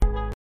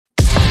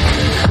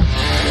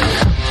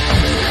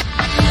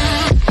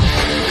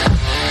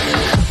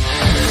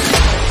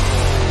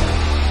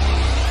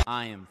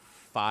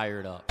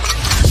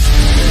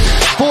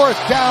4th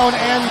down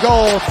and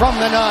goal from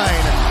the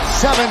 9.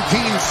 17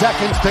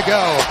 seconds to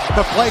go.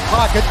 The play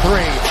clock at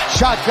 3.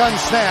 Shotgun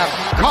snap.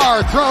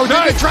 Carr throws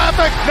into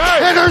traffic.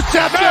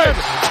 Intercepted.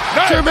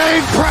 Jermaine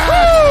Pratt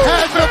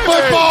has the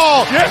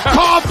football. Yeah.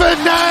 Coffin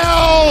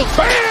nails.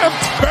 Bam,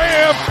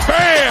 bam,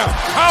 bam.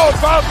 How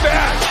about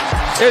that?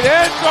 It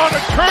ends on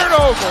a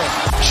turnover.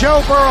 Joe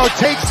Burrow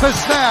takes the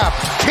snap.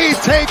 He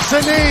takes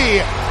a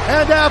knee.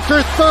 And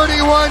after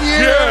 31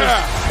 years,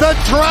 the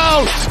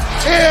drought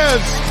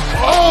is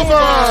over.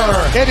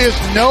 It is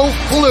no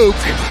fluke.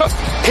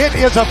 It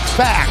is a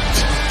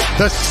fact.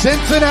 The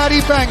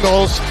Cincinnati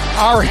Bengals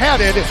are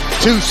headed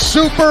to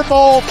Super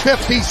Bowl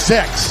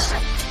 56.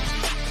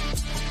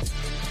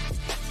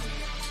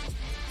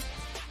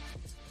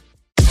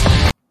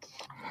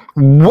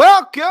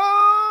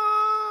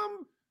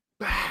 Welcome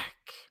back.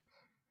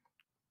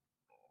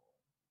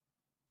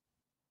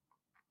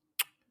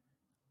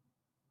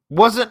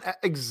 Wasn't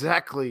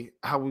exactly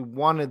how we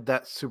wanted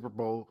that Super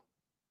Bowl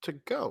to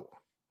go.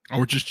 Oh,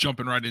 we're just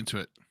jumping right into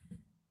it.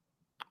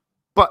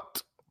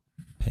 But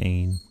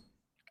Pain.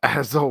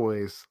 as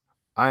always,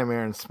 I'm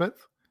Aaron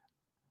Smith,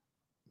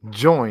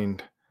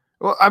 joined.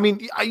 Well, I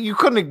mean, you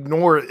couldn't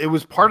ignore it. It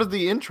was part of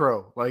the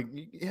intro. Like,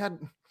 you had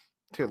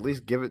to at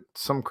least give it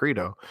some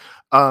credo.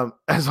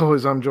 As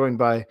always, I'm joined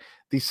by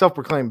the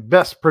self-proclaimed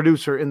best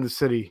producer in the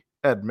city,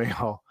 Ed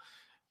Mayhall,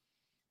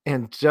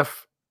 and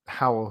Jeff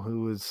Howell,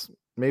 who is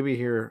maybe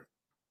here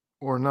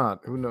or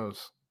not. Who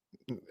knows?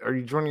 Are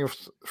you joining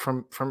us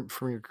from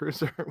your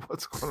cruiser?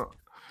 What's going on?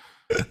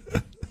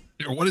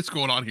 What is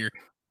going on here?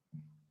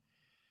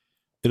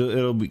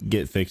 It'll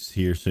get fixed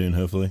here soon,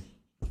 hopefully.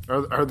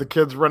 Are the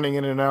kids running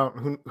in and out?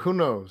 Who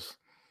knows?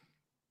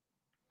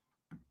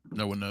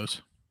 No one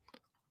knows.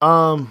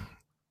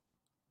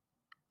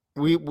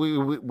 We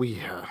what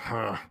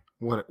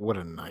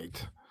a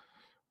night.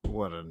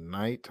 What a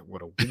night.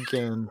 What a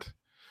weekend.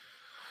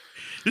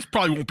 This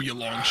probably won't be a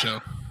long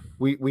show.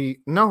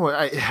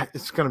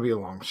 It's going to be a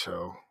long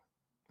show.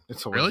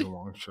 It's always Really? a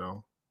long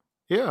show.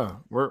 Yeah,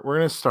 we're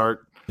going to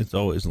start. It's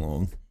always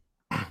long.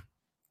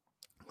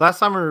 Last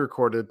time we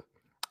recorded,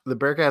 the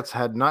Bearcats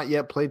had not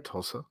yet played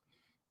Tulsa.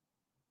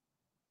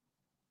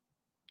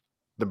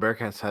 The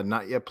Bearcats had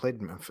not yet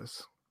played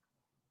Memphis.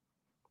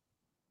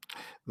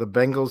 The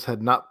Bengals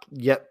had not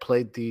yet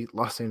played the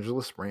Los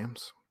Angeles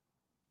Rams.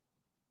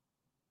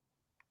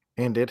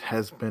 And it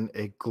has been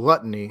a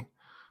gluttony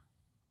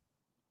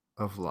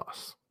of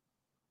loss.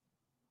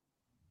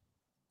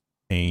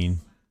 Pain.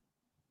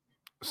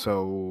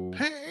 So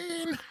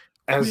Pain.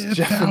 as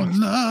Without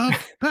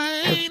love,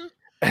 pain.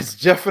 as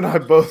Jeff and I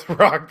both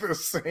rock the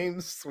same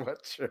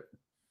sweatshirt.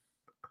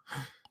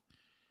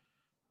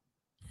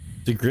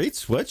 It's a great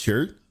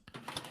sweatshirt.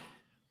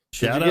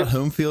 Shout out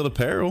Home Field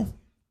Apparel.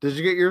 Did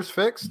you get yours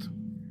fixed?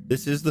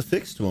 This is the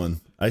fixed one.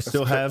 I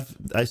still have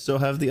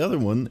the other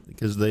one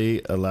because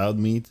they allowed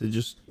me to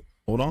just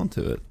hold on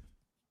to it.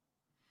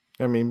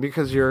 I mean,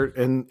 because you're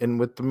in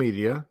with the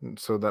media,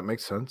 so that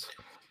makes sense.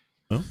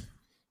 Well,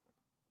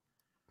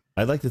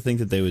 I'd like to think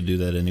that they would do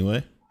that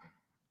anyway.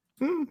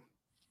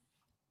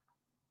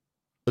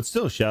 But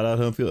still, shout out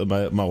Home Field.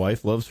 My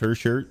wife loves her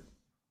shirt,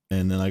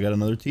 and then I got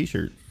another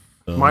T-shirt.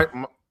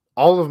 So.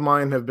 All of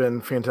mine have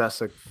been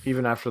fantastic,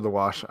 even after the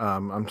wash.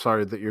 I'm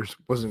sorry that yours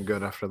wasn't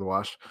good after the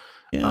wash.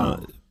 Yeah,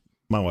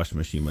 my washing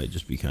machine might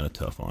just be kind of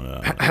tough on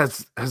it.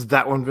 Has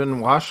that one been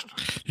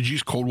washed? Did you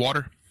use cold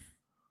water?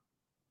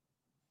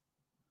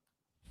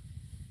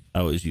 I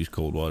always use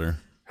cold water.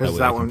 Has that way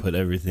that I can one put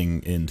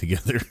everything in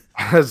together?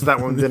 Has that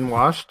one been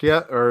washed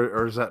yet,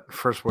 or is that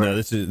first wear? No,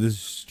 this is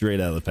straight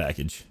out of the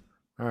package.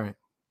 All right.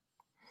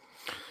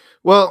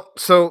 Well,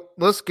 so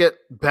let's get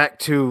back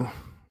to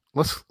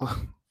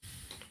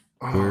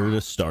Where to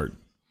start?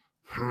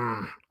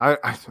 Let's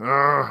Let's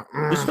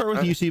start with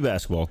UC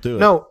basketball. Do it.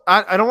 No,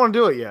 I don't want to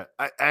do it yet.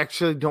 I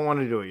actually don't want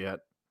to do it yet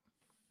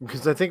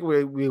because I think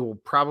we will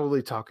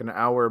probably talk an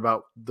hour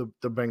about the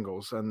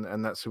Bengals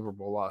and that Super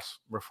Bowl loss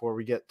before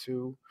we get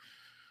to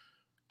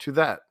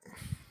that.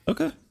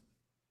 Okay.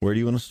 Where do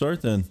you want to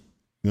start then?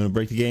 You want to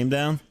break the game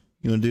down?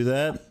 You want to do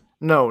that?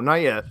 No, not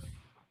yet.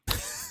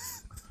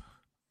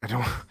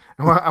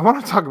 I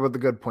want to talk about the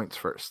good points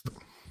first.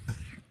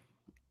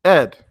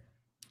 Ed.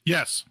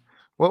 Yes.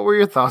 What were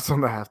your thoughts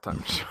on the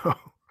halftime show?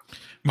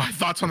 My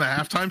thoughts on the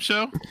halftime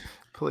show?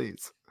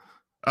 Please.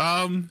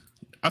 I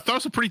thought it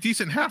was a pretty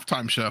decent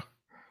halftime show.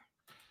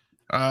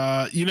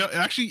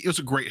 Actually, it was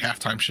a great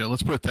halftime show.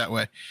 Let's put it that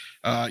way.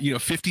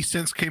 50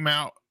 cents came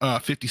out.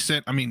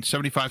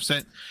 75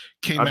 cent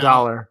came out.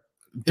 $1.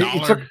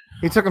 $1.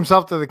 He took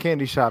himself to the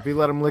candy shop. He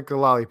let him lick the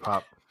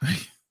lollipop.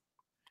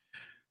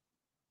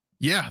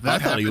 Yeah, I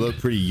thought he looked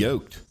pretty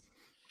yoked.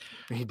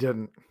 He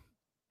didn't,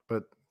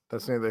 but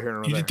that's neither here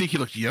nor there. You didn't think he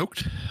looked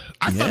yoked?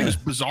 I thought he was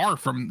bizarre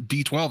from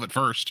D12 at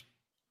first.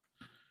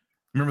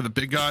 Remember the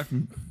big guy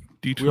from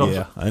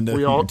D12? I know.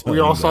 We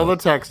all saw the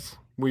text.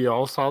 We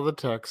all saw the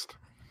text.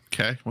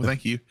 Okay, well,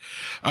 thank you.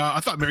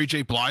 I thought Mary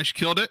J. Blige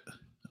killed it.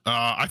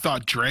 I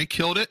thought Dre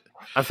killed it.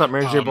 I thought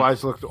Mary J.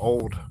 Blige looked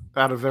old.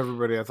 out of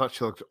everybody. I thought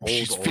she looked old.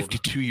 She's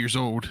 52 years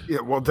old.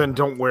 Yeah, well then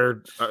don't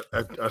wear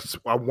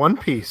a one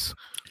piece.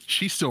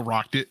 She still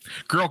rocked it.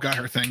 Girl got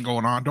her thing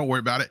going on. Don't worry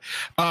about it.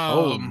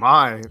 Oh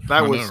my,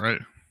 that was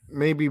right.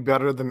 Maybe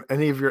better than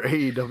any of your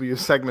AEW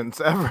segments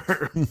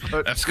ever.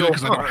 That's good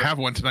because I don't have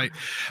one tonight.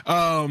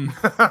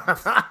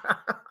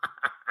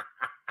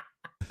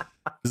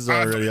 This is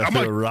already off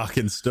to a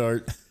rocking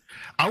start.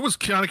 I was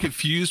kind of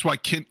confused why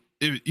from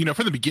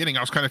the beginning, I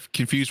was kind of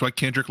confused why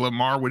Kendrick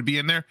Lamar would be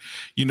in there,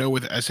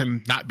 as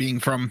him not being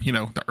from,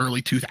 the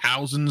early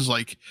 2000s,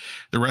 like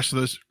the rest of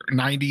those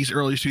 90s,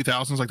 early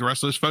 2000s, like the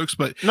rest of those folks.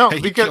 But no, hey,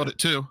 he killed it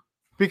too.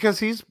 Because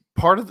he's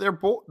part of their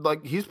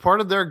he's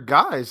part of their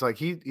guys. Like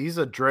he's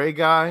a Dre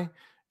guy.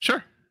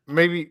 Sure.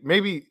 Maybe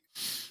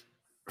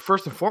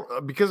first and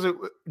foremost, because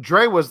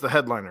Dre was the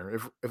headliner,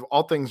 if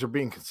all things are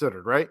being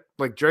considered, right?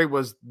 Like Dre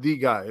was the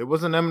guy. It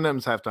wasn't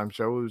Eminem's halftime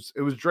show.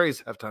 It was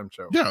Dre's halftime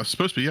show. Yeah, it's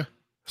supposed to be, yeah.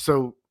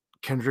 So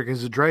Kendrick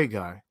is a Dre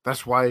guy.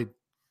 That's why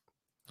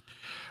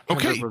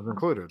Kendrick was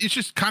included. It's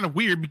just kind of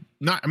weird.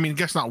 I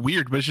guess not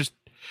weird, but it's just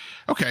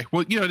okay.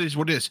 Well, it is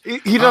what it is.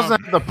 He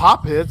doesn't have the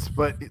pop hits,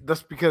 but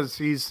that's because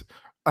he's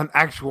an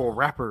actual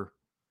rapper,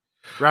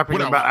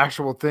 rapping about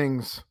actual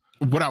things.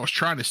 What I was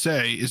trying to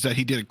say is that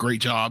he did a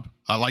great job.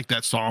 I like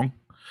that song.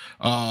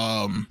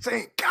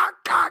 Saying ga.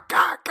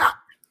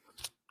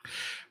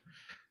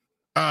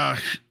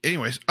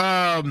 Anyways,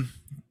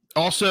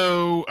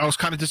 also I was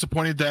kind of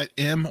disappointed that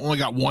M only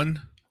got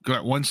one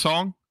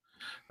song.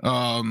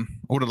 I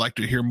would have liked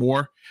to hear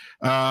more.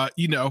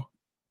 You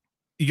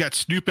got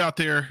Snoop out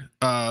there,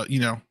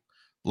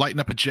 lighting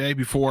up a J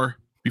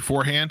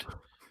beforehand.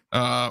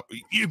 But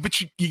you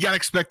gotta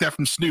expect that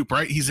from Snoop,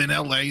 right? He's in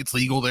LA, it's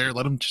legal there.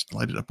 Let him just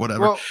light it up,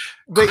 whatever. Well,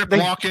 they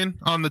walking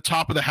on the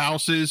top of the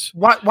houses.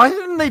 Why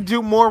didn't they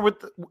do more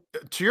with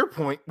to your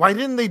point, why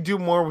didn't they do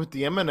more with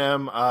the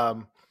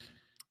Eminem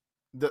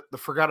the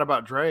forgot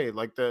about Dre,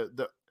 like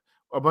the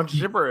a bunch of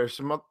gibberish,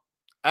 some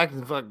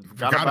acting like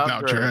forgot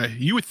about Dre.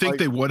 You would think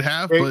they would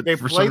have, but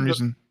for some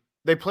reason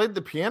they played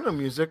the piano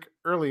music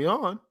early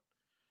on.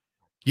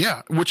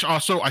 Yeah, which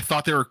also I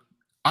thought 100%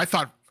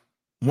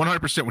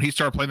 when he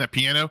started playing that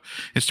piano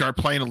and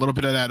started playing a little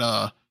bit of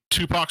that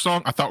Tupac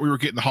song, I thought we were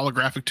getting the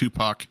holographic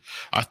Tupac.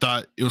 I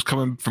thought it was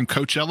coming from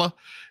Coachella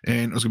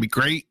and it was gonna be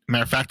great.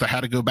 Matter of fact, I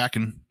had to go back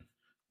and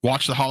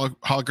watch the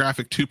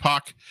holographic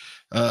Tupac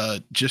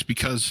just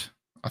because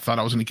I thought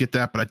I was gonna get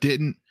that, but I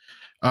didn't.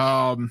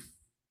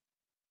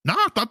 No,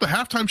 I thought the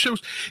halftime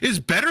shows is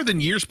better than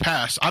years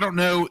past. I don't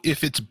know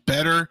if it's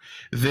better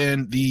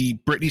than the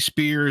Britney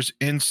Spears,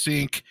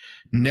 NSYNC,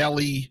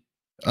 Nelly,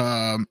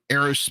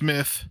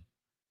 Aerosmith,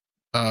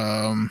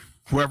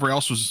 whoever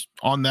else was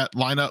on that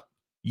lineup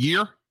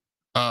year.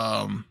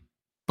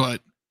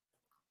 But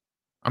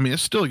I mean,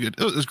 it's still good.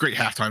 It was a great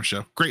halftime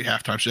show. Great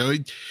halftime show.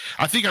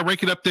 I think I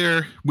rank it up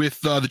there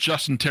with the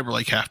Justin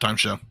Timberlake halftime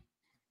show.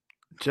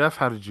 Jeff,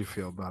 how did you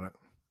feel about it?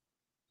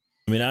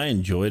 I mean, I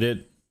enjoyed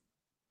it,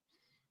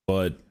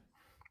 but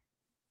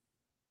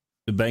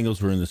the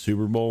Bengals were in the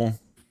Super Bowl.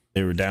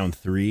 They were down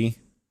 3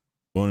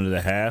 going into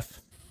the half.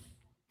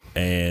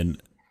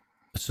 And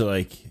so,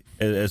 like,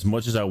 as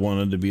much as I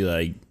wanted to be,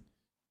 like,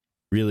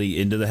 really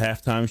into the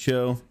halftime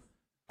show,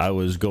 I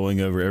was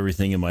going over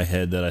everything in my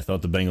head that I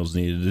thought the Bengals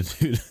needed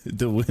to do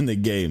to win the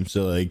game.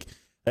 So, like,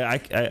 I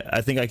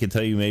think I could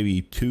tell you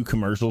maybe 2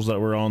 commercials that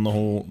were on the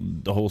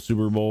whole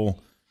Super Bowl.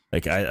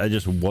 Like, I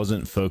just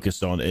wasn't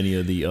focused on any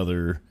of the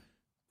other,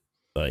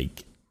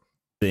 like,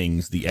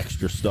 things, the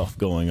extra stuff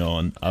going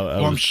on.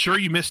 I'm sure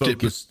you missed it,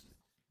 but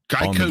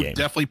Geico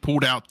definitely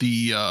pulled out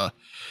the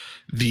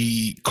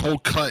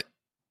cold cut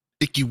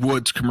Icky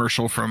Woods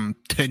commercial from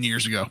 10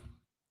 years ago.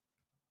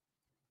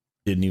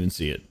 Didn't even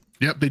see it.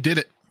 Yep, they did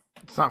it.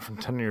 It's not from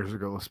 10 years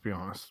ago, let's be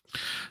honest.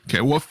 Okay,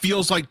 well, it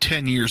feels like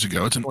 10 years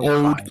ago. It's an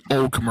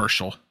old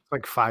commercial. It's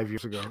like 5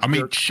 years ago. I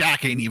mean,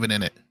 Shaq ain't even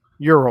in it.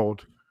 You're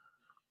old.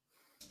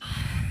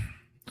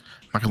 I'm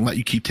not gonna let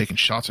you keep taking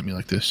shots at me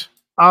like this.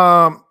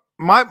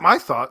 My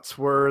thoughts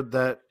were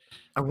that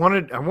I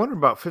wanted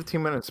about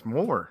 15 minutes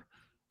more,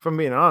 if I'm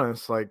being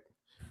honest. Like,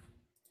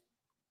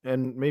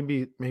 and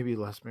maybe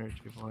less Mary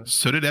J. Blige.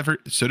 So did Evan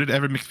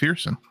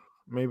McPherson.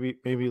 Maybe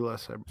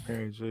less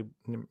Mary J.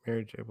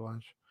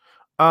 Blige.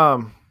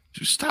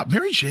 Stop.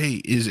 Mary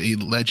J is a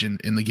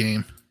legend in the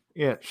game.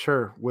 Yeah,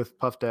 sure. With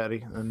Puff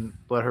Daddy, and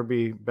let her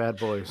be Bad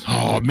Boys.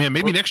 Oh man,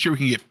 maybe next year we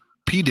can get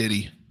P.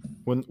 Diddy.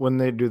 When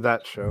they do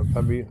that show,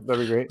 that'd be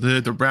great.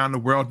 The Around the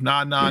World,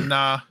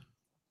 nah.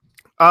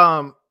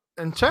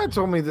 And Chad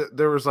told me that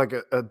there was like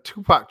a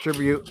Tupac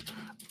tribute.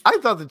 I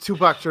thought the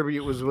Tupac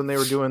tribute was when they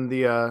were doing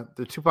the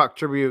Tupac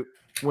tribute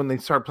when they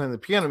started playing the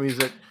piano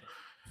music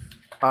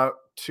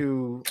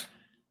to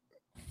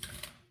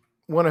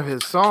one of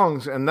his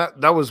songs, and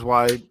that was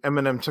why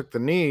Eminem took the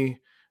knee.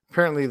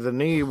 Apparently, the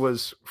knee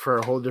was for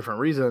a whole different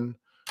reason.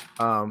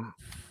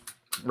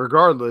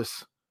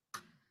 Regardless.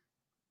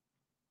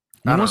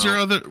 When was there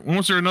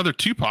another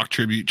Tupac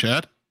tribute,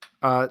 Chad?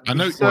 I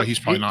know. He's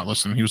probably not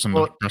listening. He was in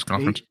the press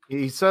conference.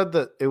 He said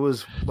that it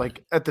was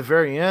like at the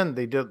very end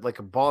they did like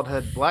a bald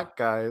head black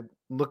guy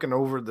looking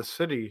over the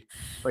city,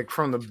 like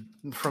from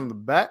the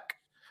back.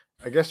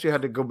 I guess you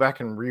had to go back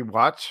and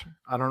rewatch.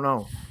 I don't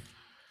know.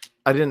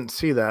 I didn't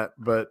see that,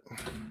 but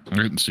I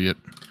didn't see it.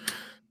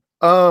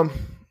 I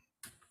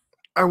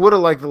would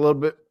have liked a little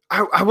bit.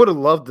 I would have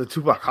loved the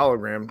Tupac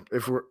hologram,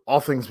 if we're all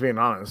things being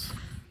honest.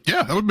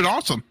 Yeah, that would have been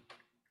awesome.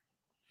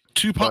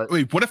 Tupac.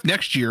 Wait, what if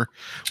next year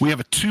we have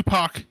a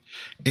Tupac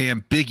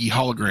and Biggie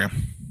hologram?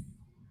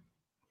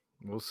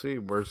 We'll see.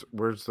 Where's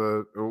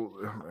the?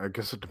 I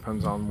guess it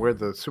depends on where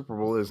the Super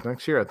Bowl is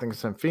next year. I think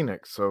it's in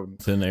Phoenix, so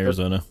It's in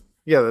Arizona.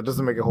 yeah, that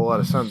doesn't make a whole lot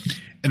of sense.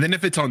 And then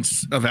if it's on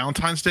a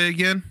Valentine's Day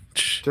again,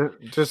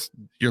 Just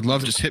your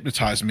love just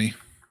hypnotized me.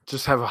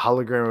 just have a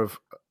hologram of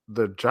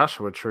the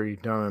Joshua tree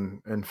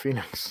down in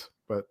Phoenix.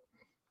 But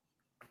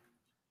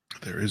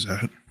There is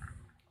that.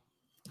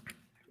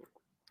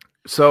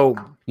 so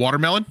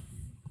Watermelon?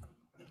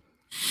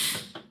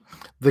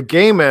 the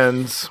game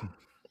ends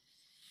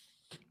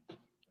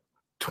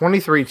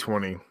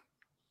 23-20.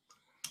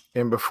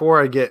 And before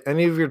I get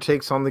any of your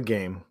takes on the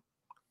game,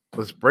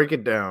 let's break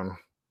it down.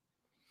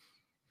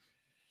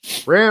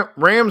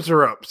 Rams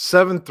are up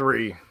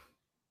 7-3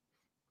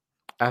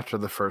 after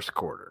the first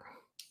quarter.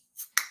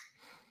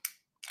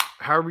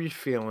 How are you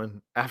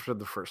feeling after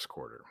the first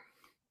quarter?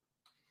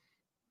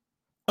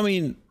 I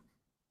mean,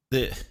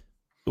 the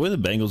way the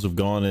Bengals have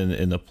gone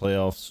in the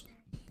playoffs,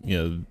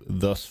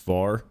 thus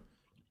far,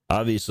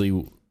 obviously,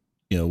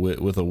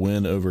 with a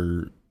win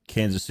over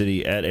Kansas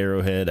City at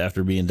Arrowhead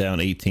after being down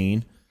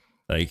 18,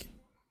 like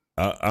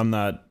I'm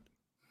not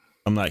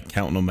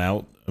counting them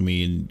out. I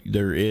mean,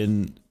 they're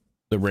in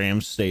the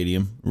Rams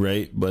stadium,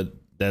 right? But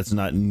that's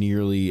not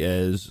nearly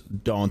as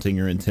daunting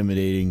or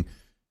intimidating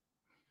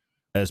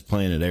as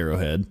playing at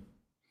Arrowhead,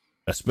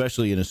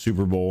 especially in a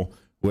Super Bowl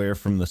where,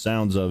 from the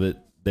sounds of it,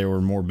 there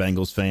were more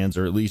Bengals fans,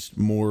 or at least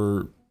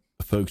more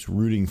folks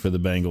rooting for the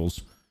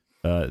Bengals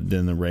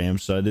than the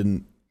Rams. So I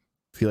didn't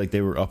feel like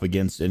they were up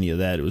against any of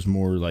that. It was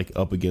more like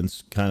up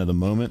against kind of the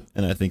moment.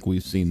 And I think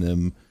we've seen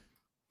them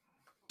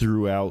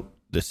throughout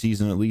the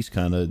season, at least,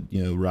 kind of,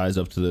 rise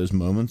up to those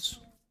moments.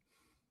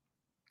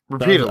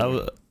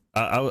 Repeatedly.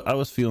 I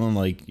was feeling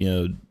like,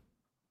 it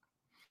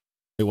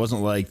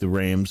wasn't like the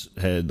Rams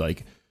had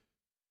like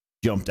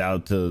jumped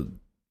out to,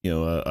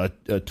 a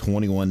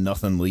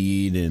 21-0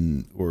 lead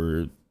and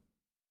were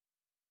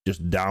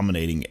just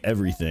dominating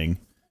everything.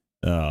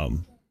 So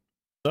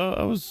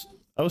I was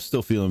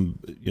still feeling,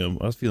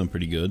 I was feeling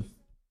pretty good.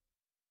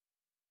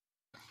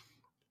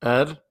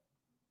 Ed?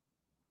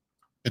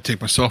 I take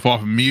myself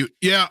off of mute.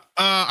 Yeah,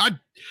 I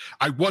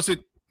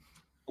wasn't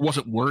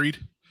worried.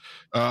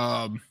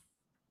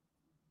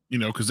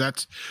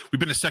 Because we've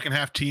been a second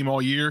half team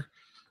all year.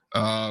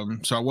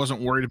 So I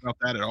wasn't worried about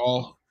that at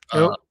all.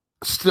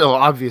 Still,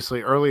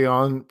 obviously, early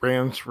on,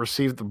 Rams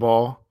received the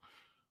ball.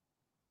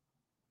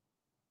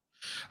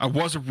 I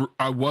was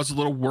a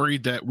little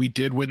worried that we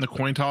did win the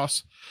coin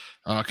toss,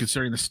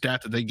 considering the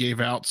stat that they gave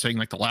out, saying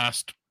like the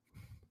last,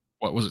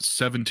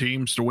 7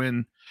 teams to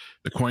win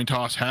the coin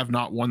toss have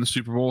not won the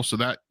Super Bowl. So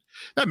that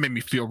made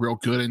me feel real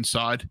good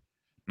inside,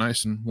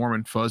 nice and warm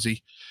and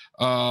fuzzy.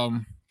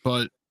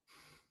 But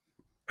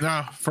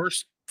no,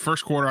 first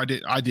quarter,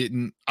 I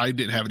didn't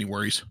have any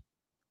worries.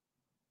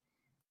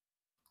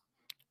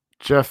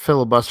 Jeff,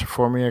 filibuster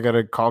for me. I got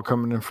a call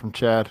coming in from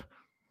Chad.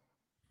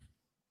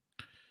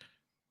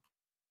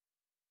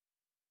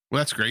 Well,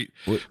 that's great.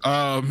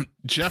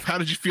 Jeff, how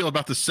did you feel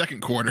about the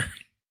second quarter?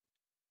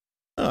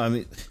 I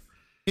mean,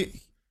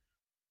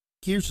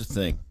 here's the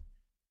thing.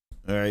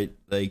 All right,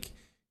 like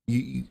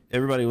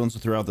everybody wants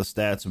to throw out the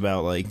stats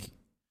about like,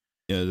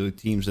 the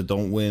teams that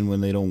don't win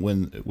when they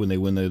win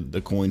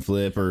the coin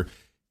flip, or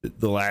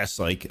the last,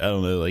 like, I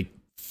don't know, like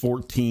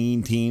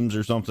 14 teams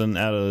or something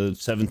out of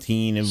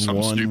 17 have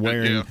won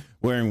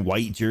wearing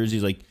white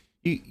jerseys. Like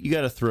you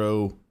got to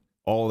throw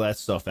all that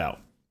stuff out,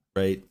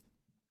 right?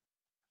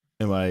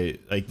 Am I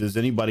like? Does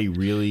anybody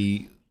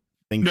really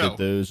think that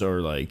those are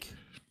like?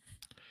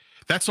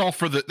 That's all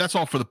for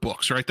the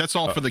books, right? That's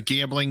all for the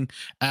gambling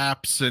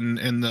apps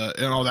and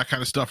all that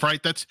kind of stuff,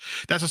 right? That's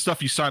the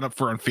stuff you sign up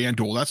for on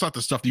FanDuel. That's not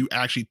the stuff that you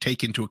actually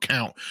take into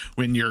account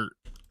when you're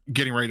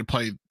getting ready to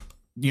play,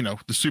 the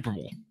Super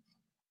Bowl.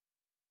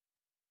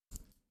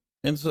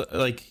 And so,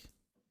 like,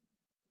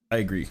 I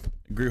agree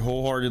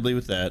wholeheartedly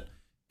with that.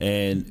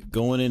 And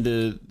going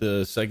into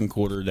the second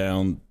quarter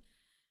down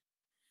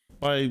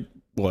by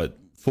what,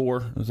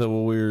 4? Is that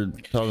what we were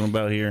talking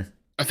about here?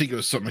 I think it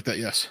was something like that.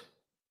 Yes.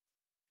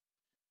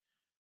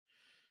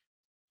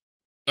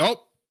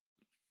 Oh,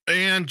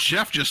 and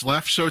Jeff just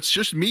left, so it's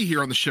just me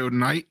here on the show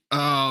tonight.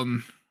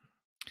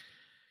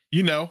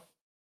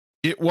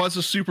 It was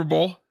a Super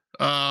Bowl.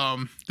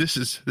 This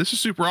is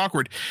super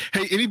awkward.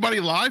 Hey, anybody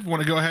live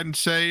want to go ahead and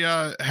say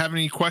have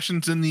any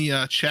questions in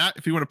the chat?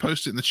 If you want to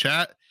post it in the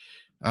chat,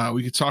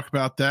 we could talk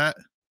about that.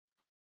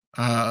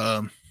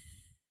 I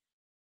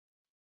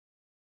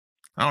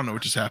don't know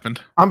what just happened.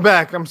 I'm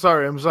back. I'm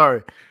sorry.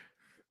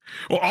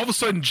 Well, all of a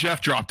sudden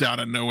Jeff dropped out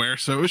of nowhere,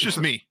 so it was just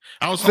me.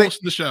 I was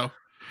hosting the show.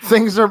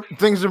 Things are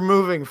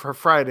moving for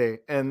Friday,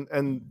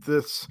 and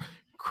this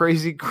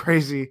crazy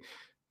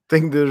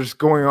thing that is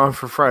going on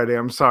for Friday.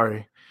 I'm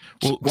sorry.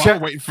 Well, while we're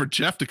waiting for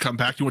Jeff to come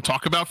back, you want to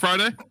talk about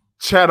Friday?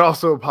 Chad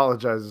also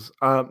apologizes.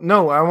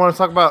 No, I want to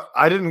talk about.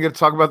 I didn't get to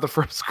talk about the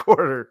first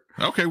quarter.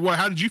 Okay, well,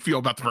 how did you feel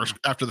about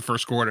after the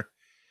first quarter?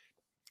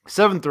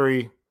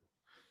 7-3.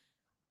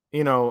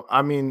 You know,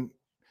 I mean,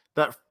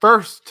 that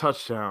first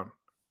touchdown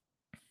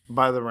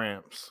by the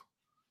Rams.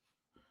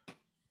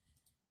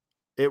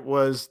 It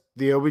was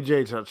the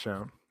OBJ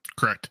touchdown.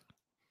 Correct.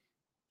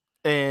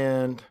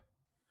 And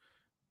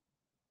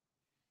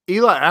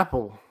Eli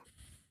Apple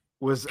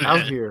was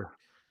out here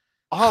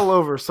all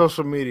over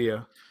social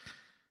media.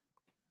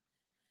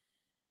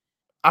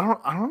 I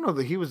don't know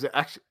that he was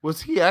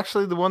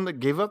actually the one that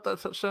gave up that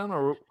touchdown,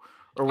 or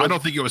I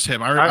don't think it was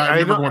him. I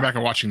remember going back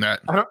and watching that.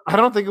 I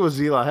don't think it was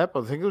Eli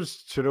Apple. I think it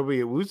was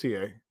Chidobe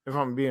Awuzie, if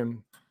I'm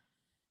being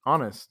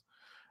honest.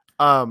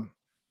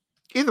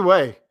 Either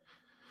way,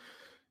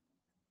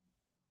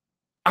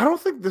 I don't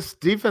think this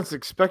defense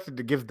expected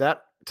to give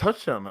that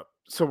touchdown up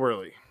so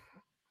early.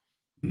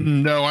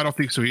 No, I don't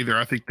think so either.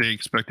 I think they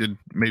expected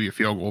maybe a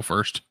field goal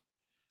first.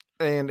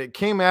 And it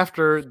came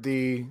after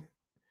the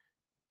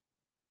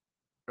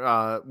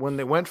when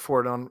they went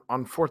for it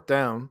on fourth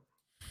down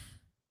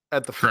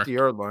at the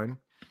 50-yard line.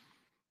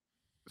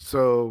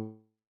 So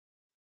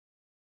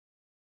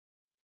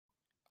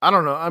I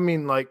don't know. I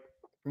mean, like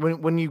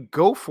when you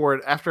go for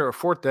it after a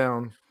fourth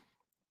down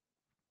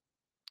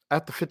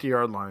at the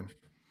 50-yard line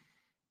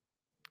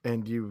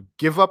and you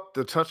give up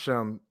the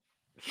touchdown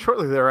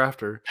shortly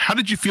thereafter. How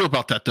did you feel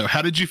about that, though?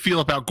 How did you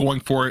feel about going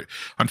for it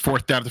on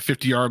fourth down at the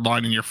 50-yard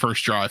line in your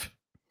first drive?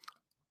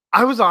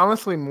 I was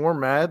honestly more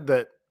mad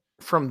that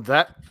from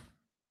that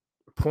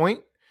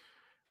point,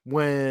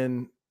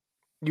 when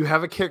you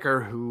have a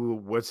kicker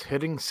who was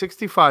hitting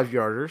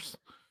 65-yarders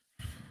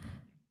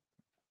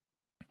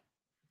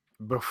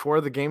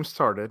before the game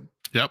started.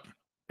 Yep.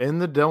 In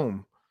the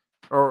dome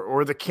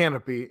or the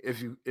canopy,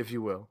 if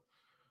you will.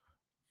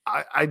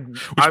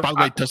 Which, by the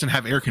way, doesn't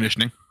have air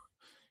conditioning.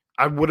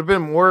 I would have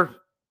been more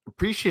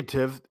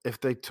appreciative if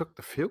they took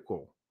the field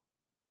goal.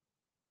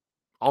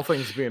 All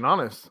things being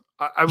honest,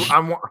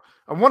 I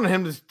wanted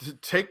him to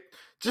take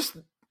just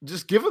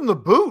give him the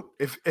boot.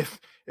 If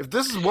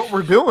this is what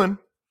we're doing.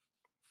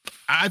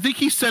 I think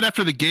he said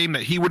after the game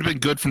that he would have been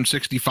good from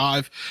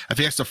 65. I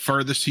think that's the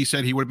furthest he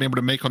said he would have been able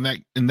to make on that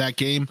in that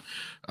game.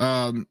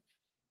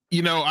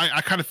 You know, I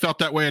kind of felt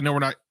that way. I know we're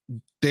not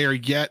there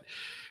yet.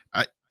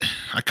 I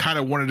kind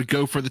of wanted to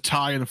go for the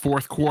tie in the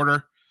fourth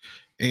quarter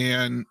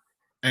and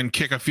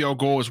kick a field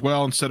goal as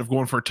well instead of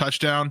going for a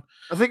touchdown.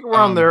 I think we're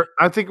on there.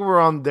 I think we're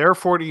on their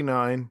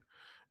 49,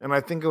 and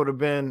I think it would have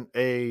been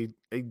a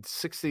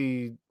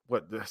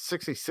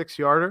 66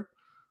 yarder.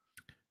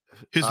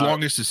 His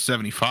longest is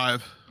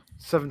 75.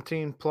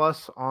 17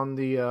 plus on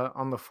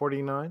the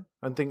 49.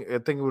 I think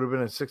it would have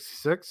been a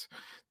 66.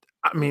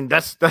 I mean,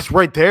 that's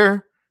right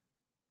there.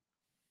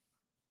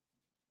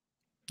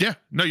 Yeah,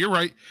 no, you're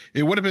right.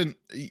 It would have been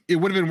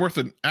worth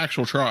an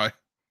actual try.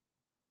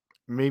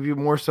 Maybe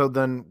more so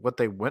than what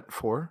they went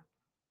for.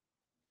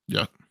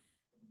 Yeah.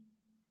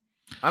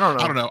 I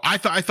don't know. I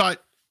thought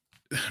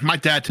my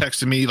dad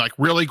texted me like,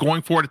 really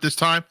going for it at this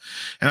time,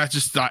 and I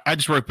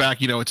just wrote back,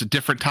 you know, it's a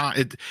different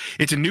time.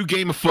 It's a new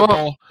game of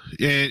football,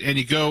 and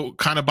you go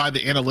kind of by the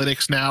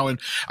analytics now. And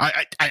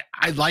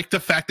I like the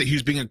fact that he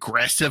was being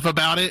aggressive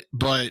about it,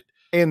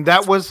 and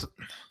that was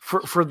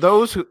for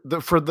those who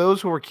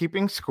were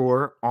keeping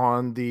score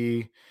on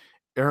the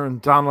Aaron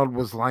Donald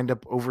was lined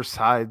up over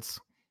sides.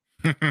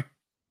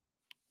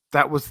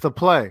 That was the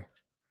play.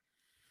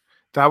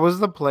 That was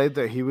the play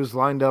that he was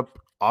lined up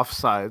off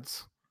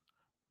sides.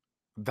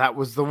 That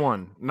was the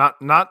one. Not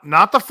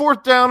the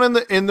fourth down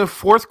in the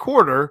fourth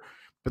quarter,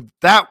 but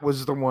that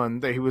was the one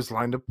that he was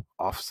lined up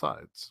off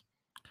sides.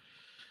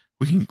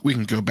 We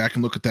can go back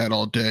and look at that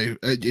all day.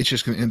 It's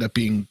just going to end up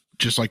being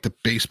just like the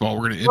baseball.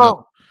 We're going to end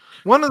up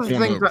one of the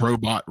things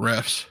robot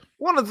refs.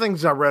 One of the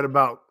things I read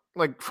about,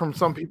 like from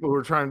some people who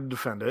are trying to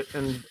defend it,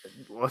 and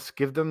let's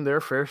give them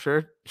their fair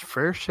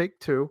shake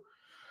too,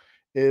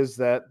 is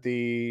that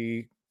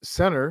the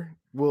center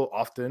will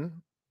often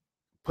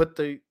put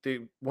the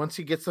once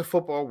he gets the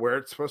football where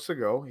it's supposed to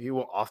go, he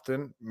will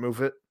often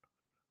move it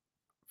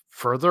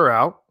further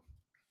out.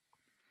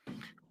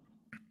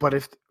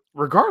 But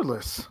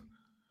regardless,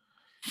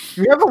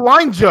 you have a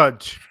line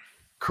judge,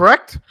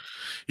 correct?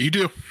 You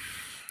do.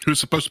 Who's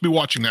supposed to be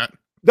watching that?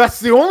 That's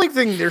the only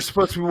thing they're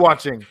supposed to be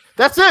watching.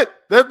 That's it.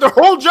 The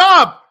whole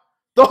job.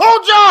 The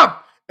whole job.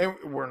 And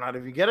we're not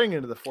even getting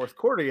into the fourth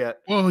quarter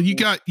yet. Well, you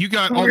got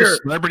all the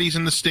celebrities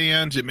in the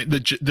stands. I mean,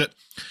 the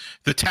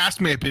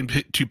task may have been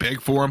too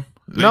big for them.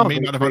 They may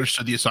not have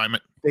understood the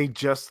assignment. They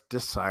just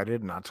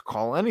decided not to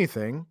call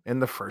anything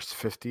in the first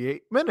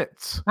 58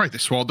 minutes. Right. They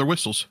swallowed their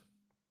whistles.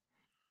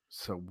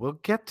 So we'll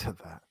get to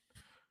that.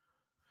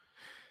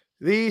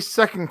 The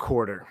second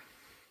quarter.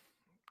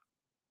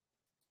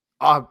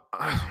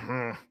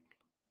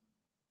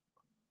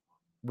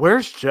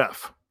 Where's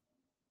Jeff?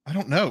 I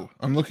don't know.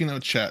 I'm looking at the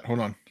chat. Hold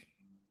on.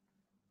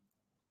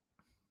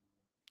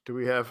 Do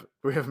we have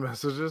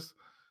messages?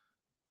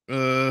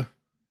 Hold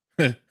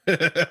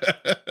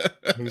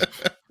He's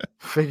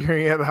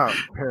figuring it out,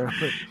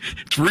 apparently.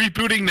 It's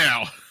rebooting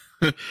now.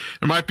 There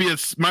might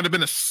have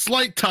been a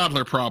slight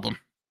toddler problem.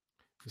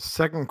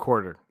 Second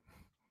quarter.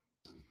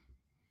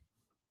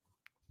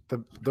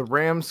 The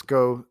Rams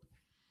go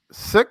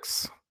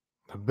 6,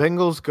 the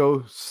Bengals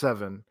go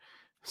 7.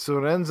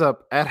 So it ends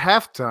up at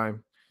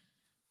halftime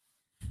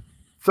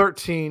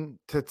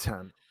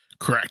 13-10.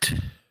 Correct.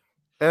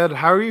 Ed,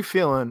 how are you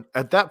feeling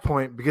at that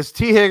point? Because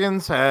T.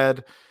 Higgins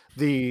had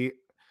the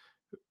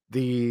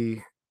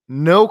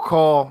no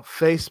call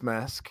face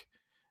mask,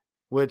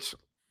 which,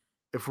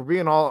 if we're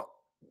being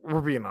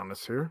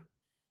honest here,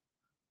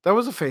 that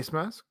was a face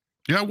mask.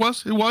 Yeah, it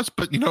was.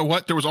 But you know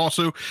what? There was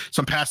also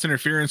some pass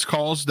interference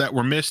calls that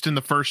were missed in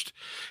the first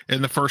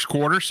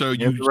quarter. So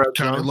you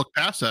kind of look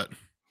past that.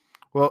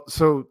 Well,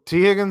 so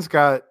T. Higgins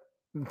got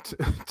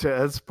to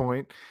Ed's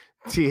point.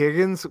 T.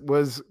 Higgins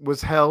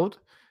was held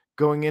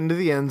going into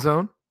the end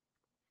zone.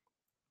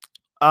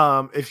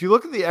 If you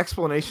look at the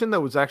explanation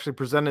that was actually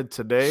presented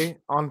today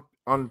on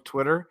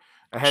Twitter,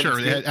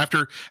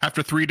 after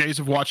 3 days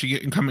of watching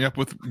it and coming up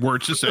with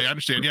words to say, I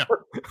understand. Yeah.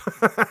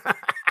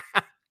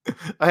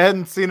 I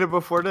hadn't seen it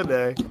before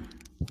today.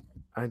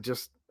 I'm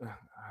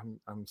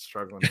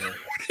struggling here.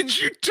 What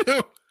did you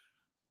do?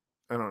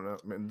 I don't know.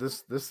 I mean,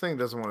 this thing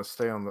doesn't want to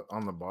stay on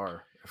the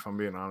bar, if I'm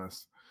being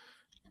honest.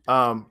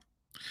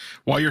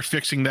 While you're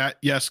fixing that,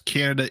 yes,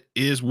 Canada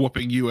is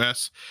whooping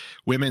U.S.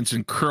 women's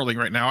in curling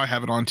right now. I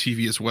have it on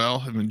TV as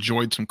well. I've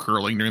enjoyed some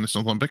curling during this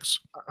Olympics.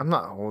 I'm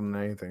not holding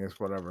anything.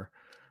 It's whatever.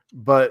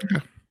 But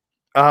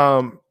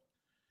I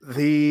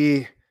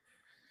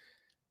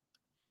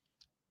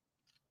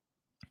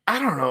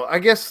don't know. I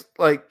guess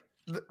like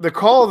the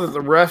call that the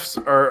refs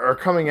are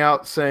coming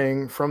out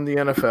saying from the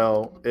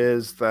NFL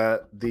is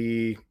that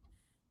the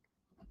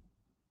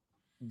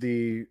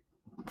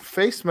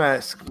face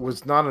mask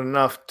was not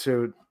enough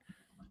to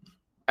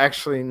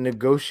actually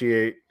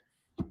negotiate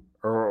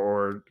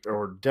or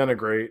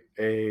denigrate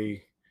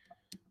a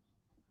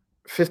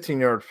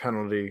 15-yard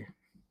penalty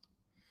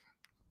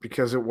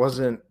because it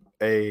wasn't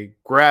a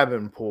grab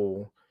and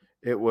pull,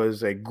 it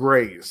was a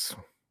graze.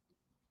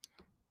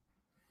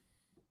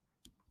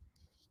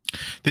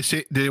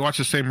 Did they watch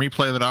the same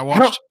replay that I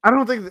watched? I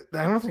don't think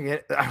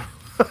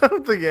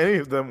any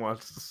of them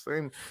watched the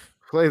same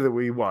play that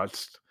we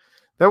watched.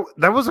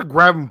 That was a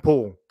grab and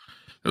pull.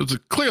 It was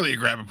clearly a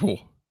grab and pull.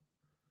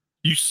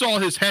 You saw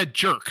his head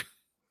jerk.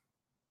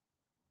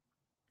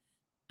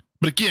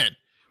 But again,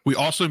 we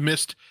also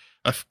missed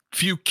a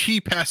few key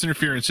pass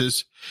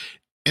interferences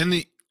within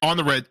the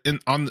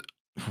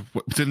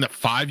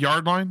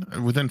 5-yard line,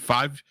 within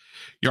 5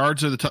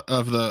 yards of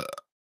the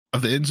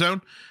end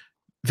zone.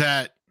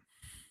 That,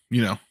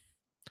 you know,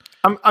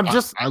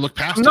 I look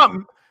past.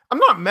 I'm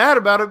not mad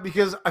about it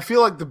because I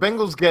feel like the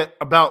Bengals get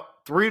about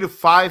 3 to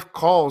 5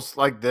 calls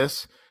like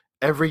this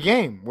every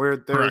game where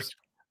there's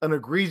an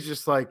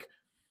egregious, like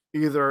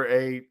either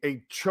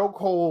a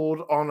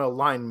chokehold on a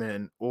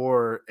lineman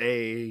or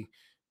a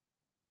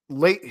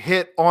late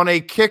hit on a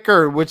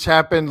kicker, which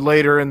happened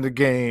later in the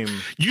game.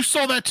 You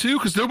saw that too?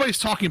 Because nobody's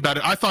talking about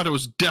it. I thought it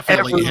was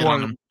definitely hit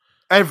on him.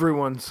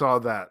 Everyone saw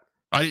that.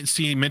 I didn't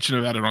see any mention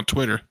about it on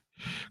Twitter.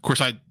 Of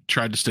course, I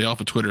tried to stay off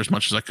of Twitter as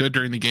much as I could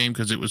during the game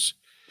because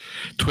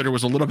Twitter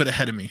was a little bit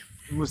ahead of me.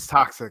 It was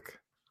toxic.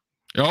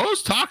 Oh, it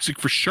was toxic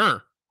for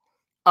sure.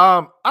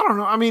 I don't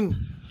know. I mean,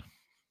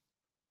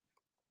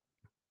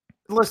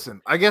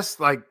 listen, I guess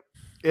like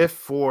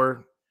to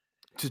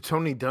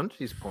Tony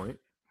Dungy's point,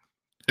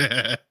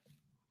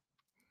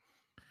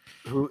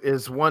 who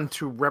is one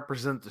to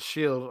represent the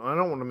Shield. I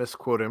don't want to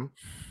misquote him.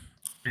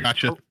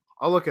 Gotcha.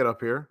 I'll look it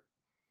up here.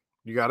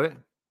 You got it?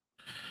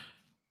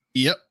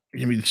 Yep.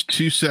 Give me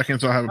 2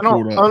 seconds. I'll have it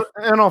pulled up.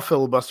 And I'll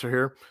filibuster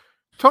here.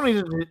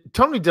 Tony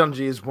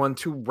Dungy is one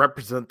to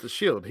represent the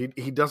Shield.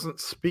 He doesn't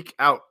speak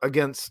out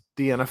against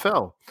the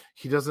NFL.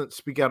 He doesn't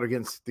speak out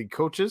against the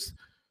coaches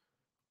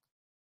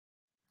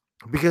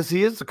because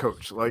he is the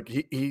coach. Like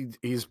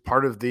he's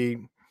part of the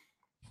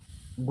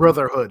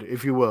brotherhood,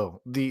 if you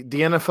will, the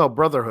NFL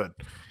brotherhood.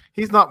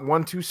 He's not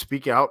one to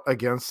speak out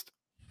against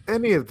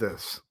any of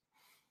this.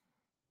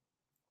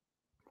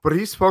 But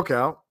he spoke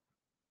out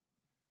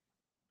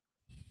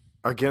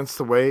against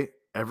the way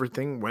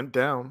everything went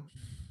down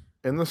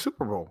in the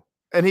Super Bowl.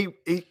 And he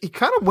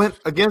kind of went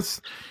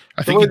against.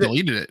 I think he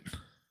deleted it.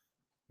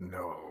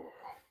 No.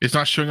 It's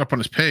not showing up on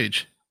his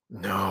page.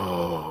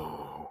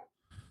 No.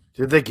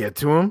 Did they get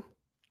to him?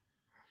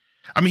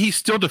 I mean, he's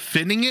still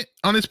defending it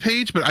on his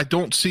page, but I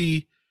don't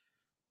see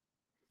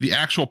the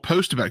actual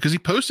post about it because he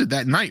posted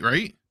that night,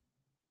 right?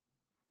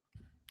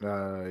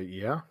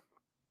 Yeah.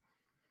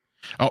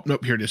 Oh,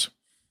 nope. Here it is.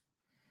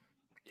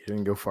 You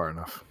didn't go far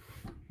enough.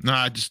 No,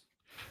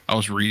 I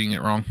was reading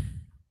it wrong.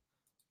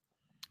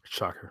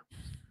 Shocker.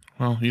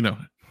 Well, you know,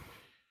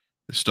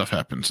 this stuff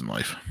happens in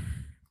life.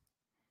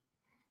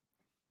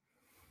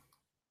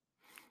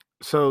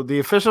 So the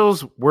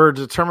officials were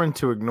determined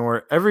to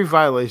ignore every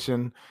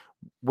violation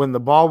when the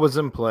ball was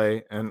in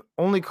play and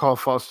only call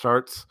false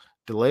starts,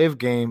 delay of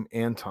game,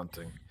 and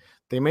taunting.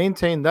 They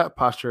maintained that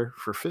posture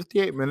for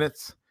 58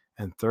 minutes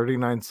and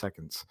 39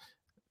 seconds.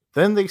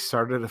 Then they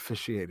started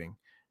officiating.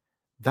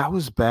 That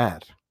was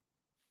bad.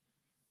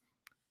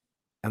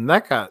 And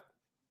that got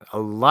a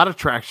lot of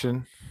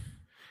traction.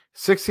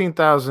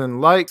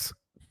 16,000 likes,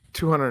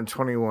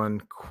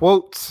 221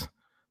 quotes.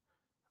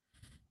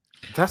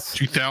 That's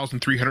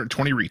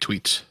 2,320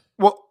 retweets.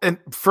 well, and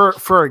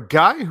for a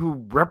guy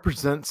who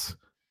represents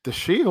the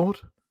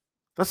Shield,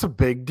 that's a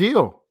big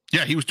deal.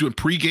 Yeah, he was doing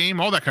pregame,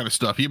 all that kind of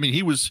stuff.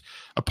 He was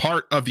a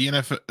part of the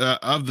NFL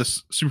of the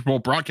Super Bowl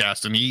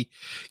broadcast, and he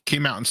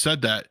came out and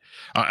said that.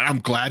 I'm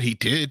glad he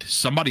did.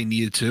 Somebody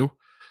needed to,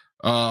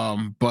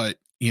 but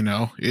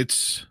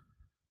it's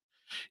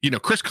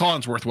Chris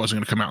Collinsworth wasn't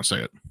going to come out and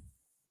say it.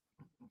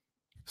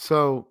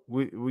 So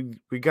we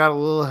got a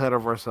little ahead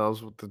of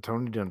ourselves with the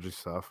Tony Dungy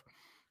stuff,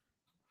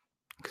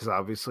 because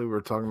obviously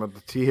we're talking about the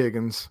T.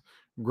 Higgins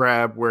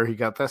grab where he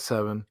got that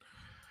 7.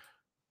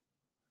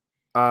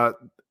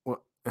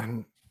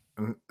 And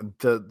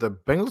the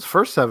Bengals'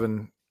 first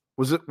 7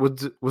 was it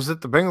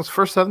the Bengals'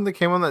 first 7 that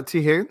came on that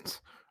T.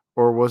 Higgins,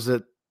 or was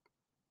it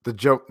the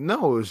Joe?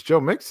 No, it was Joe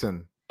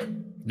Mixon.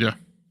 Yeah,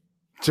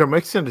 Joe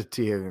Mixon to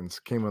T. Higgins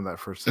came on that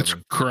first 7.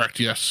 That's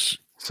correct. Yes.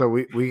 So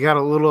we got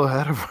a little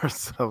ahead of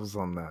ourselves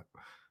on that.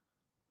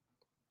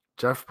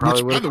 Jeff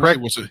probably would have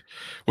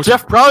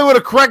probably would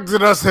have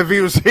corrected us if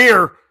he was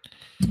here.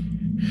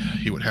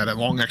 He would have had a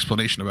long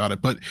explanation about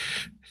it, but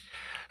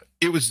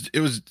it was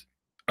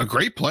a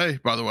great play,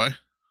 by the way.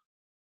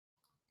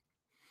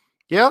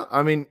 Yeah,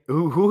 I mean,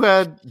 who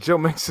had Joe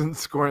Mixon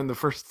scoring the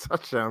first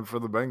touchdown for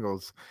the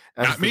Bengals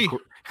Not me.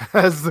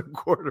 As the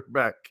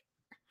quarterback?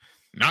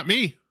 Not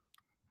me.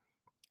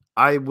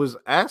 I was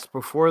asked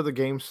before the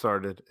game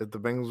started if the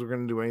Bengals were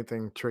going to do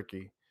anything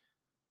tricky.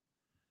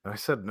 And I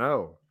said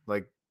no,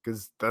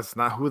 because that's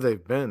not who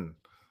they've been.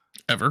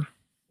 Ever.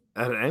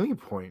 At any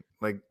point.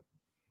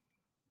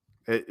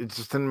 It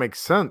just didn't make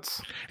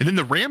sense. And then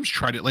the Rams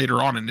tried it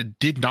later on, and it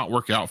did not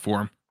work out for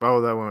them.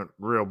 Oh, that went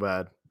real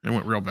bad. It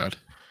went real bad.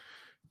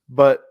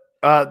 But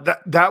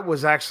that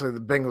was actually the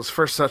Bengals'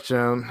 first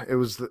touchdown. It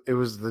was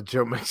the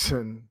Joe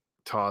Mixon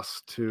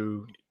toss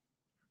to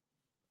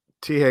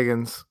T.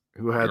 Higgins,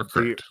 who had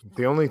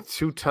the only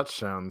 2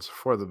 touchdowns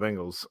for the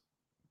Bengals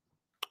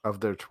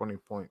of their 20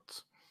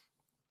 points.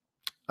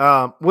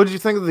 What did you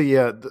think of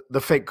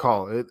the fake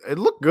call? It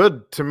looked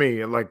good to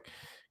me. It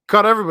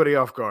caught everybody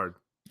off guard.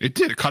 It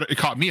did. It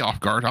caught me off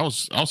guard. I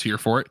was here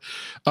for it.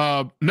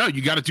 No,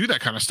 you got to do that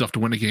kind of stuff to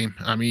win a game.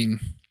 I mean,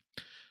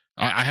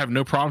 I have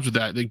no problems with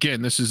that.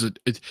 Again, this is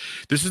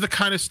the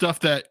kind of stuff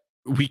that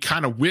we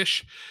kind of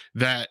wish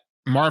that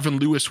Marvin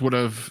Lewis would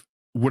have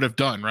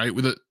done, right?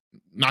 With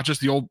not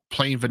just the old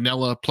plain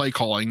vanilla play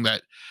calling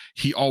that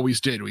he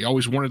always did. We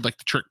always wanted the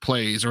trick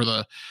plays or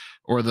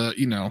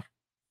the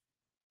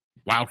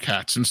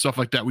Wildcats and stuff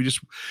like that. We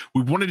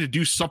wanted to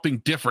do something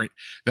different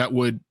that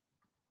would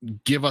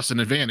give us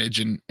an advantage,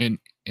 and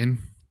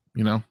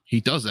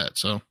he does that.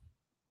 So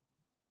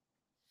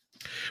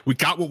we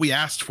got what we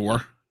asked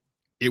for.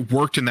 It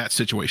worked in that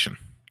situation.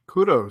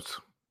 Kudos.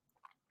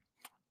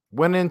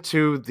 Went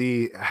into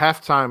the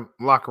halftime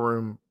locker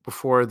room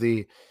before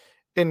the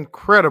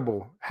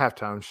incredible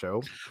halftime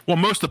show. Well,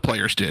 most of the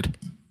players did.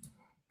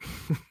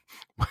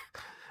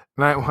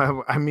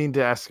 And I mean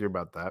to ask you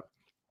about that.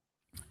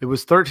 It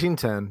was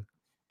 13-10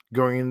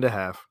 going into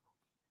half.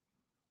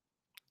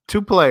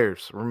 2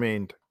 players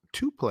remained.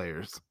 2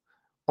 players.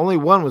 Only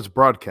one was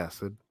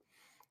broadcasted,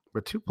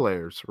 but 2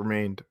 players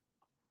remained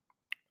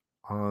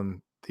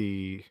on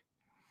the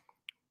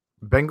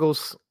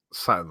Bengals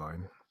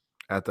sideline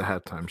at the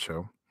halftime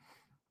show.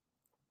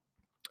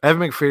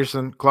 Evan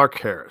McPherson, Clark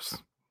Harris.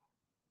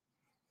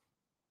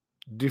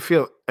 Do you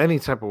feel any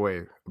type of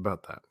way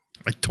about that?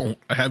 I don't.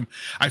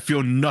 I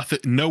feel nothing,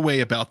 no way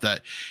about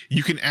that.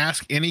 You can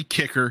ask any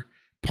kicker,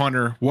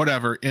 punter,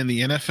 whatever in the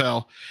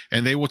NFL,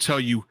 and they will tell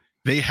you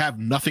they have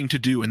nothing to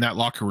do in that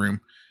locker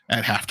room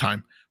at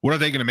halftime. What are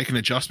they going to make an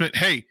adjustment?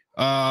 Hey,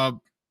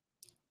 no,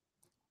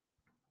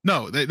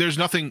 there's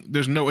nothing.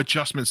 There's no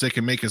adjustments they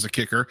can make as a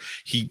kicker.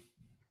 He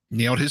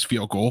nailed his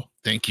field goal.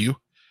 Thank you.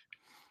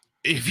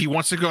 If he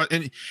wants to go,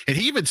 and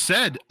he even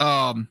said,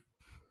 I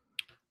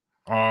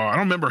don't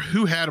remember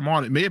who had him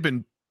on. It may have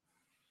been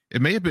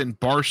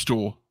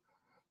Barstool.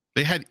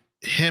 They had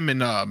him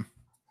and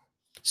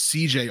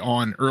CJ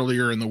on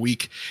earlier in the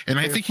week, and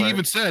I think he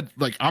even said,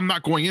 I'm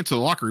not going into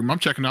the locker room. I'm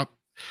checking out.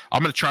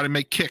 I'm going to try to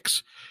make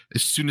kicks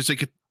as soon as they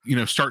get,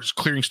 start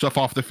clearing stuff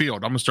off the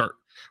field. I'm going to start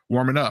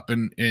warming up,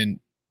 and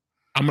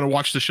I'm going to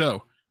watch the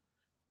show.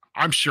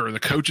 I'm sure the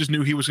coaches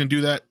knew he was going to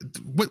do that.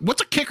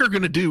 What's a kicker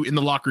going to do in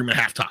the locker room at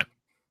halftime?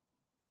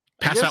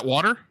 Pass out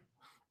water?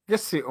 I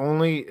guess the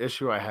only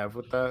issue I have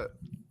with that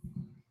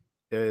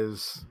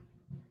is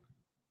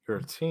you're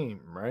a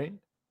team, right?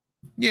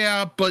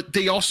 Yeah, but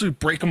they also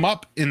break them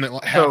up in the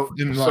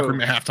locker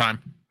room at halftime.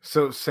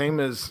 So same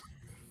as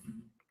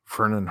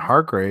Vernon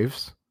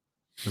Hargraves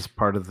is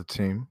part of the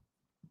team.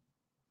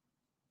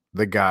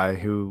 The guy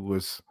who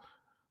was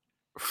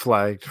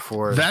flagged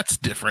for that's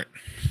different.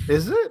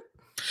 Is it?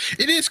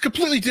 It is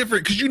completely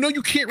different because you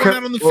can't run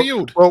out on the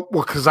field. Well,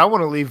 because I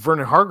want to leave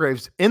Vernon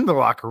Hargraves in the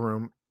locker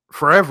room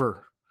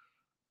forever.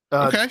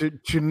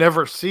 To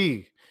never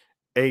see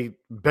a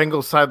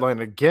Bengals sideline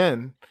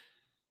again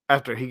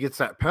after he gets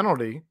that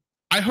penalty.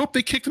 I hope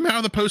they kicked him out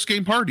of the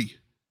post-game party.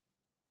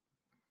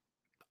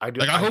 I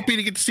hope he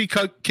didn't get to see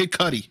Kid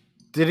Cudi.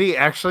 Did he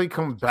actually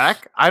come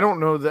back? I don't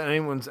know that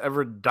anyone's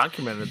ever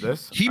documented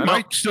this. He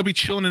might still be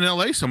chilling in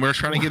LA somewhere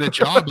trying to get a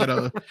job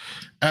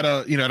at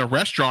a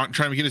restaurant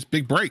trying to get his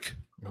big break.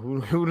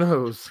 Who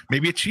knows?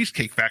 Maybe a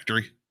cheesecake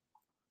factory.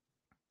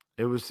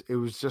 It was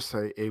just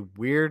a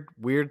weird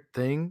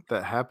thing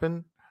that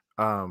happened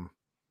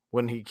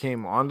when he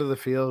came onto the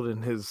field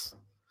in his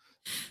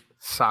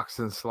socks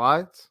and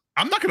slides.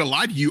 I'm not going to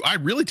lie to you. I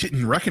really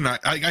didn't recognize.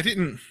 I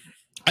didn't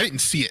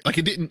see it. Like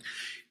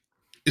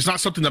it's not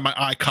something that my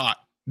eye caught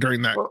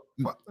during that.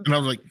 And I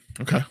was like,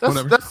 okay,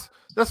 whatever.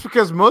 That's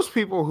because most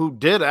people who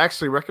did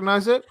actually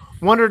recognize it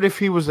wondered if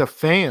he was a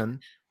fan.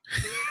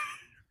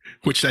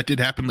 Which that did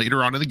happen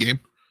later on in the game.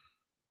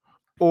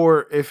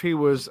 Or if he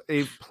was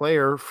a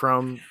player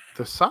from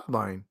the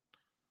sideline.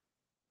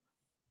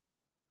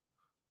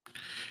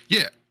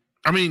 Yeah.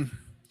 I mean,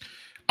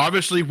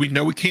 obviously we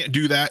know we can't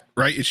do that,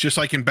 right? It's just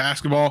like in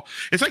basketball.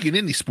 It's like in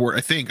any sport,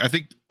 I think. I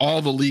think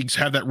all the leagues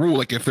have that rule.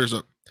 Like if there's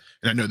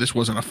and I know this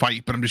wasn't a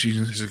fight, but I'm just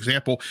using this as an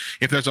example.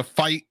 If there's a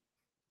fight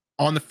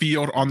on the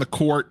field, on the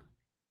court,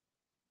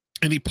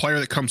 any player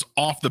that comes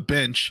off the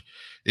bench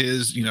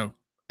is,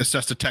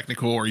 assessed a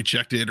technical or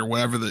ejected or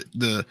whatever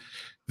the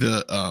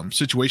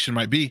situation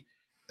might be.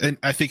 And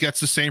I think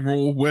that's the same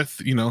rule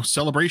with,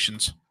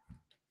 celebrations.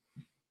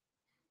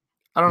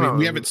 I don't know.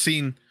 We haven't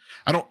seen,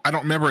 I don't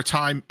remember a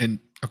time. And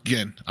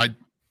again, I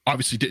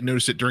obviously didn't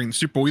notice it during the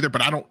Super Bowl either,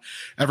 but I don't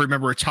ever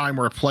remember a time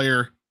where a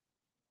player,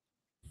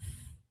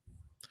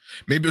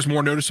 maybe it was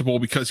more noticeable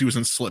because he was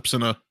in slips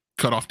and a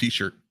cutoff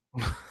t-shirt.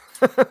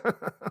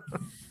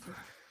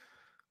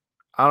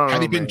 I don't know.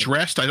 Had he been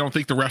dressed, I don't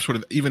think the refs would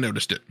have even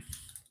noticed it.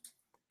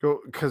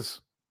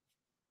 Because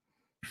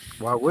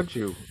why would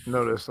you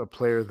notice a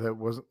player that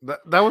wasn't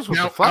that was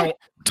with the flag?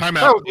 Time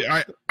out.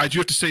 I do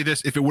have to say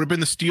this. If it would have been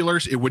the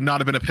Steelers, it would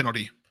not have been a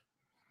penalty.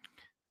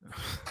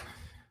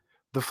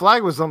 The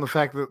flag was on the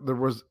fact that there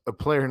was a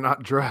player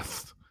not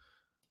dressed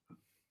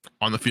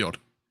on the field.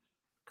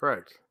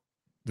 Correct.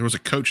 There was a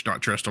coach not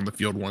dressed on the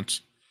field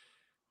once.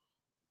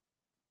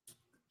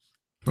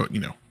 But,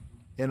 in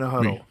a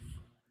huddle.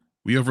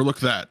 We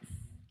overlooked that.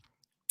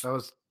 That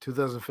was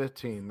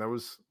 2015. That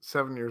was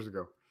 7 years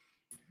ago.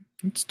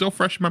 It's still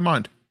fresh in my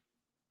mind.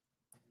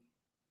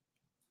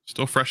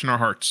 Still fresh in our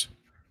hearts.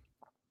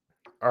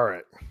 All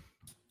right.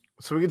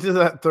 So we get to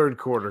that third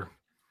quarter.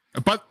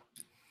 But,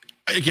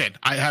 again,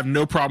 I have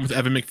no problem with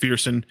Evan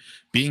McPherson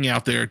being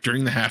out there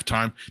during the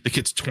halftime. The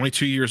kid's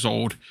 22 years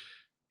old.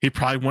 He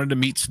probably wanted to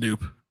meet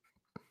Snoop.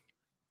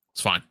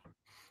 It's fine.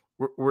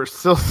 We're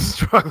still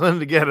struggling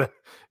to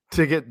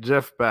get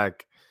Jeff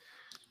back.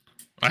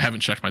 I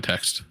haven't checked my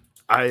text.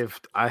 I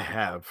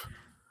have.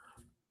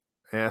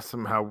 I asked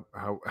him how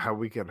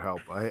we could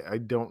help. I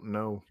don't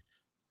know.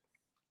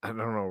 I don't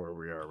know where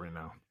we are right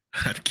now.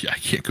 I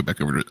can't go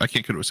back over to. I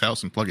can't go to his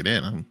house and plug it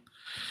in.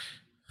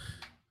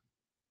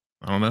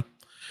 I don't know.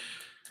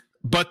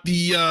 But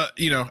the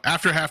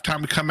after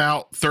halftime we come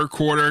out third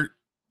quarter,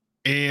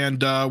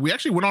 and we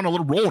actually went on a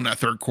little roll in that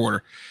third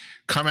quarter.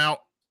 Come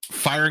out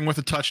firing with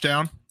a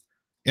touchdown,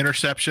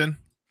 interception.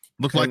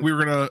 Looked like we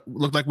were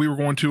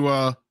going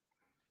to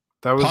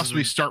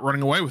possibly start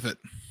running away with it.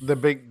 The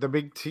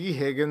big T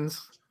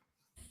Higgins,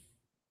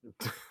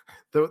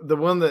 the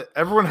one that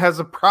everyone has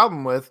a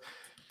problem with,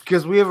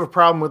 because we have a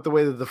problem with the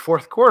way that the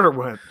fourth quarter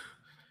went.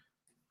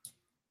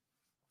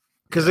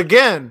 Because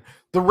again,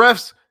 the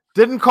refs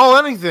didn't call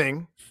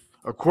anything,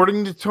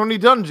 according to Tony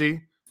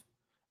Dungy,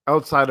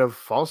 outside of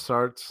false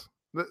starts.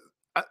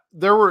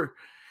 There were.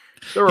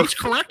 He's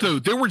correct though.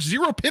 There were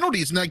 0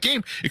 penalties in that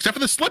game except for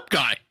the slip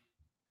guy.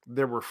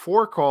 There were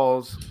 4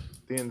 calls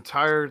the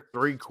entire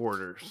 3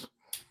 quarters.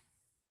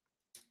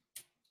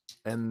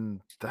 And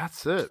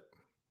that's it.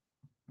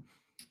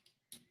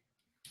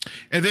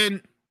 And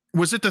then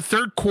was it the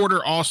third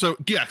quarter also?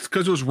 Yes,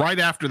 because it was right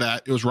after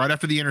that. It was right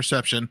after the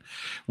interception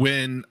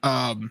when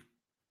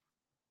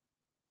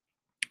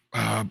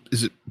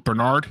is it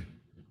Bernard?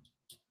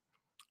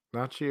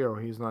 Not Chio.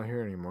 He's not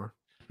here anymore.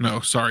 No,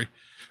 sorry.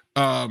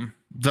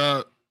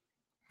 The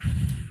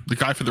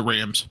guy for the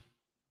Rams.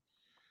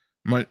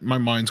 My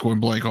mind's going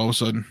blank all of a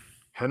sudden.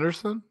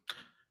 Henderson?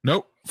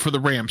 Nope. For the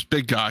Rams,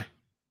 big guy.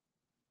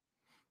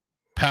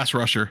 Pass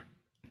rusher.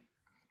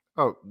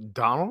 Oh,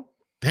 Donald?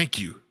 Thank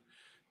you.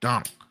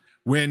 Donald.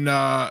 When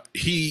I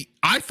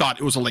thought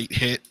it was a late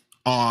hit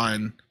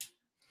on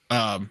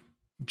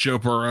Joe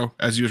Burrow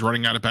as he was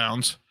running out of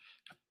bounds.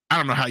 I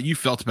don't know how you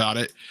felt about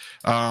it.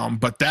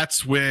 But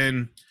that's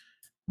when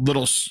a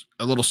little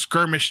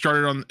skirmish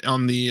started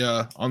on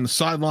the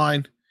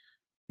sideline.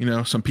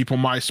 Some people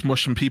might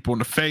smush some people in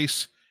the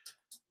face,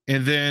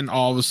 and then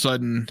all of a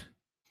sudden,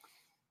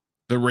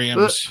 the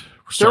Rams.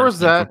 There was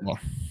that, football.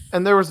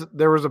 And there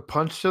was a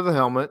punch to the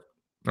helmet.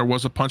 There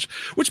was a punch.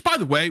 Which, by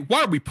the way,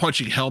 why are we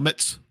punching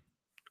helmets?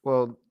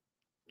 Well,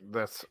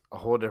 that's a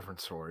whole different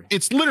story.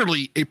 It's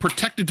literally a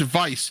protective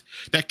device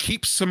that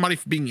keeps somebody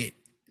from being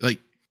like.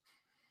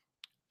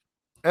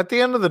 At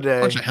the end of the day,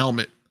 punch a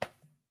helmet.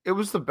 It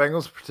was the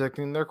Bengals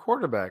protecting their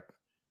quarterback,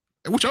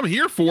 which I'm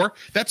here for.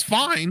 That's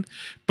fine,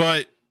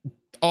 but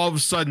all of a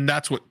sudden,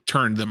 that's what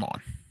turned them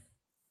on.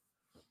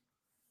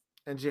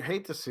 And you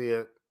hate to see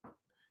it,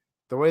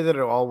 the way that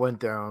it all went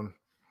down.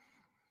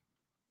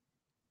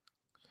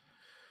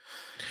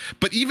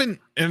 But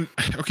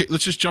okay,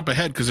 let's just jump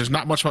ahead because there's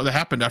not much that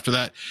happened after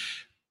that.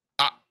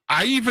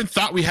 I even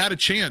thought we had a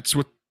chance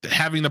with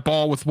having the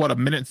ball with a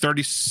minute and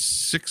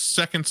 36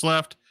 seconds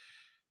left.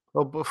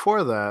 Well,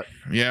 before that.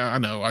 Yeah, I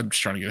know. I'm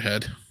just trying to get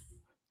ahead.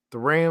 The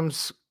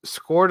Rams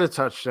scored a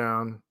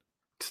touchdown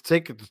to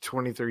take it to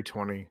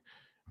 23-20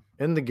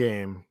 in the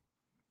game.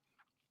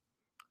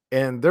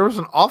 And there was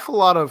an awful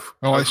lot of...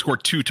 I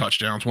scored 2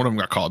 touchdowns. One of them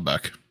got called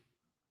back.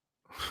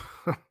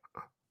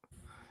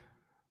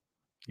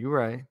 You're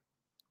right.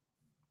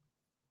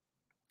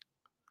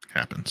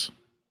 Happens.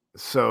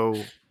 So,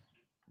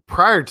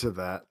 prior to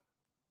that,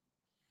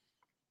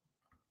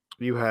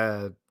 you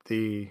had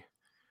the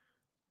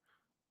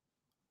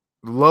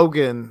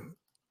Logan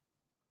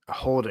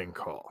holding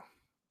call.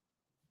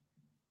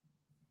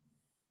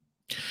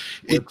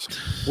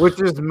 Which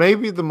is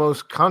maybe the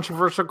most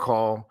controversial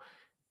call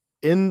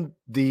in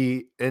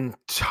the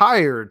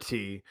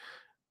entirety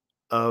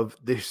of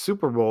the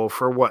Super Bowl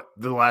for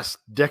the last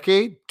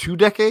decade, 2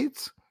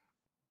 decades?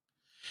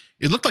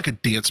 It looked like a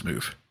dance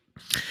move.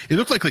 It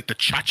looked like the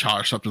cha-cha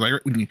or something.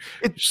 Like when you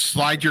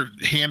slide your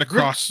hand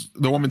across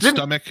the woman's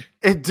stomach.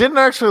 It didn't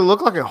actually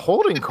look like a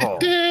holding call.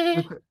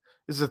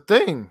 It's a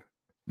thing.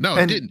 No,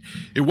 it didn't.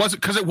 It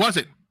wasn't because it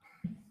wasn't.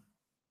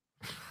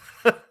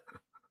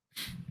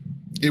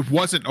 It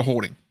wasn't a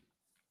holding.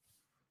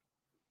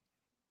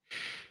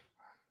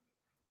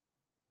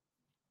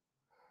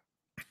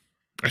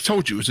 I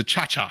told you it was a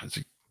cha-cha.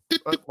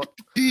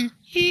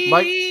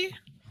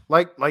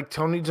 Like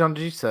Tony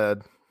Dungy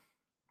said,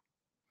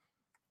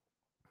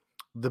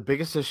 the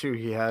biggest issue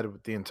he had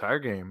with the entire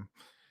game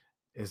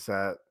is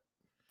that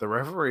the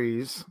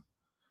referees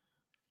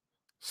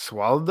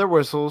swallowed their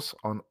whistles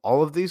on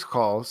all of these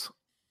calls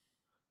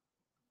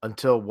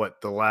until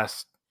the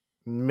last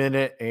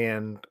minute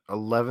and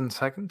 11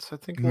 seconds, I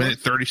think. Minute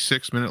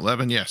 36, minute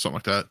 11. Yeah, something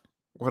like that.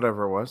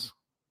 Whatever it was.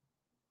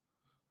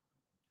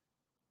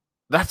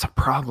 That's a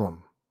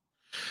problem.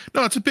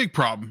 No, it's a big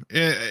problem.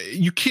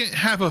 You can't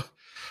have a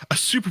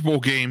Super Bowl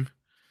game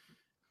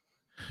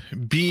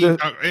being, and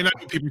I know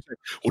people say,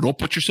 "Well, don't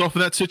put yourself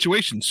in that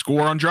situation.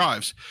 Score on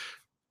drives."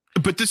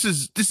 But this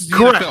is the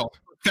NFL.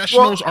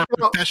 Professionals are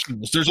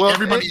professionals. There's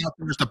everybody out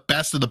there is the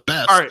best of the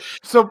best. All right.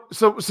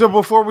 So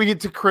before we get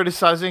to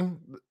criticizing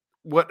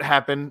what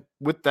happened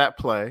with that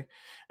play,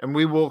 and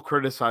we will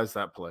criticize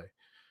that play,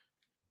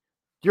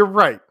 you're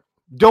right.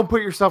 Don't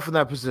put yourself in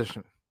that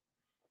position.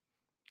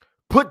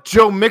 Put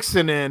Joe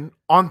Mixon in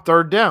on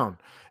 3rd down.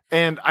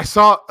 And I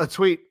saw a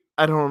tweet.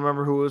 I don't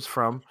remember who it was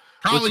from.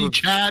 Probably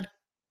Chad.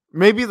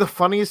 Maybe the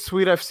funniest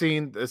tweet I've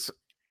seen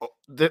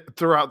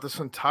throughout this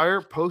entire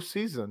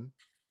postseason,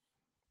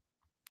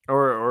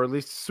 or at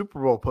least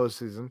Super Bowl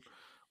postseason,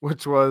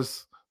 which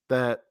was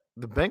that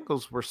the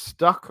Bengals were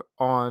stuck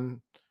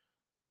on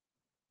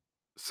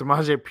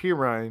Samaje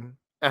Perine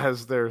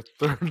as their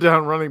 3rd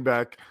down running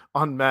back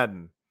on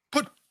Madden.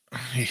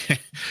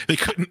 They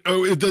couldn't.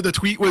 Oh, the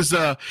tweet was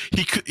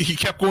he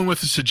kept going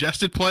with a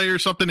suggested play or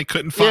something. He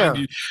couldn't find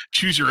you.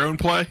 Choose your own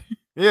play.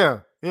 Yeah.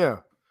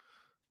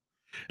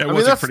 That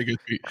was a pretty good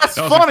tweet. That's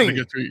funny.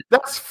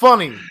 That's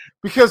funny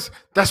because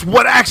that's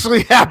what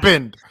actually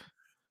happened.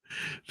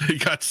 They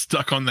got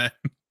stuck on that.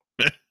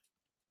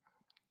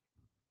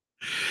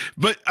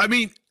 But I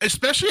mean,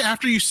 especially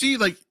after you see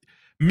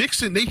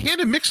Mixon, they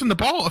handed Mixon the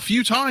ball a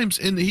few times,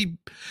 and he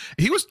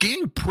was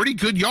gaining pretty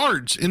good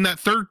yards in that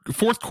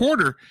fourth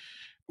quarter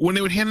when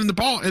they would hand him the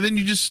ball, and then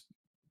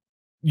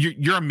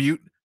you're on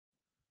mute.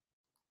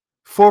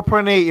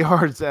 4.8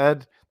 yards,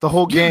 Ed. The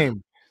whole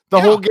game.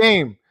 The whole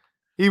game.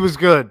 He was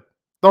good.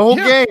 The whole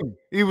game.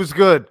 He was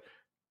good.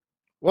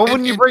 Why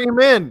wouldn't you bring him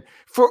in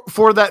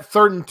for that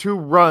 3rd and 2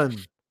 run?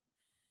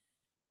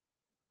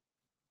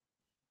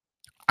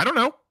 I don't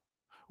know.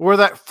 Or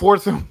that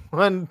 4th and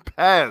 1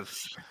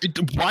 pass.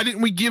 Why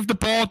didn't we give the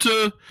ball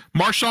to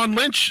Marshawn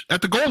Lynch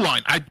at the goal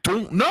line? I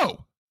don't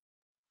know.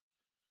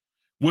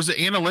 Was it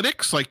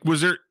analytics?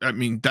 Was there? I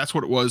mean, that's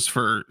what it was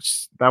for.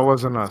 That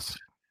wasn't us.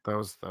 That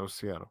was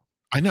Seattle.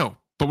 I know,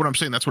 but what I'm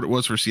saying, that's what it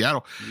was for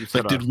Seattle.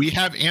 Did we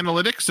have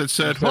analytics that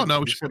said, "Well,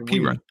 no, it's a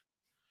run"?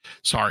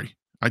 Sorry,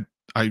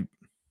 I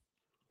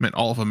meant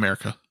all of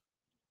America.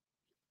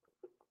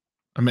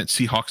 I meant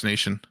Seahawks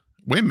Nation.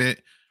 Wait a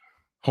minute.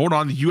 Hold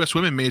on, the U.S.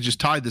 women may have just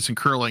tied this in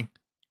curling.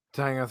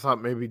 Dang, I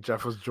thought maybe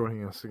Jeff was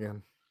joining us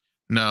again.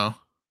 No.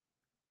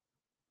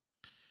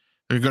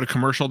 They're going to go to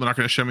commercial. They're not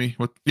going to show me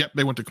what. Yep,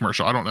 they went to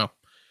commercial. I don't know.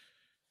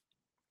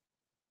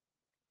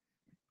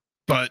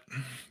 But,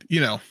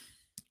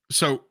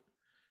 so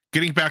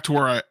getting back to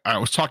where I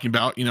was talking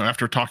about,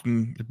 after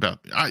talking about,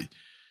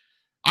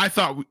 I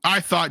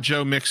thought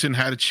Joe Mixon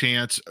had a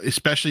chance,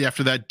 especially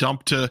after that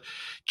dump to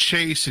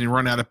Chase and he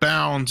run out of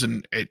bounds.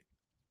 And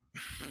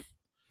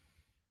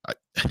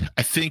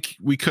I think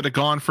we could have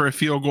gone for a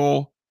field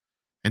goal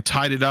and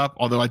tied it up.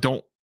 Although I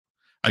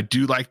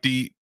do like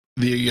the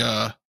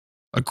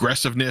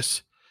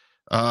aggressiveness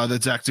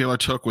that Zach Taylor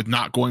took with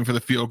not going for the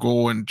field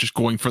goal and just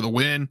going for the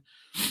win.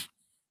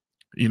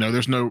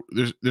 There's no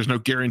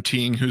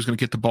guaranteeing who's going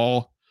to get the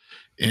ball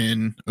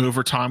in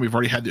overtime. We've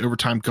already had the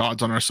overtime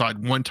gods on our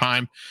side one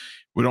time.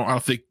 I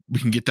don't think we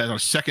can get that on a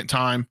second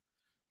time.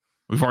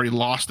 We've already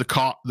lost the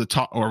toss,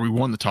 or we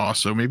won the toss.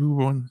 So maybe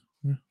we won.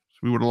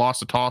 We would have lost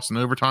the toss in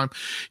overtime.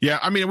 Yeah,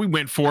 I mean, we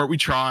went for it. We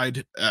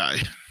tried.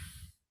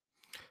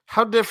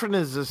 How different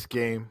is this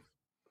game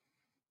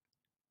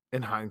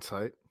in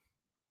hindsight?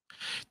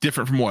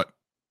 Different from what?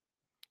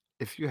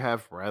 If you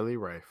have Riley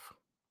Reiff.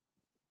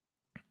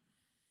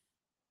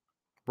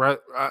 Right,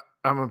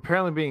 I'm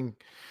apparently being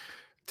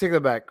take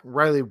that back.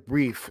 Riley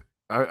Reiff.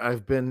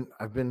 I've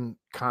been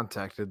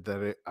contacted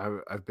that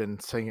I've been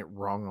saying it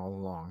wrong all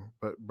along,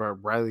 but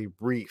Riley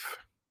Reiff.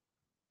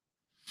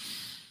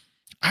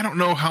 I don't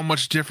know how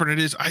much different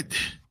it is.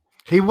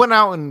 He went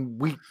out in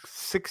week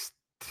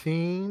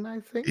 16, I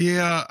think.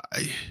 Yeah,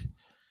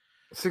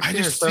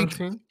 16 or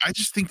 17. I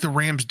just think the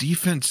Rams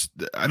defense.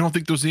 I don't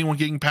think there's anyone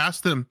getting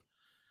past them.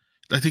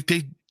 I think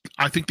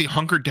they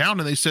hunkered down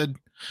and they said,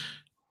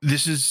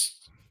 "This is."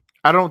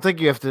 I don't think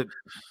you have to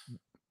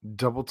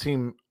double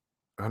team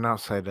an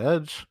outside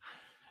edge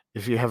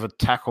if you have a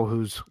tackle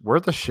who's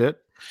worth a shit.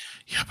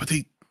 Yeah, but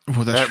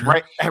that's true.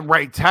 At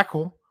right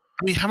tackle.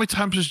 I mean, how many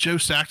times was Joe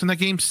sacked in that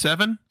game?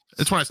 7?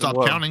 That's when I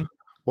stopped counting.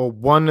 Well,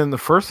 1 in the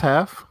first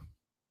half.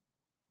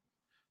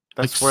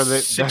 That's where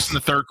 6 in the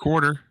third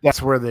quarter.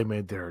 That's where they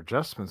made their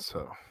adjustments.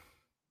 So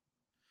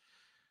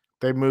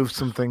they moved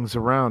some things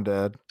around,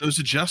 Ed. Those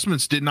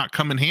adjustments did not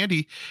come in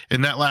handy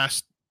in that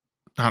last.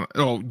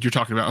 You're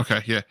talking about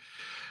okay, yeah.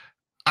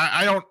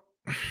 I don't.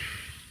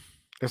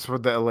 That's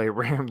what the LA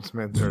Rams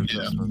made their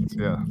adjustments.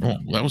 Yeah. Oh,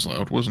 that was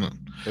loud, wasn't it?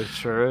 It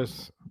sure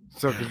is.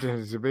 Still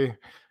continues to be.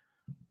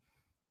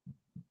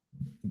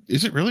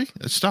 Is it really?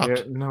 It stopped.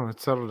 Yeah, no, it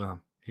settled down.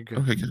 You good?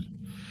 Okay, good.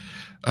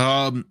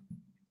 I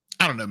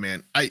don't know,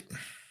 man. I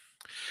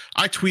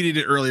tweeted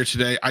it earlier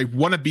today. I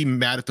want to be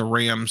mad at the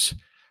Rams.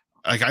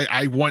 Like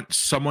I want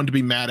someone to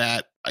be mad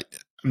at.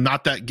 I'm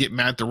not that get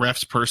mad at the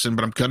refs person,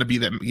 but I'm gonna be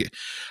that.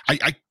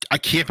 I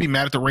can't be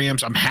mad at the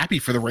Rams. I'm happy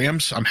for the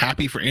Rams. I'm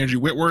happy for Andrew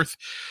Whitworth.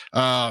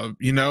 The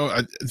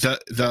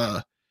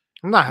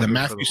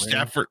Matthew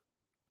Stafford.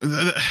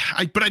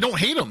 But I don't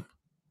hate him.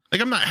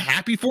 Like I'm not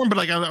happy for him, but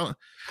like I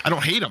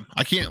don't hate him.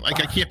 I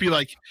can't be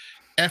like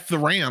F the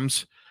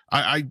Rams.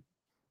 The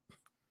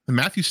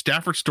Matthew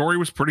Stafford story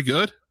was pretty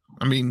good.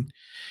 I mean,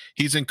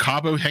 he's in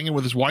Cabo hanging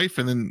with his wife,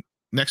 and then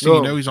next thing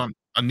you know, he's on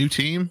a new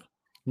team.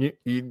 Do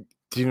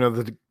you know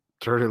the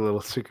dirty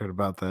little secret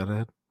about that,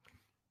 Ed?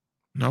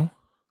 No.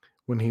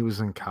 When he was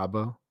in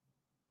Cabo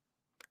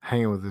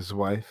hanging with his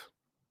wife,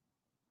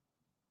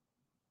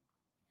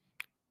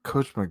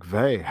 Coach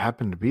McVay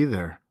happened to be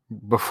there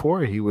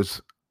before he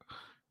was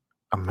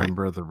a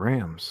member of the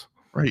Rams.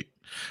 Right.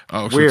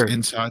 Oh, so weird. It's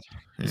inside.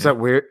 Yeah.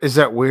 Is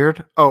that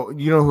weird? Oh,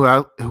 you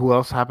know who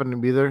else happened to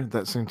be there at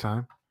that same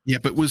time? Yeah,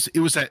 but it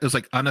was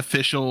like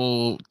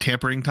unofficial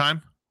tampering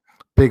time.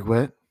 Big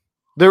Wet.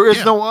 There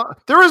is no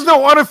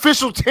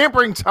unofficial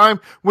tampering time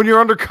when you're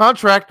under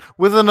contract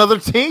with another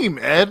team,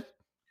 Ed.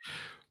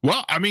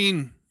 Well, I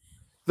mean,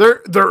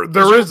 there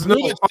is no.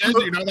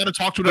 You're not allowed to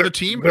talk to another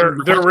team.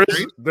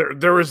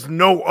 There is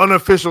no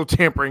unofficial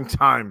tampering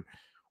time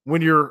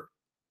when you're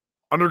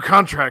under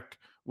contract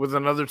with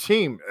another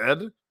team,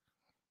 Ed.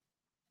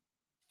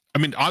 I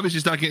mean, obviously,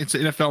 it's not getting into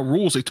NFL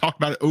rules. They talked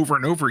about it over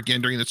and over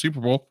again during the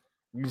Super Bowl.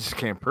 You just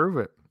can't prove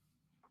it.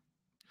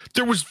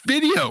 There was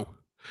video.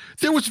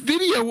 There was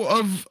video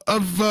of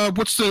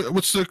what's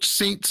the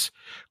Saints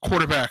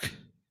quarterback,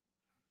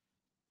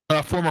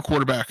 former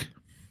quarterback,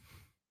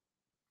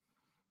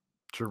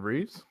 Drew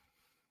Brees.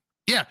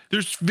 Yeah,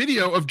 there's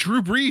video of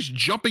Drew Brees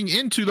jumping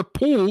into the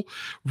pool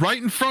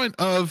right in front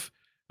of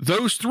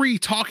those three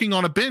talking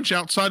on a bench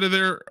outside of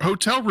their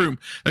hotel room.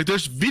 Like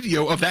there's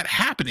video of that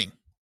happening.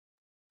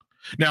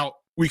 Now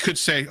we could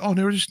say, oh,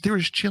 they were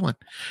just chilling.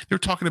 They were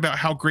talking about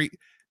how great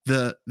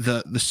the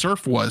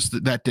surf was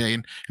that day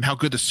and how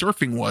good the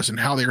surfing was and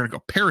how they're going to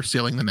go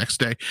parasailing the next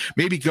day.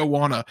 Maybe go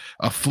on a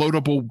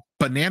floatable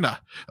banana,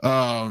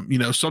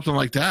 something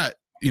like that.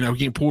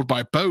 Getting pulled by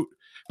a boat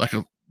like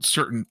a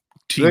certain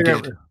team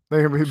did.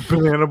 They're going to be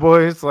banana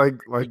boys like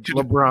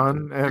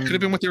LeBron. And could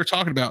have been what they were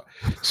talking about.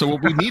 So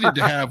what we needed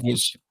to have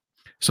was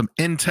some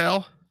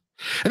intel.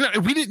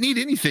 And we didn't need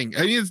anything.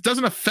 I mean, it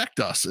doesn't affect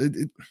us.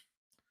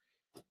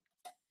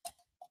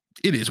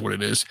 It is what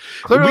it is.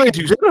 Clearly, it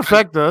didn't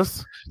affect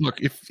us. Look,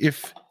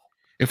 if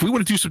If we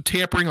want to do some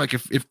tampering, like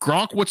if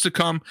Gronk wants to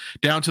come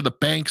down to the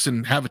banks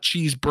and have a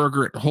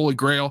cheeseburger at the Holy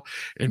Grail,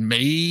 and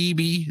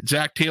maybe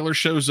Zach Taylor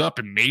shows up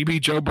and maybe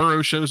Joe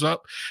Burrow shows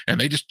up, and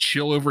they just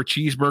chill over a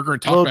cheeseburger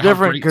and talk about how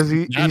great because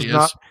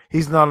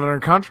he's not under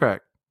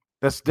contract.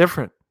 That's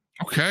different.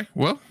 Okay,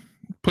 well,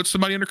 put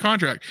somebody under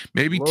contract.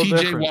 Maybe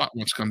TJ Watt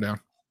wants to come down.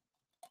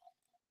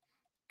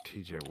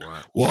 TJ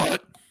Watt.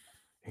 What?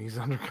 He's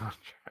under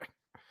contract.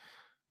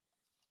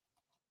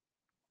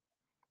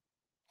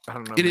 I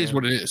don't know. It is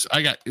what it is.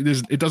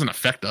 It doesn't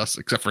affect us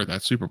except for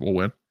that Super Bowl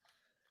win.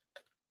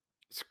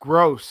 It's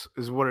gross,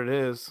 is what it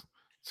is.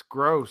 It's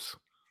gross.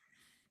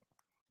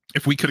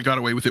 If we could have got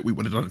away with it, we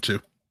would have done it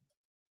too.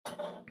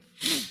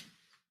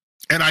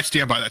 And I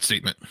stand by that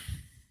statement.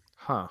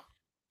 Huh.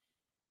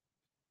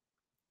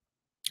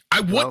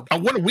 I want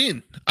to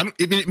win.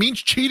 If it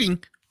means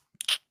cheating,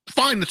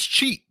 fine, let's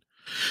cheat.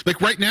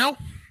 Like right now,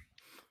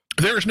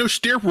 there is no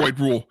steroid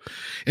rule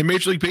in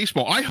Major League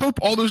Baseball. I hope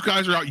all those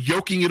guys are out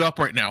yoking it up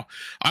right now.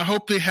 I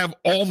hope they have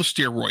all the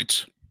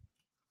steroids.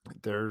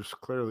 There's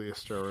clearly a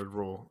steroid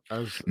rule.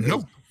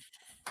 No,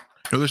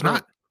 there's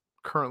not.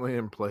 Currently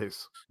in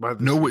place.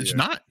 No, it's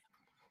not.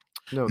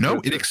 No,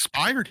 it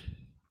expired.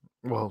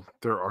 Well,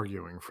 they're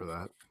arguing for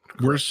that.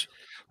 Where's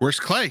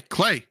Clay?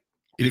 Clay,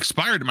 it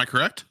expired. Am I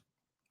correct?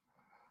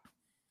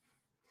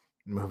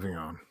 Moving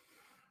on.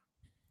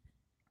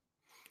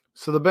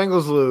 So the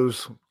Bengals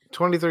lose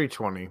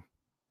 23-20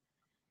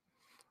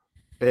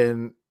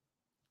 in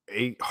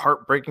a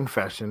heartbreaking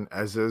fashion,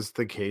 as is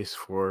the case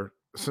for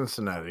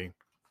Cincinnati.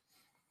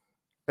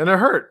 And it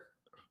hurt.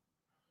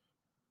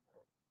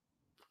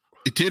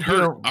 It did hurt. You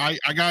know,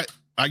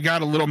 I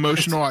got a little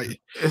emotional.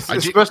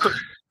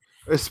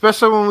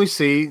 Especially when we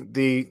see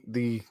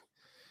the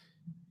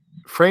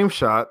frame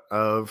shot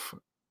of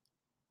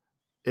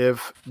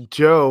if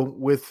Joe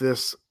with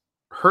this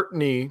hurt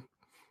knee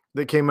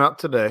that came out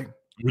today.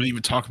 We didn't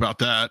even talk about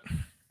that.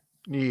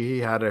 He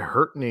had a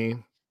hurt knee.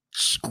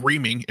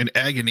 Screaming in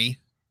agony.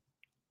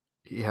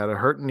 He had a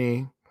hurt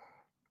knee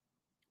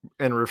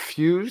and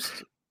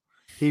refused.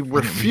 He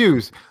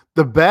refused.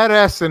 The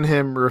badass in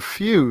him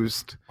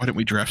refused. Why didn't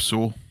we draft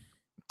Sewell?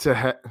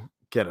 To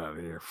get out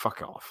of here.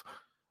 Fuck off.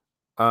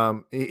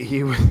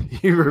 He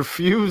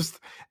refused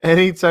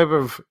any type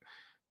of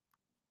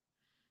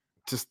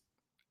just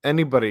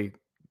anybody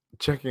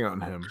checking on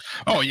him.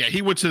 Oh yeah,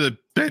 he went to the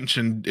bench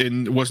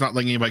and was not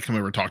letting anybody come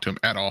over and talk to him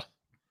at all.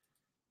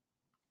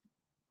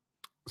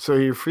 So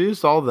he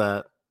refused all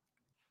that.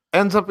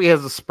 Ends up he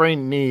has a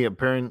sprained knee,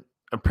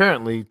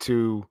 apparently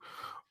to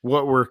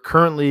what we're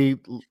currently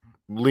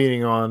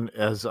leaning on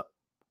as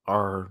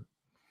our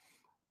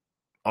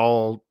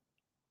all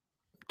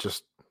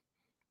just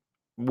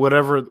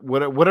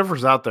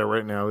whatever's out there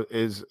right now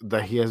is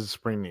that he has a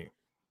sprained knee.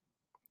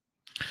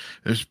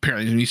 There's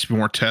apparently there needs to be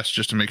more tests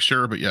just to make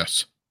sure, but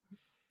yes.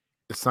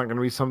 It's not going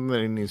to be something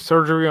that he needs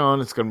surgery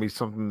on. It's going to be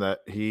something that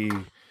he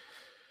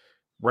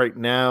right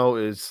now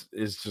is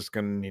just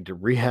going to need to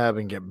rehab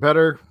and get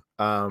better.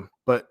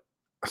 But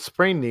a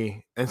sprained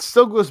knee and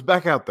still goes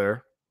back out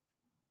there.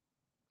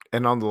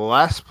 And on the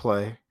last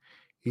play,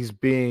 he's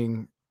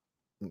being,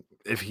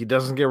 if he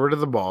doesn't get rid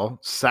of the ball,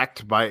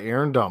 sacked by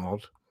Aaron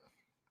Donald.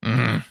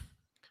 Mm-hmm.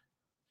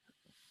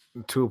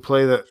 To a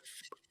play that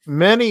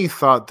many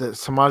thought that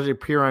Samaje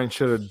Perine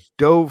should have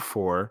dove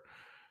for.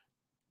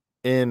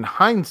 In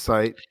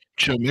hindsight,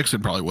 Joe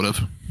Mixon probably would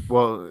have.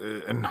 Well,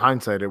 in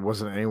hindsight, it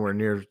wasn't anywhere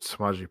near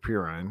Samaje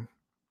Perine.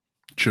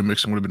 Joe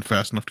Mixon would have been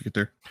fast enough to get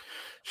there.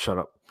 Shut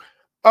up.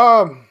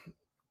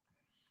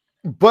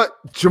 But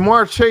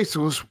Jamar Chase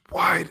was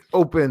wide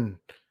open,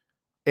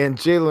 and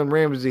Jalen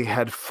Ramsey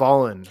had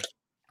fallen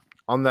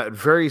on that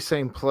very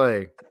same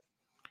play.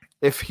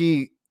 If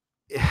he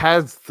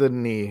has the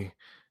knee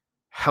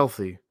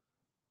healthy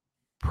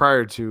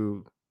prior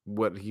to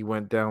what he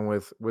went down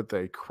with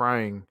a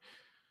crying,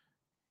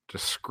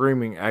 just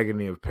screaming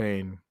agony of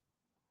pain.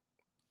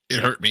 It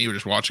hurt me. You were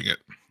just watching it.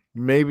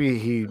 Maybe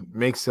he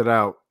makes it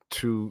out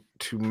to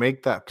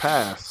make that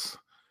pass,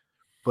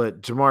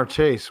 but Jamar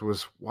Chase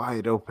was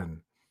wide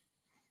open.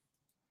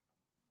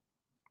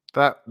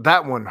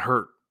 That one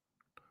hurt.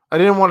 I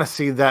didn't want to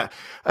see that.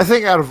 I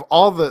think out of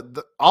all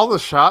the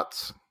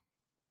shots,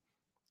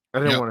 I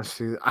didn't want to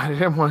see. I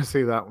didn't want to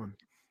see that one.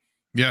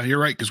 Yeah, you're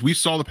right, because we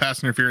saw the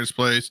pass interference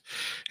plays,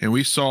 and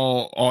we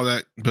saw all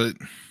that, but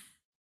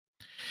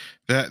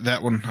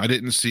that one I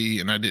didn't see,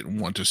 and I didn't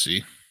want to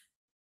see.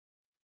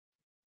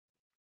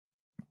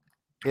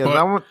 Yeah,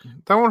 but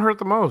that one hurt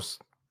the most.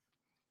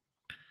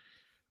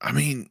 I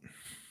mean,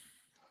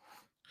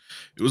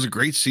 it was a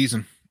great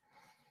season.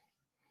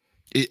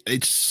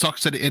 It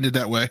sucks that it ended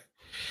that way.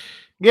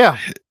 Yeah,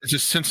 it's a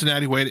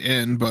Cincinnati way to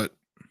end, but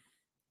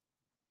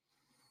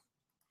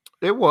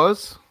it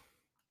was.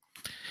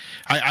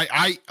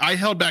 I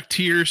held back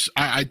tears.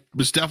 I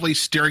was definitely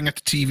staring at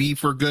the TV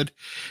for a good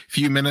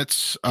few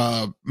minutes.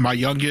 My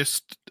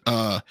youngest,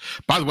 by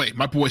the way,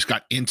 my boys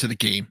got into the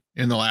game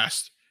in the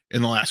last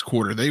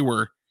quarter. They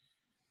were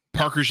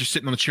Parker's just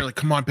sitting on the chair like,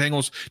 come on,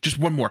 Bengals, just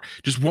one more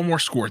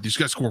score. These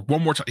guys score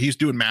one more time. He's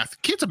doing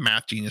math. Kid's a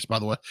math genius, by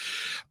the way.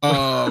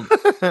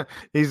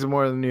 He's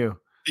more than you.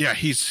 Yeah,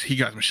 he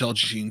got Michelle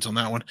genes on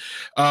that one.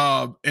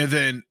 And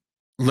then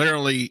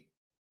literally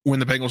when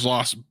the Bengals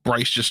lost,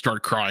 Bryce just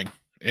started crying.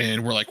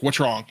 And we're like, what's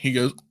wrong? He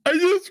goes, I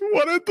just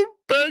wanted the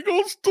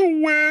Bengals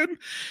to win.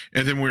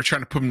 And then we were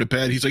trying to put him to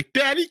bed. He's like,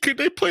 Daddy, could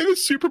they play the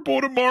Super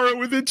Bowl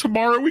tomorrow? And then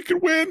tomorrow we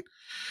could win.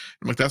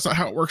 I'm like, that's not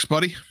how it works,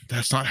 buddy.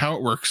 That's not how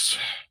it works.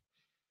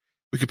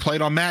 We could play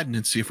it on Madden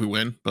and see if we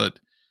win, but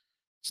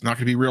it's not going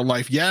to be real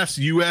life. Yes,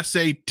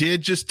 USA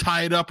did just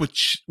tie it up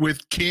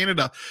with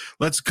Canada.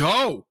 Let's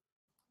go.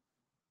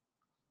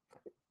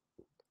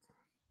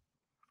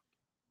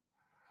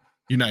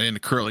 You're not into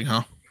curling,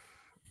 huh?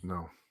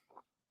 No.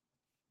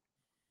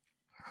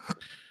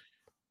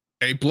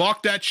 Hey,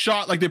 block that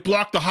shot like they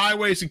blocked the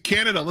highways in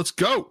Canada. Let's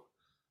go.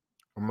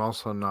 I'm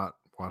also not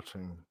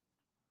watching.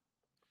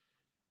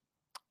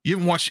 You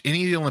haven't watched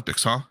any of the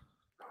Olympics, huh?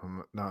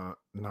 Not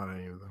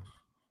any of them.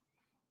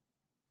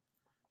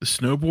 The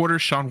snowboarder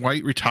Shaun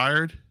White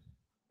retired.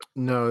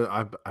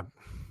 No,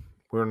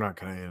 we're not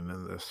going to get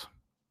into this.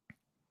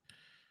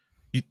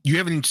 You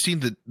haven't even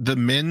seen the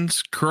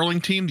men's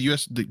curling team, the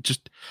U.S.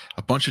 Just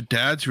a bunch of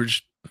dads who are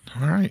just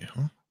all right.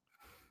 Huh?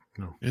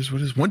 No, it is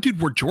what it is. One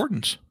dude wore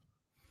Jordans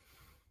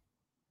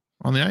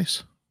on the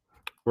ice.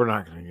 We're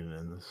not going to get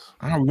into this.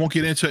 I don't know, we won't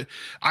get into it.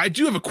 I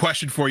do have a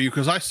question for you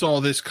because I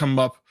saw this come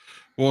up.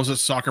 What was it?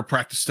 Soccer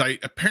practice site.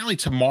 Apparently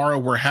tomorrow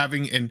we're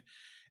having an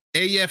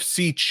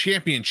AFC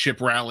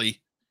championship rally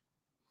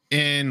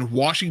in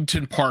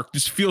Washington Park.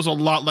 This feels a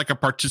lot like a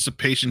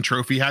participation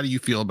trophy. How do you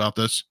feel about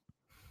this?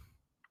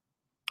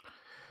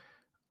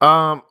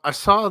 I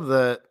saw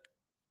that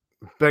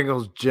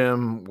Bengals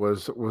Gym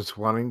was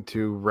wanting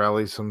to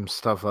rally some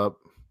stuff up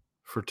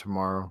for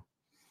tomorrow.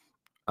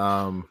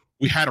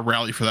 We had a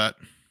rally for that.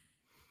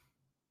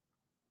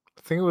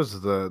 I think it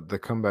was the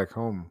comeback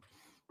home.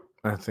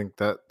 I think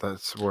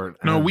that's where it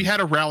No, we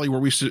had a rally where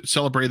we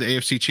celebrated the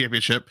AFC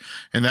championship,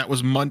 and that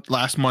was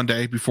last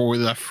Monday before we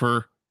left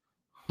for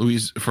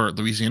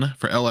Louisiana,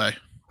 for LA.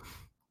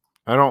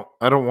 I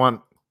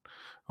want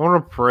a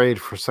parade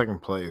for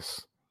second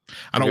place.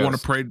 I don't want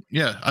to parade.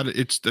 Yeah,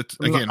 that's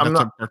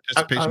a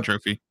participation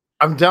trophy.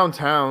 I'm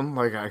downtown.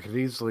 Like I could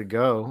easily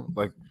go.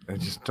 Like I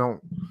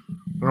don't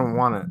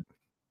want it.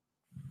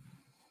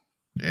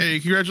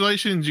 Hey,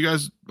 congratulations! You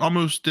guys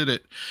almost did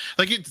it.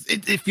 Like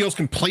it feels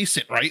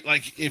complacent, right?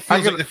 Like it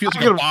feels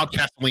like a Bob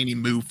Castellini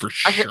move for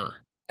sure.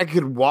 I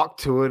could walk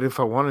to it if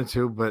I wanted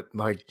to, but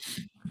like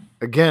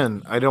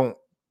again, I don't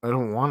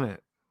want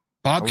it.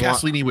 Bob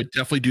Castellini would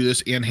definitely do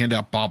this and hand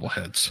out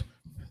bobbleheads.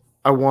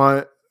 I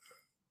want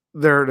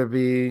there to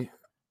be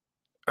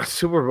a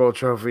Super Bowl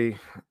trophy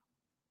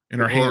in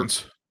our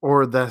hands,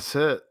 or that's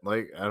it.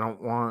 Like I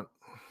don't want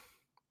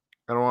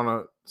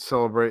to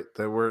celebrate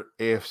that we're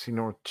AFC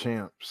North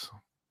champs.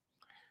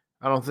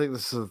 I don't think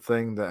this is a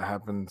thing that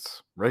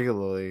happens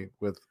regularly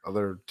with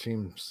other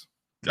teams.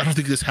 I don't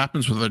think this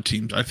happens with other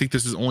teams. I think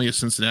this is only a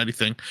Cincinnati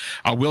thing.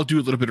 I will do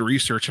a little bit of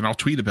research and I'll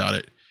tweet about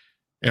it.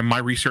 And my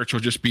research will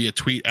just be a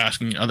tweet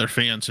asking other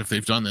fans if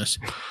they've done this.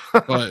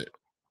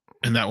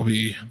 And that will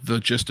be the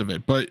gist of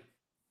it. But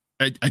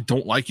I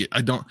don't like it.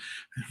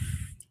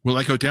 Will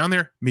I go down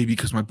there? Maybe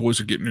because my boys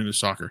are getting into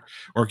soccer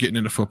or getting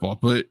into football.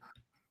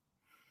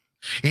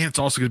 And it's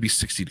also going to be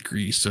 60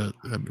 degrees, so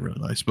that'd be really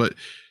nice. But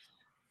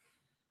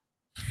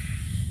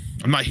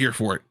I'm not here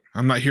for it.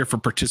 I'm not here for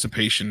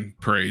participation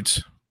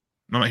parades.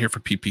 I'm not here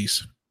for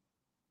PPs.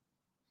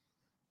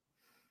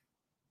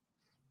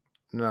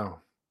 No.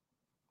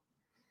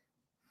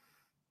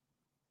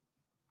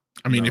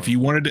 I mean, if you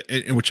wanted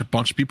to, in which a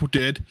bunch of people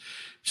did,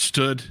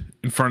 stood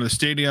in front of the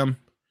stadium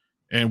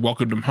and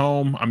welcomed them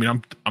home. I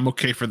mean, I'm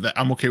okay for that.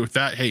 I'm okay with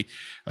that. Hey,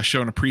 I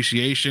show an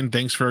appreciation.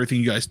 Thanks for everything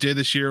you guys did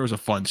this year. It was a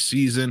fun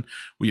season.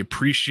 We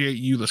appreciate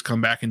you. Let's come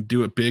back and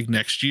do it big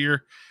next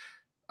year.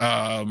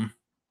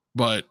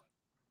 But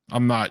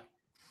I'm not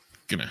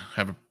gonna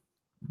have a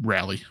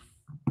rally.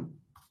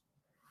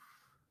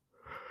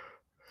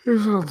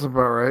 Sounds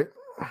about right.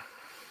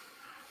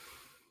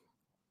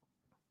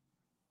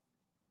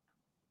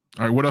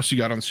 All right, what else you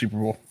got on the Super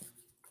Bowl?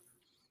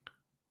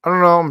 I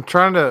don't know. I'm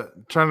trying to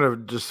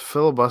just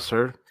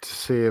filibuster to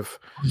see if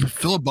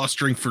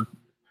filibustering for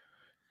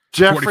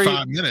Jeffrey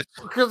 45 minutes.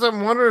 Because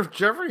I'm wondering if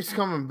Jeffrey's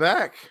coming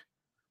back.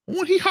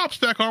 When he hops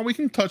back on, we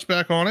can touch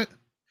back on it.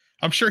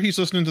 I'm sure he's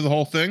listening to the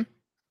whole thing.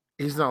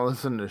 He's not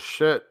listening to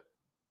shit.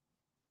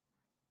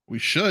 We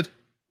should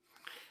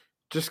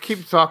just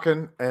keep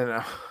talking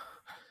and.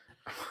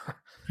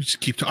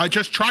 I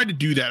just tried to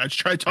do that. I just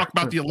tried to talk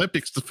about the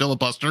Olympics, the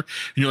filibuster, and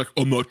you're like,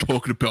 I'm not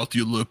talking about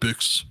the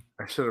Olympics.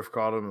 I should have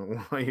called him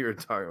while you were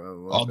talking about the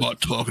Olympics. I'm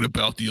not talking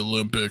about the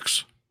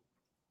Olympics.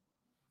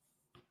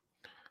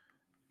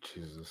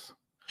 Jesus.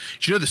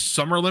 Do you know the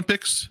Summer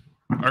Olympics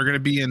are going to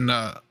be in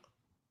a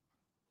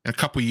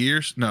couple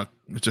years? No,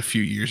 it's a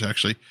few years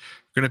actually.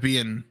 Going to be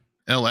in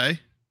LA.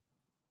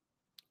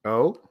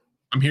 Oh,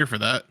 I'm here for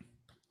that.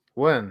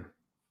 When?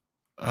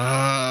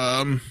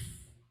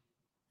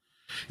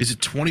 Is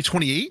it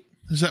 2028?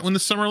 Is that when the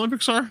Summer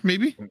Olympics are?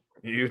 Maybe.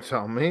 You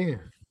tell me.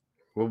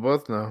 We'll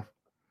both know.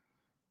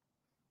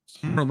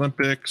 Summer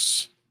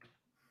Olympics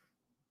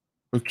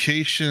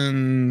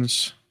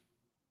locations.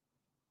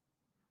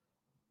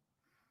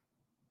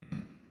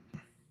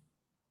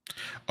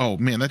 Oh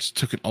man, that just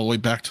took it all the way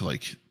back to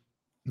like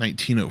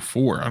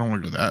 1904. I don't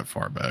want to go that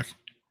far back.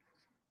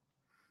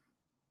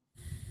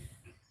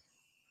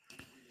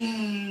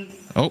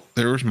 Oh,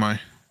 there was my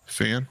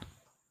fan.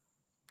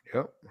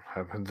 Yep,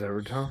 happens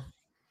every time.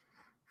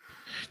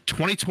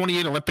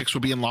 2028 Olympics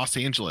will be in Los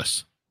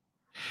Angeles,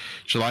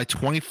 July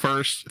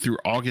 21st through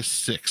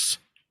August 6th.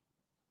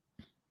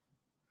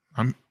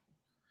 You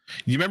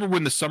remember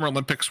when the Summer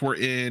Olympics were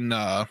in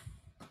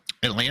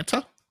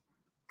Atlanta?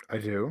 I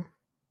do.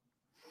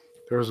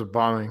 There was a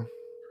bombing.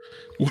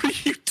 What are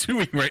you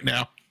doing right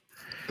now?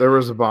 There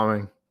was a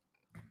bombing.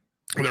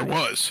 There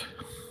was.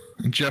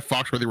 And Jeff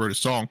Foxworthy wrote a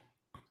song.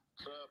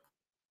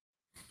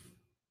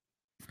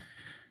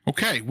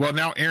 Okay, well,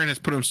 now Aaron has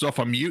put himself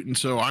on mute, and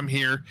so I'm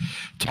here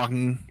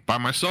talking by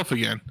myself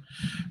again.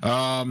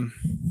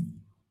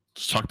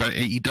 Let's talk about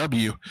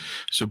AEW.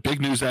 So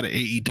big news out of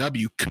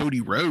AEW.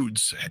 Cody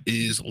Rhodes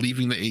is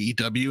leaving the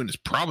AEW and is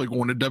probably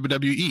going to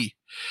WWE.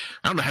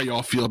 I don't know how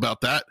y'all feel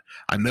about that.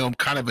 I know I'm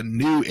kind of a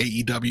new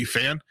AEW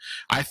fan.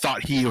 I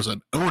thought he was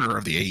an owner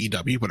of the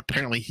AEW, but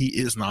apparently he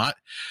is not.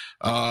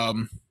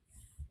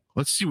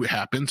 Let's see what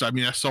happens. I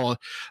mean, I saw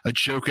a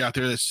joke out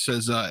there that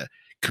says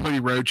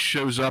Cody Rhodes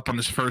shows up on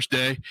his first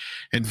day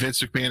and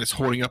Vince McMahon is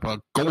holding up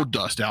a Gold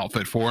Dust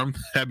outfit for him.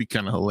 That'd be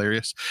kind of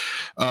hilarious.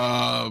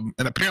 And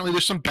apparently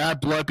there's some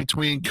bad blood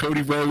between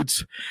Cody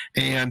Rhodes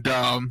and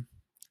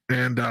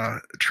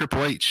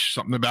Triple H,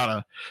 something about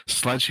a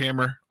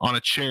sledgehammer on a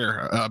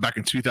chair back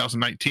in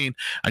 2019.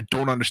 I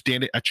don't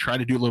understand it. I tried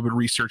to do a little bit of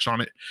research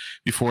on it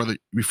before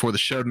the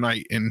show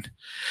tonight, and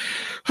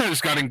I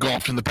just got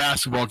engulfed in the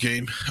basketball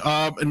game.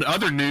 In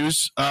other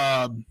news,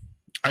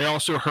 I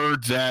also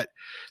heard that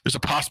there's a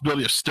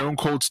possibility of Stone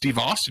Cold Steve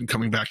Austin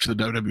coming back to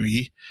the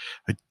WWE.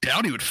 I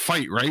doubt he would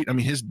fight, right? I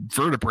mean, his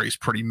vertebrae is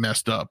pretty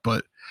messed up,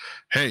 but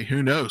hey,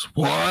 who knows?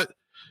 What?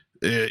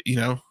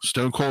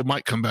 Stone Cold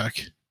might come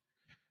back.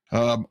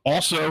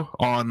 Also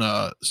on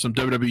some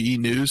WWE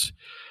news,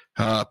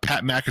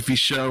 Pat McAfee's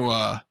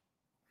show,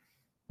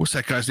 what's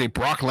that guy's name?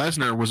 Brock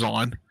Lesnar was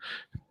on.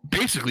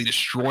 Basically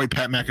destroyed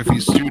Pat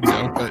McAfee's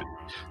studio, but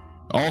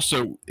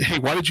also, hey,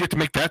 why did you have to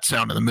make that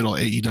sound in the middle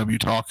of AEW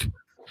talk?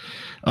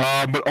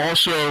 But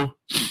also,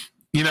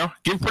 give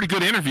a pretty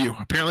good interview.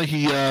 Apparently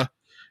he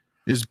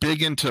is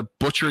big into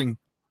butchering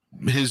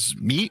his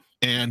meat,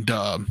 and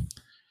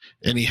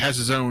he has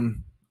his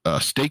own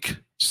steak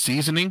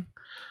seasoning.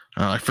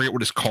 I forget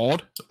what it's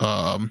called,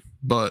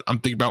 but I'm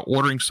thinking about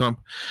ordering some,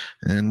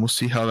 and we'll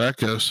see how that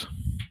goes.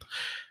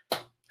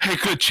 Hey,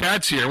 good.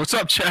 Chad's here. What's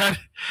up, Chad?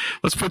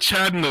 Let's put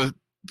Chad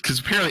because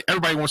apparently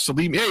everybody wants to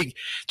leave me. Hey,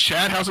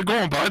 Chad, how's it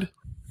going, bud?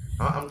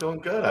 I'm doing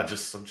good. I'm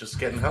just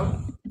getting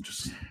home.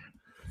 Just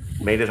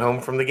made it home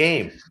from the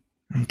game.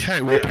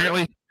 Okay. Well,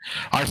 apparently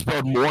I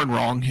spelled Mourn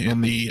wrong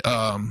in the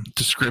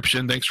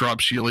description. Thanks,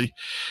 Rob Sheely,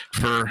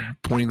 for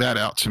pointing that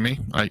out to me.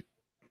 I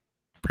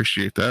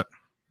appreciate that.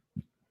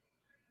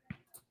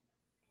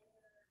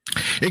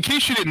 In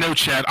case you didn't know,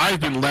 Chad, I've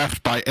been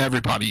left by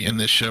everybody in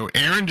this show.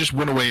 Aaron just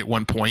went away at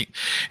one point,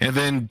 and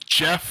then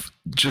Jeff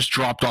just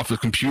dropped off the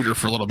computer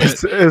for a little bit.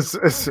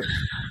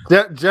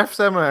 Jeff's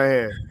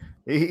MIA.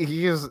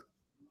 He is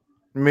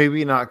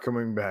maybe not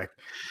coming back.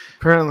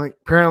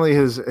 Apparently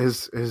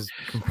his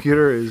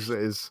computer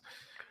is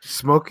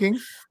smoking.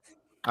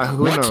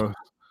 Who knows?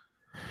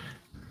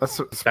 That's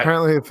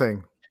apparently a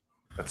thing.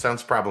 That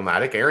sounds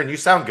problematic. Aaron, you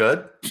sound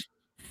good.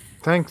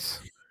 Thanks.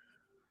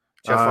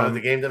 Jeff won at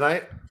the game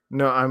tonight?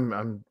 No,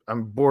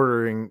 I'm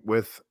bordering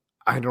with.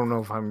 I don't know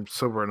if I'm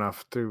sober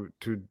enough to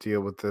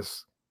deal with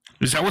this.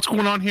 Is that what's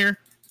going on here?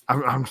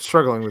 I'm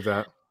struggling with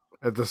that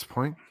at this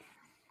point.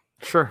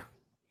 Sure.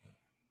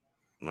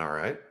 All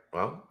right.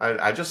 Well,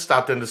 I just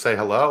stopped in to say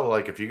hello.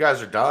 Like, if you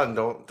guys are done,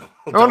 don't.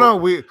 Oh no,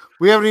 we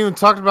haven't even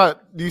talked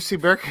about UC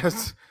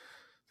Bearcats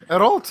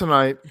at all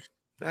tonight.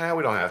 Nah,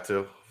 we don't have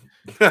to.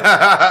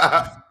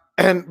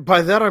 And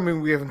by that I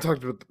mean we haven't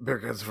talked about the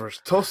Bearcats versus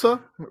Tulsa.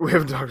 We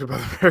haven't talked about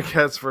the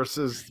Bearcats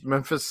versus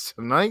Memphis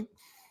tonight.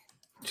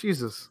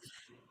 Jesus.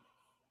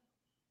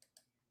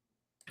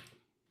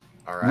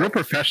 All right. Real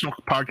professional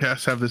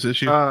podcasts have this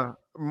issue.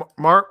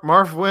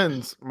 Marv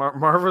wins.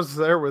 Marv was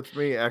there with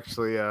me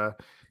actually.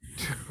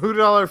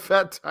 $2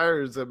 fat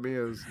tires at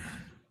Mia's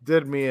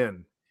did me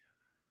in.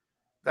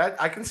 That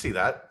I can see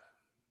that.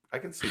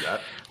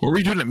 What were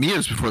you doing at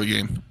Mia's before the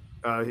game?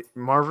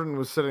 Marvin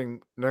was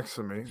sitting next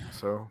to me,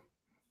 so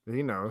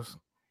he knows.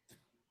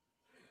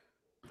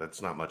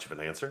 That's not much of an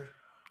answer.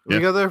 We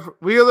go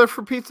there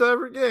for pizza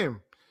every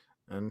game,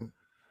 and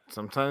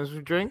sometimes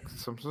we drink,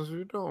 sometimes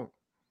we don't.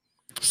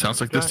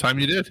 Sounds like this time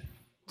you did.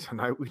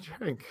 Tonight we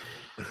drank.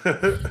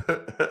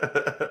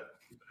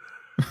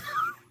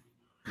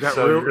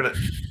 So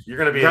you're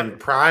gonna be in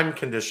prime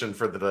condition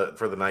for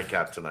the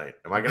nightcap tonight.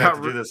 Am I gonna have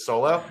to do this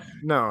solo?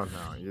 No,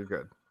 you're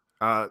good.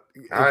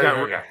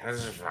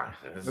 This is fine.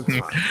 This is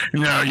fine.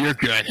 No, you're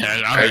good.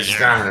 I'll be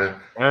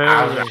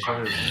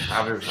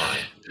fine.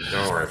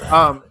 Don't worry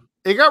about it.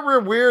 It got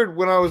real weird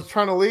when I was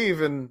trying to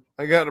leave and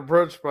I got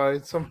approached by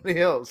somebody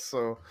else.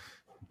 So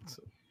it's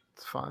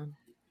fine.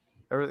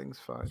 Everything's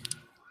fine.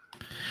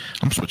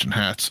 I'm switching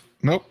hats.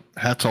 Nope,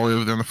 hats all the way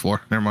over there on the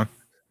floor. Never mind.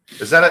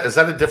 Is that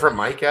a different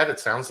mic, Ed? It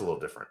sounds a little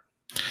different.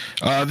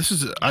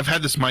 I've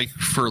had this mic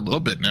for a little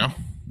bit now.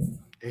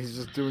 He's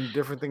just doing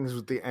different things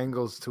with the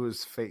angles to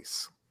his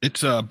face.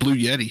 It's a Blue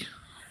Yeti.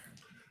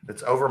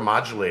 It's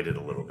overmodulated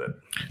a little bit.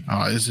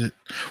 Is it?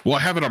 Well,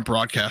 I have it on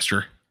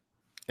Broadcaster.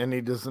 And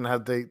he doesn't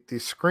have the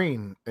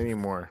screen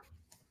anymore.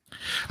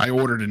 I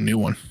ordered a new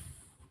one.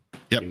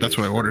 Yep, that's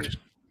what I ordered.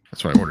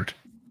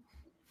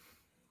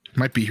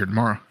 Might be here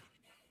tomorrow.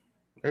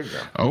 There you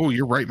go. Oh,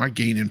 you're right. My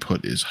gain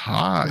input is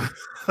high.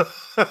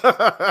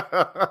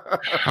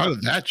 How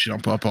did that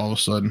jump up all of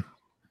a sudden?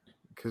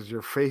 Because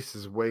your face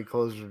is way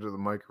closer to the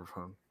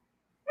microphone.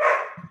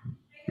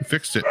 We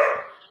fixed it.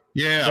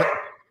 Yeah.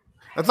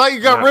 I thought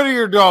you got rid of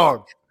your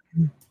dog.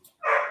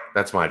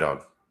 That's my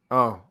dog.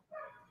 Oh.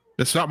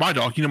 That's not my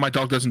dog. You know my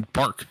dog doesn't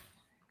bark.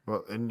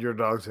 Well, and your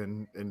dog's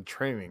in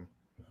training.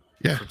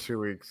 Yeah. For 2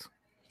 weeks.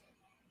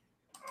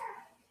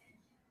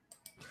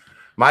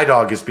 My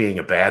dog is being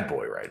a bad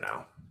boy right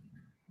now.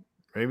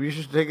 Maybe you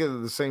should take it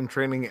to the same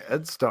training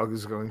Ed's dog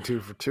is going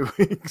to for 2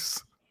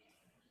 weeks.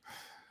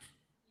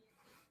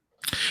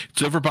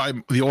 It's over by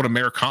the old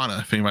Americana,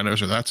 if anybody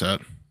knows where that's at.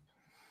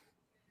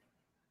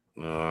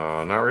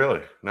 Not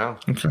really. No.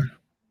 Okay.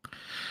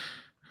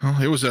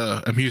 Well, it was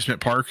a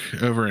amusement park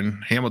over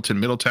in Hamilton,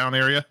 Middletown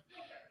area.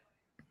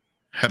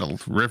 Had a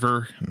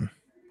river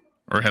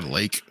or had a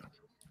lake.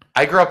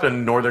 I grew up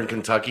in northern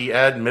Kentucky,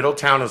 Ed.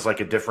 Middletown is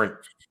like a different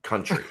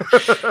country.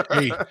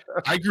 Hey,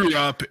 I grew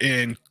up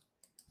in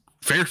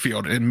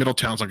Fairfield, and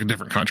Middletown's like a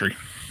different country.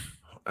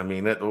 I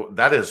mean,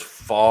 that is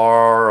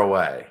far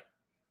away.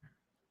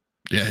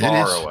 Yeah,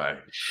 far away.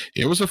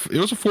 It was a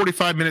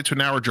 45-minute to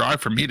an hour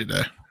drive for me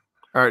today.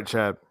 All right,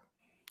 Chad.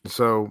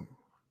 So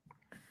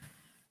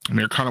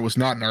Americana was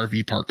not an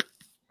RV park.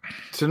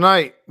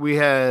 Tonight we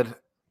had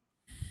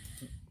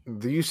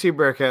the UC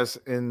Bearcats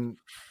in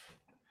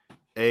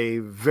a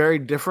very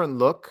different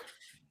look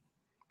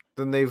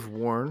than they've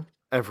worn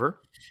ever.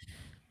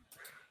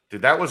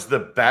 Dude, that was the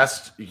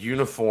best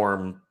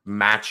uniform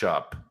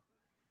matchup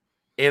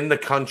in the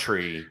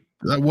country.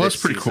 That was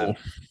pretty cool.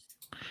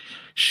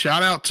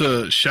 Shout out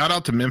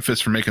to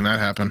Memphis for making that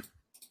happen.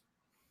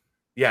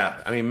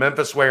 Yeah, I mean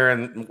Memphis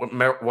wearing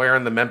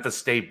the Memphis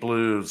State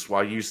Blues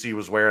while UC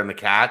was wearing the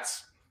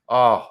Cats.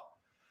 Oh,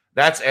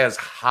 that's as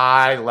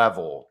high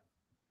level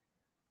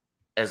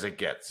as it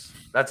gets.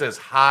 That's as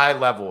high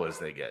level as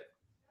they get.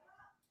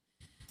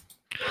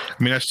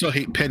 I mean, I still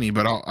hate Penny,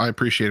 but I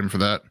appreciate him for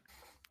that.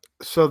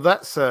 So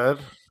that said,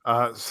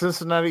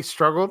 Cincinnati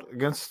struggled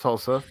against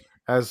Tulsa,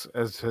 as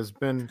has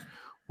been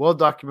well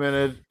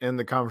documented in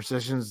the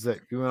conversations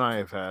that you and I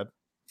have had.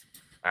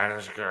 That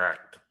is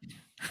correct.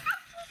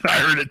 I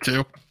heard it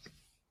too.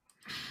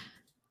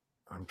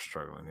 I'm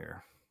struggling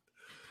here.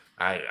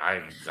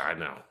 I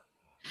know.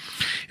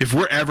 If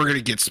we're ever going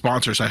to get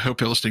sponsors, I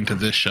hope you're listening to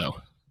this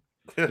show.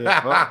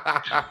 Yeah,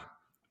 well.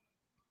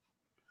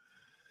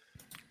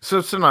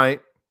 So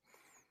tonight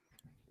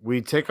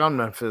we take on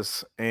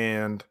Memphis,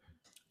 and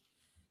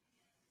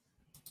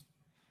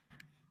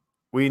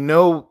we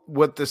know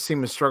what this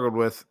team has struggled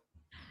with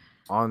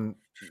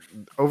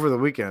over the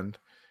weekend.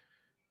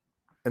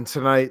 And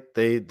tonight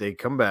they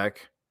come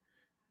back.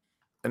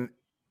 And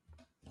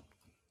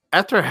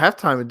after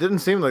halftime, it didn't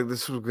seem like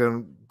this was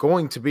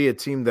going to be a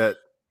team that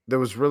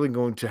was really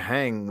going to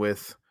hang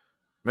with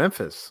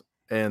Memphis.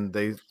 And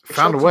they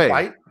found a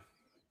way.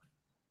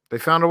 They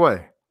found a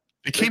way.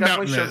 It came out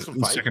in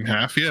the second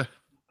half, yeah.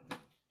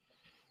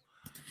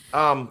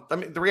 I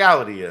mean, the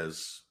reality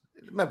is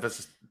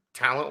Memphis,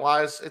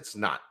 talent-wise, it's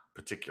not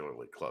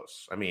particularly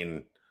close. I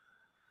mean,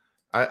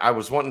 I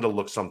was wanting to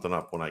look something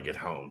up when I get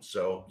home,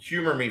 so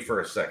humor me for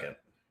a second.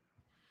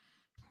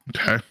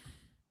 Okay.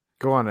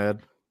 Go on, Ed.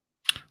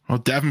 Well,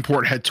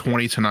 Davenport had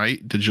 20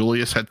 tonight.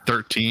 DeJulius had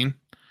 13.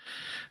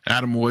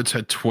 Adam Woods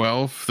had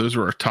 12. Those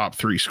were our top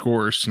three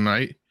scorers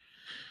tonight.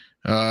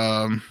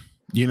 Davenport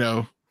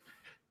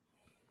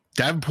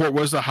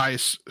was the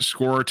highest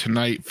scorer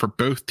tonight for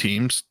both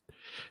teams.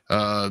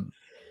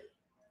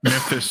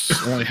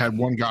 Memphis only had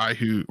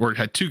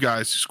had two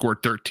guys who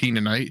scored 13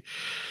 tonight.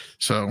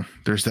 So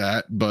there's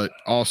that. But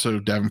also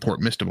Davenport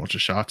missed a bunch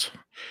of shots.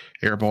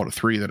 Airballed a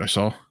 3 that I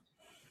saw.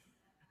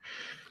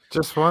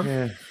 Just one?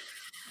 Yeah.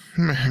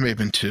 May have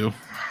been 2.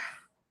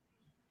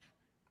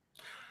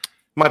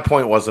 My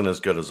point wasn't as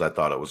good as I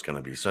thought it was going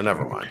to be, so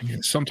never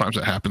mind. Sometimes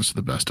it happens to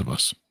the best of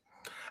us.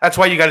 That's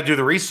why you got to do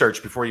the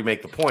research before you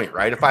make the point,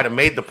 right? If I'd have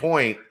made the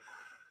point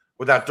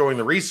without doing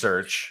the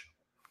research,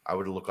 I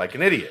would have looked like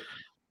an idiot.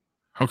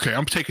 Okay,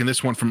 I'm taking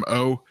this one from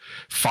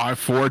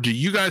 054. Do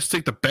you guys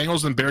think the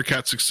Bengals and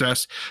Bearcats'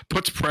 success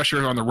puts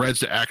pressure on the Reds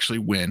to actually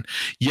win?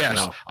 Yes,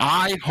 no.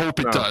 I hope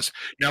it does.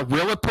 Now,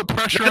 will it put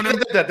pressure on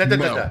them?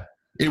 No.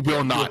 It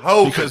will not.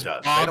 hope because it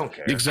does. Bob, They don't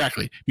care.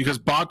 Exactly. Because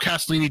Bob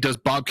Castellini does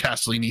Bob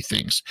Castellini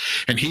things.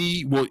 And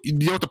he will, you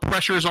know what the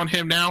pressure is on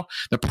him now?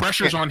 The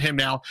pressure is on him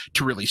now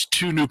to release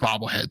 2 new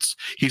bobbleheads.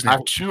 He's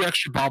now 2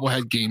 extra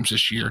bobblehead games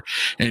this year.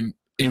 And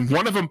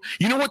one of them,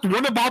 you know what?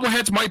 One of the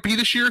bobbleheads might be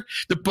this year.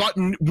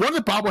 One of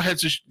the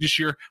bobbleheads this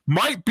year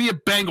might be a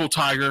Bengal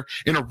tiger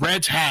in a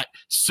Reds hat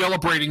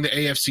celebrating the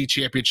AFC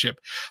Championship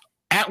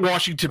at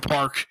Washington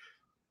Park.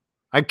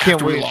 I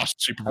can't after we wait. lost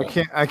the Super Bowl.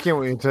 I can't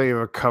wait until you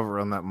have a cover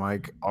on that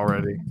mic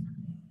already.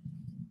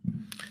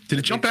 Did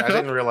it jump back I up?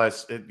 didn't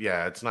realize it.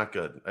 Yeah, it's not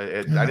good. I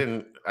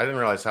didn't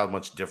realize how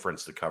much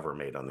difference the cover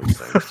made on these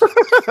things.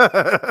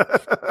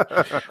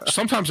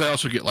 Sometimes I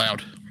also get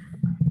loud.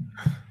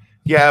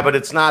 Yeah, but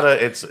it's not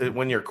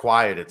when you're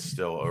quiet, it's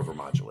still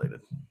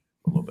overmodulated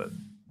a little bit.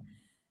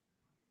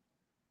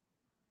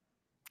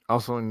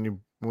 Also,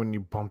 when you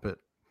bump it.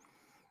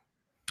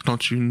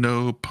 Don't you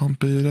know?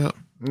 Pump it up.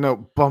 No,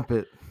 bump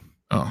it.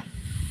 Oh,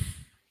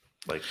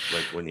 Like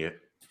when you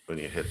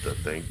hit the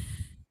thing.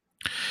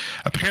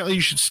 apparently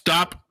you should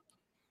stop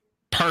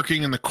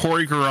parking in the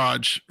Corey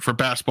garage for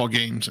basketball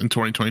games in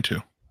 2022.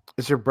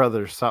 It's your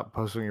brother. Stop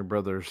posting your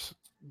brother's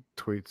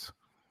tweets.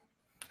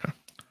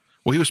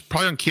 Well, he was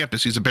probably on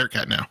campus. He's a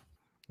Bearcat now.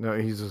 No,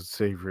 he's a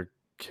Savior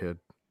kid.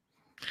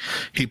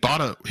 He bought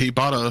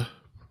a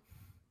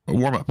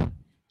warm up.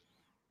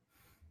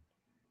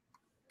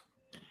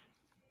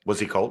 Was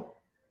he cold?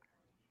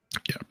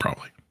 Yeah,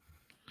 probably.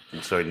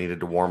 And so he needed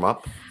to warm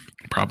up.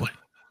 Probably.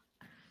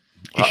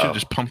 He should have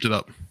just pumped it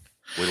up.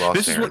 We lost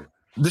This is Aaron.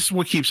 This is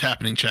what keeps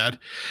happening, Chad.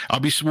 We'll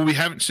be sitting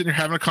here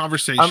having a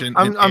conversation.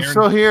 I'm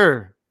still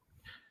here.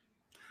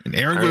 And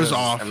Aaron goes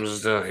off. I'm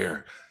still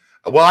here.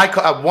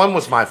 Well, one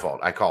was my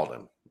fault. I called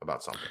him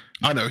about something.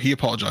 I know he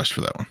apologized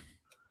for that one.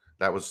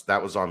 That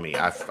was on me.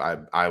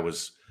 I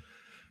was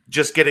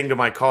just getting to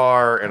my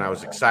car and I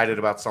was excited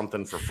about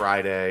something for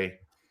Friday.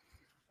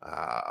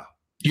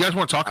 You guys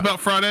want to talk about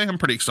Friday? I'm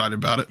pretty excited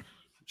about it.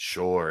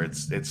 Sure,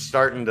 it's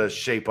starting to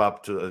shape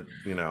up to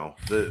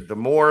the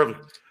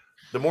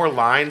more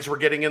lines we're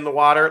getting in the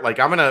water. Like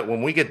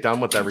when we get done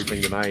with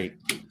everything tonight,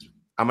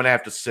 I'm gonna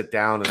have to sit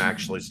down and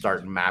actually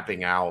start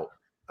mapping out.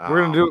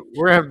 We're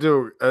gonna have to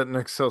do an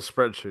Excel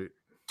spreadsheet.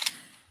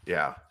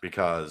 Yeah,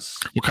 because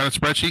What kind of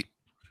spreadsheet?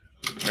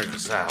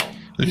 Excel.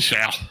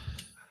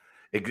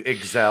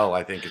 Excel,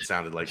 I think it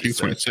sounded like you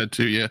That's what said. it said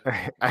too. Yeah.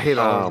 I hate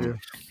all of you.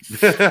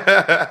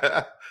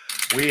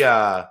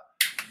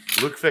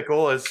 Luke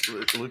Fickle is.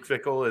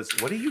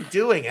 What are you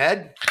doing,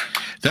 Ed?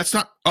 That's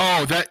not.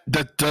 Oh,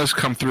 that does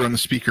come through on the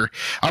speaker.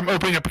 I'm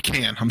opening up a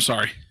can. I'm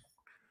sorry.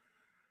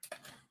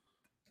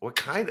 What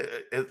kind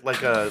of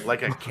like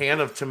a can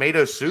of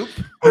tomato soup?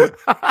 Oh,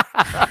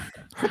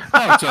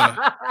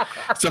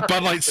 it's a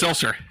Bud Light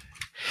seltzer.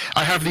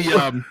 I have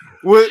the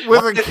With a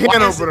Why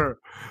can is it- opener.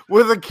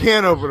 With a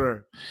can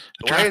opener.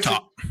 Why draft is it-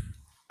 top.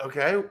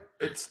 Okay,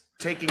 it's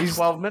taking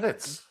 12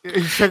 minutes.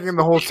 He's taking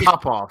the whole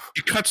top off.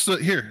 It cuts the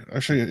here. I'll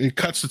show you. It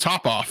cuts the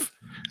top off,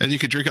 and you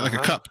can drink it like a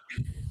cup.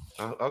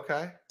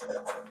 Okay.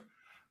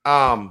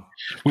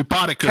 We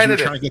bought it because we were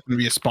Tentative. trying to get them to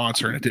be a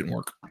sponsor, and it didn't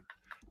work.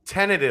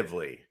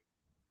 Tentatively,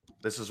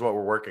 this is what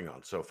we're working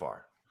on so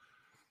far.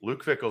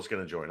 Luke Fickle's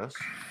going to join us.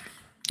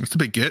 It's a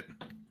big get.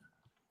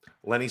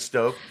 Lenny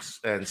Stokes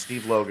and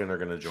Steve Logan are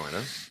going to join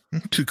us.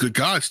 Two good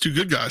guys.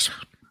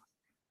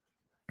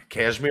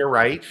 Kashmir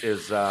Wright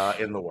is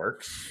in the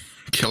works.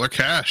 Killer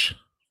Cash.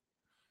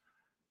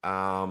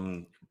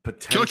 Killer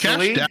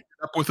Potentially, Cash dapped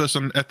up with us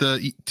at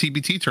the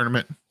TBT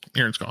tournament.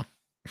 Aaron's gone.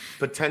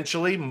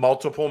 potentially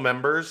multiple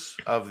members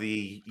of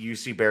the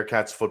UC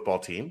Bearcats football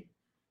team.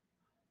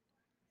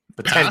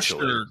 Past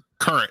Potentially or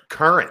current.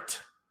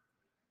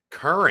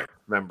 current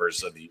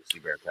members of the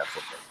UC Bearcat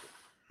football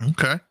team.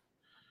 Okay.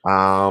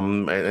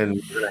 And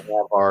we're gonna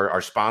have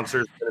our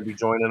sponsors going to be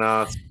joining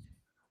us.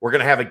 We're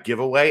going to have a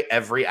giveaway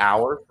every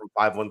hour from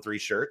 513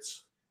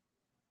 shirts.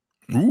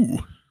 Ooh.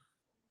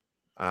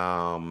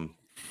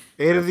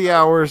 8 of the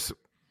hours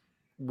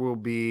will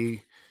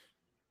be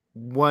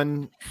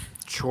one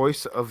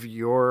choice of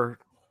your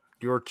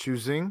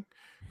choosing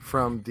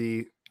from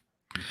the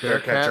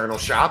Bearcat Journal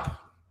shop.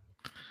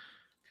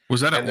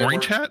 Was that And an then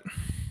orange hat?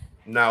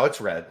 No,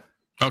 it's red.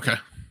 Okay.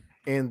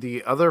 And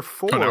the other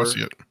Oh, now I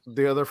see it.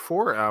 the other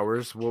 4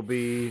 hours will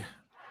be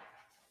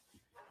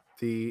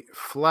the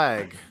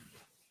flag.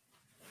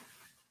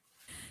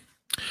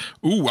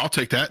 Ooh, I'll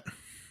take that.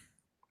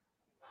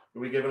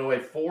 We're giving away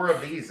 4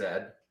 of these,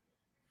 Ed.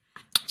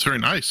 It's very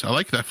nice. I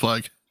like that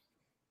flag.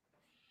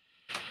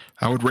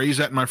 I would raise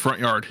that in my front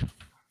yard.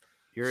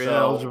 You're So-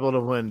 ineligible to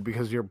win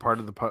because you're part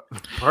of the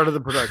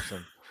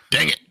production.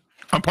 Dang it.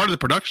 I'm part of the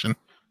production.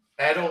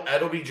 Ed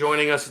will be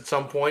joining us at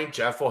some point.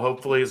 Jeff will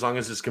hopefully, as long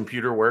as his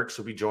computer works,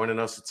 will be joining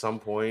us at some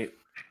point.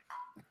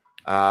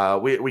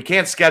 We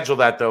can't schedule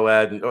that though,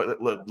 Ed.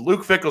 Look,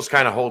 Luke Fickle's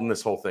kind of holding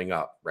this whole thing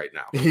up right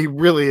now He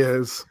really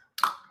is.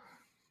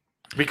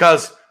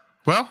 because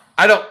Well,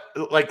 I don't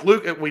like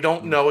Luke. We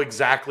don't know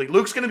exactly.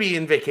 Luke's going to be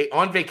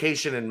on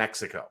vacation in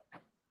Mexico,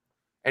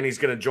 and he's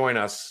going to join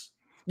us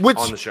Which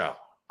on the show.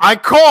 I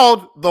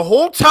called the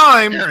whole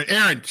time.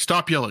 Aaron,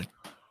 stop yelling.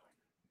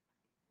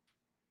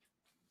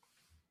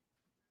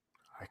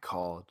 I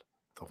called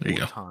the There you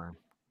whole go. time.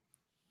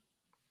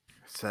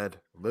 I said,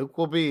 Luke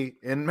will be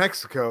in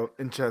Mexico.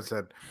 And Chad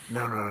said,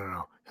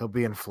 no. He'll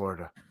be in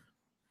Florida.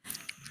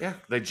 Yeah,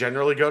 they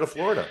generally go to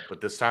Florida, but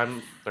this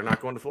time they're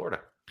not going to Florida.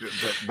 Good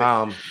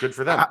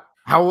for them.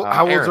 How old's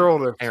Aaron, their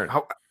oldest? Aaron.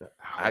 How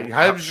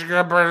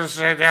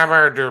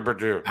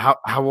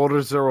old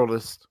is their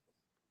oldest?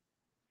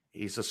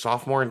 He's a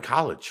sophomore in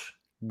college.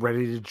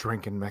 Ready to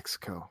drink in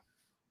Mexico.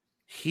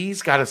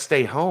 He's got to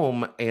stay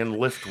home and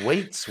lift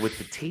weights with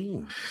the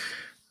team.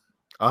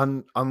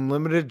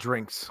 Unlimited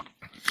drinks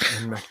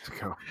in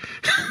Mexico.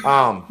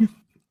 Anyhow,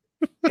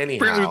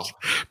 Apparently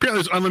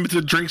there's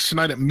unlimited drinks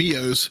tonight at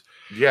Mio's.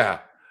 yeah.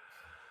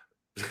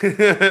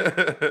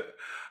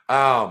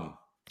 I'm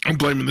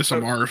blaming this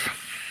on Marv.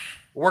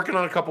 Working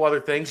on a couple other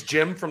things.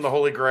 Jim from the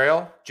Holy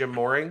Grail, Jim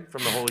Mooring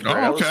from the Holy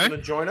Grail is going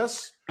to join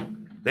us.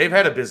 They've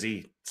had a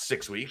busy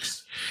 6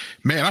 weeks.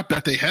 Man, I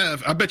bet they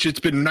have. I bet you it's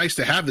been nice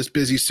to have this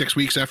busy 6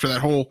 weeks after that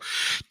whole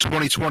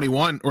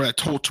 2021 or that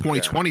whole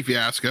 2020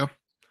 fiasco.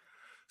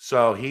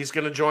 So he's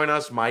going to join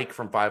us. Mike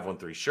from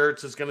 513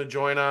 Shirts is going to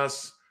join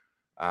us.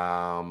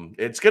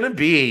 It's going to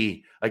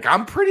be like,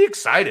 I'm pretty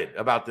excited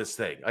about this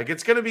thing. Like,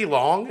 it's going to be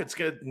long. It's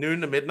going to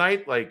noon to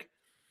midnight. Like,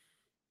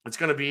 it's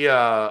going to be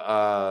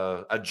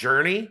a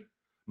journey.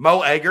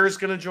 Mo Egger is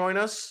going to join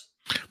us.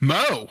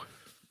 Mo.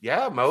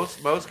 Yeah, Mo's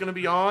going to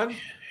be on.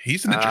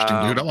 He's an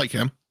interesting dude. I like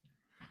him.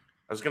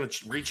 I was going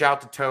to reach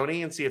out to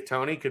Tony and see if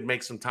Tony could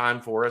make some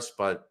time for us,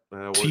 but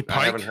I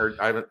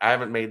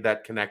haven't made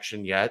that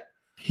connection yet.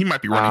 He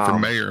might be running for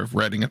mayor of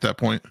Reading at that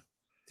point.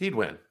 He'd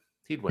win.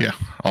 Yeah.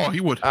 Oh, he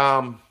would.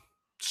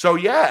 So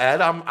yeah,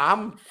 Ed,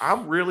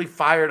 I'm really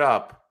fired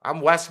up.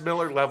 I'm Wes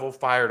Miller level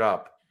fired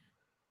up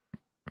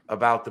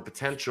about the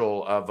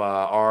potential of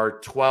our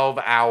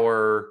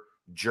 12-hour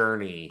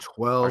journey,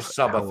 our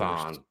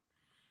subathon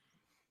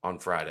on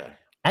Friday.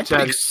 I'm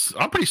pretty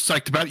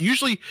psyched about it.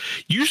 Usually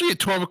at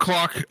 12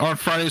 o'clock on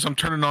Fridays, I'm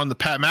turning on the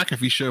Pat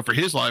McAfee show for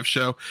his live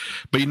show.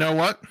 But you know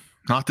what?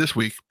 Not this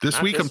week. This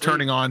week, I'm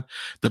turning on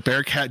the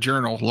Bearcat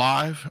Journal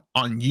live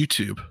on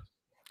YouTube.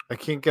 I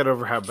can't get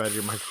over how bad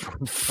your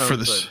microphone sounds. For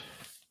this.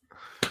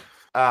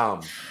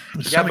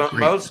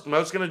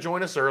 Mo's going to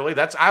join us early.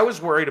 I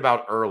was worried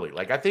about early.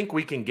 Like, I think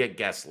we can get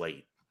guests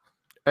late.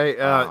 Hey,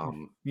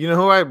 you know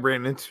who I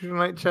ran into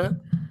tonight, Chad?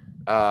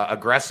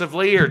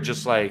 Aggressively or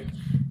just like...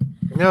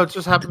 No, it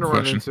just happened to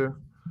run into.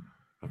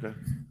 Okay.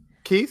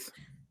 Keith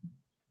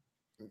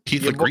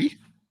Legree?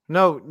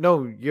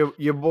 No,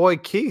 your boy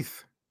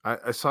Keith.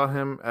 I saw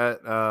him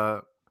at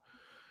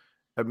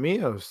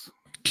Mio's.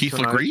 Keith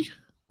Legree?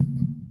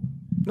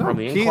 No, from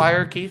the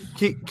Inquirer, Keith?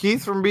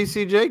 Keith from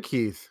BCJ,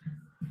 Keith.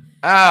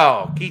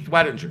 Oh, Keith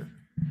Wettinger.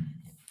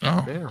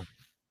 Oh. Yeah.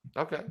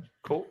 Okay,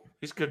 cool.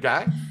 He's a good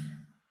guy.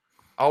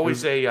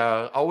 Always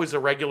a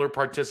regular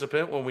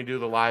participant when we do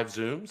the live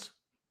Zooms.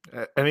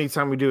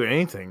 Anytime we do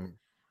anything,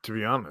 to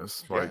be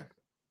honest. Like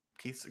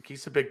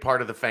Keith's a big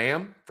part of the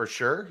fam, for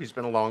sure. He's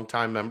been a long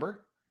time member.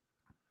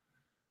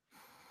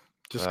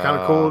 Just kind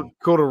of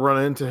cool to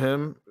run into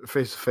him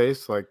face to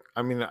face. Like,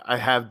 I mean, I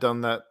have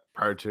done that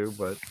prior to,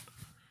 but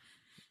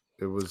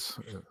it was,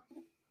 I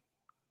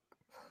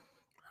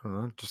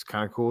don't know, just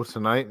kind of cool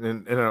tonight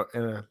in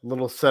a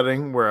little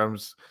setting where I'm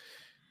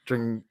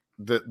drinking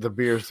the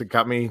beers that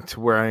got me to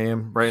where I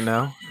am right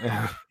now,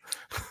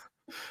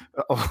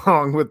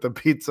 along with the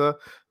pizza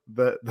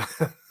that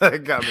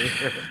got me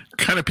here. What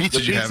kind of pizza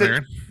did you have,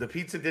 Aaron? The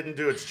pizza didn't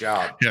do its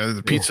job. Yeah,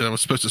 the pizza was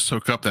supposed to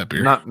soak up that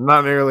beer. Not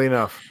nearly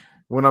enough.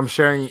 When I'm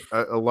sharing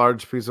a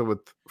large pizza with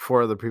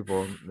 4 other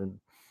people,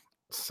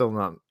 still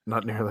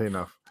not nearly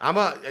enough.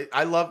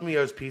 I love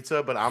Mio's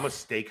Pizza, but I'm a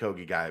steak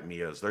hoagie guy at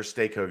Mio's. Their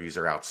steak hoagies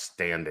are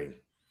outstanding.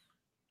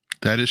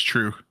 That is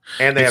true.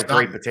 And they have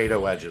great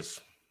potato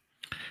wedges.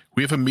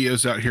 We have a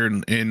Mio's out here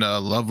in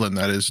Loveland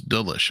that is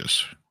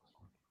delicious.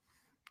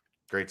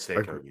 Great steak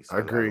hoagies. I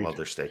love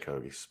their steak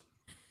hoagies.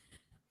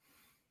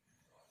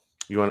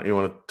 You want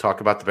to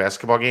talk about the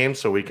basketball game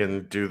so we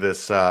can do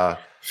this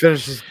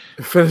finish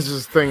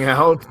this thing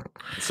out,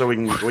 so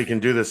we can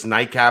do this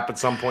nightcap at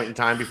some point in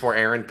time before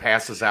Aaron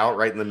passes out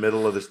right in the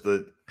middle of this.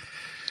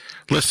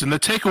 Listen, the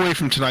takeaway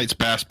from tonight's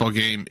basketball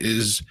game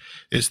is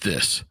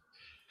this: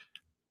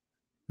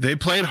 they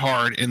played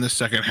hard in the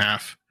second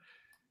half.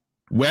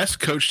 Wes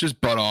coached his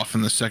butt off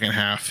in the second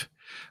half.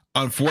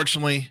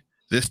 Unfortunately,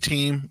 this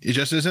team, it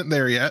just isn't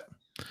there yet.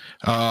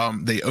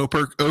 They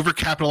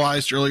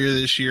overcapitalized earlier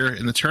this year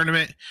in the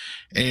tournament,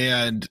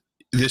 and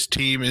this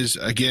team is,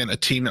 again, a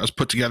team that was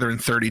put together in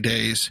 30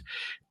 days,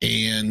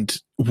 and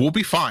we'll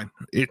be fine.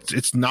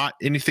 It's not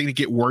anything to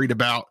get worried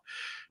about.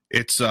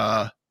 It's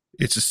a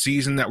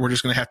season that we're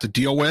just going to have to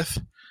deal with,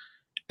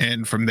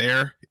 and from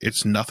there,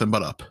 it's nothing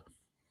but up.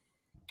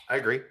 I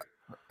agree.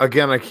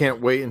 Again, I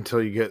can't wait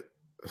until you get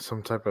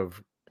some type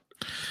of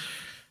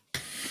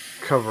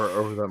cover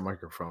over that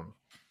microphone.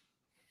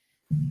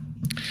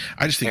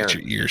 I just think it's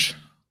your ears.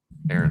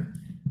 Aaron,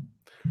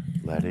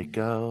 let it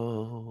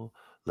go.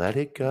 Let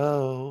it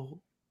go.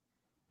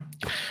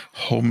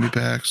 Hold me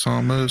back's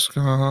almost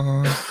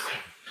gone.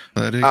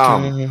 Let it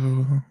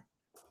go.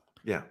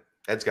 Yeah,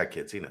 Ed's got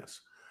kids. He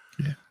knows.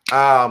 Yeah.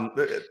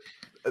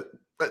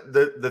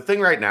 The thing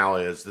right now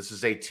is this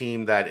is a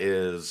team that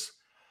is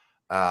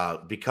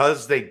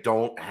because they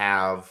don't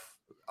have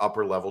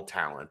upper level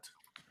talent.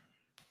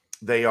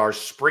 They are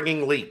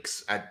springing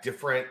leaks at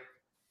different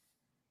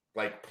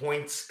like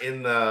points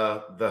in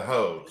the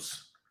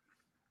hose,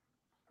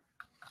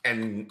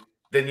 and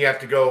then you have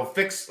to go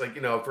fix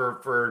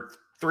for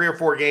 3 or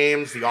 4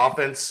 games the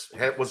offense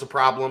was a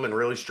problem and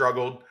really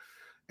struggled,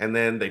 and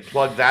then they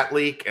plugged that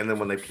leak, and then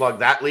when they plugged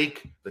that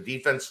leak the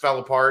defense fell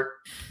apart,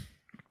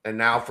 and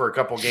now for a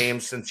couple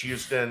games since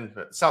Houston,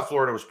 South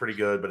Florida was pretty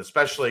good, but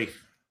especially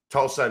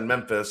Tulsa and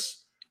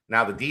Memphis,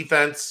 now the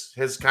defense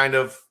has kind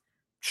of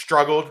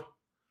struggled.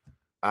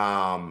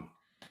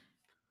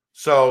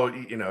 So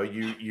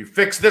you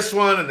fix this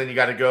one, and then you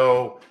got to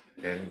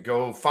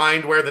go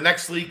find where the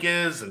next leak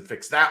is and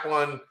fix that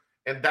one.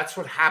 And that's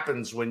what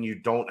happens when you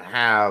don't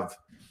have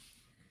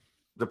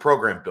the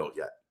program built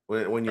yet.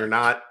 When you're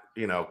not,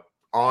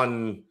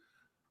 on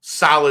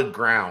solid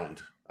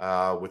ground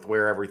with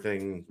where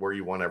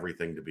you want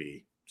everything to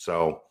be.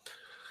 So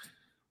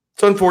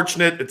it's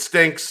unfortunate. It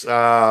stinks.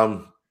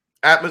 Atmosphere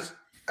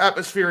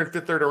in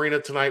Fifth Third Arena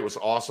tonight was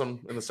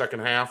awesome in the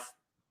second half.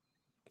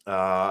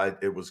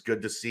 It was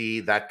good to see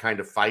that kind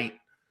of fight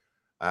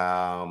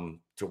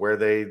to where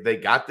they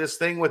got this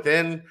thing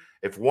within.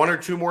 If 1 or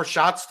 2 more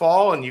shots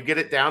fall and you get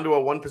it down to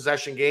a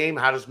 1-possession game,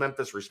 how does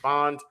Memphis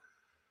respond?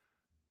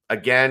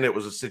 Again, it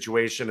was a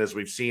situation, as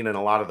we've seen in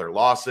a lot of their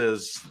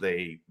losses,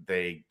 they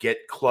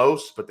get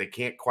close, but they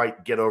can't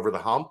quite get over the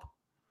hump.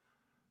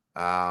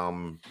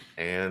 And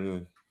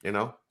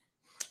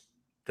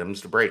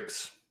them's the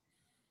breaks.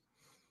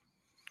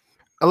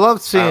 I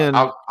love seeing.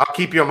 I'll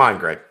keep you in mind,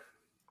 Greg.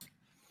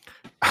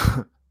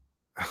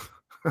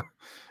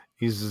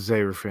 He's a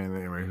Xavier fan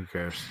anyway. Who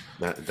cares?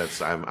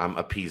 I'm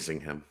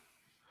appeasing him.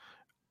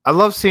 I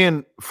love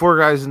seeing 4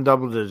 guys in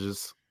double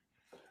digits.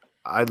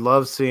 I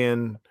love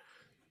seeing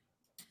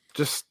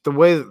just the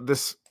way that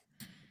this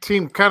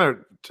team kind of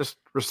just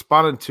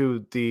responded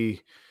to the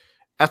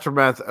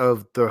aftermath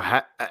of the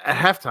at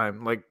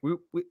halftime. Like we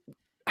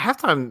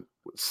halftime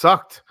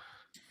sucked.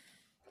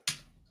 It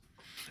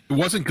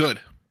wasn't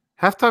good.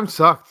 Halftime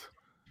sucked.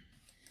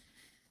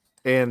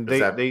 And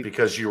they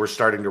because you were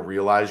starting to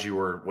realize you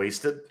were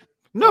wasted?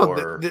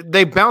 No,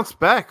 they bounced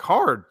back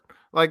hard.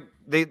 Like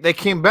they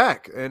came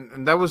back,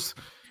 and that was,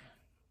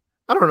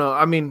 I don't know.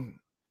 I mean,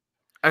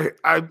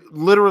 I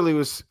literally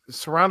was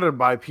surrounded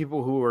by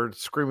people who were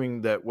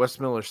screaming that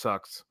Wes Miller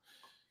sucks,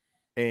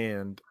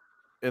 and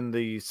in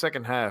the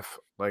second half,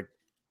 like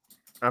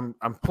I'm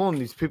pulling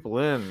these people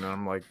in, and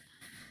I'm like,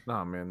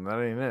 nah, man,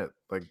 that ain't it.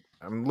 Like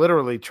I'm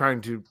literally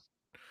trying to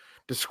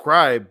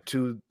describe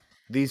to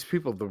these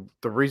people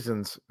the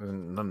reasons,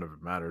 and none of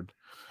it mattered.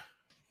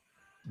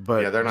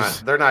 But yeah,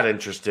 they're not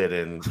interested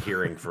in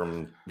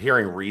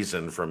hearing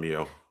reason from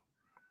you.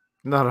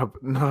 Not up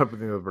in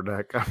the upper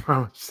deck. I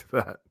promise you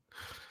that.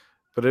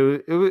 But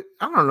it was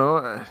I don't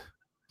know.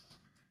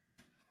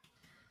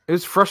 It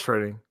was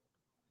frustrating.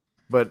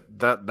 But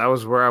that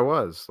was where I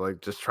was,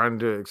 like just trying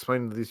to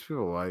explain to these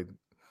people,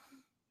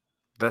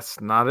 that's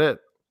not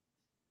it.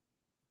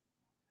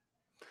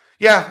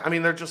 Yeah, I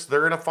mean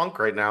they're in a funk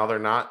right now. They're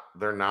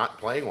not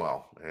playing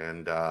well,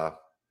 and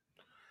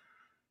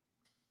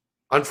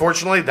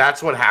unfortunately,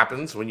 that's what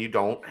happens when you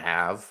don't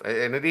have,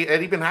 and it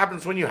even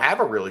happens when you have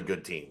a really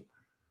good team.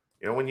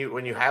 When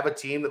you have a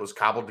team that was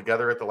cobbled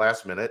together at the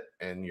last minute,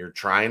 and you're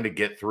trying to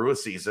get through a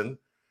season,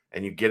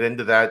 and you get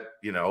into that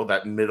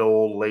that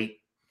middle late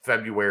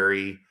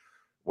February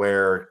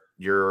where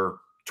you're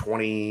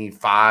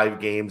 25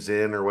 games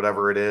in or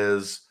whatever it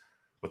is.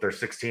 But they're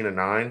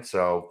 16-9,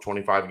 so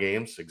 25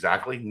 games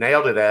exactly.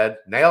 Nailed it, Ed.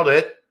 Nailed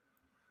it.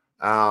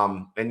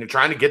 And you're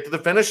trying to get to the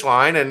finish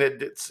line, and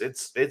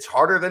it's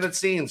harder than it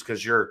seems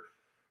because you're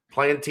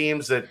playing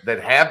teams that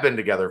have been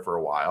together for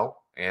a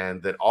while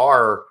and that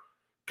are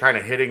kind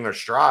of hitting their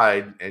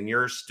stride, and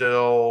you're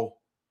still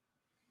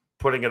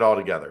putting it all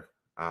together.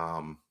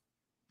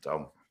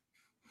 So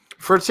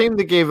for a team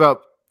that gave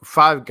up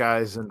 5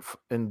 guys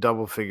in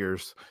double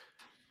figures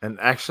and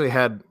actually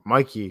had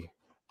Mikey.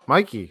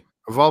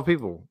 Of all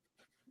people,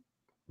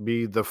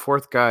 be the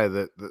 4th guy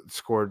that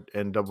scored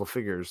in double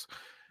figures.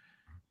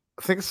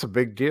 I think it's a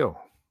big deal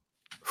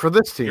for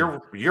this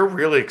team. You're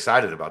really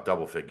excited about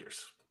double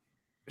figures.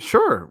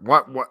 Sure.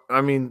 What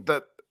I mean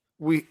that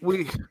we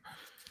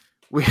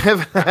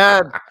haven't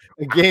had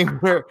a game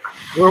where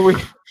we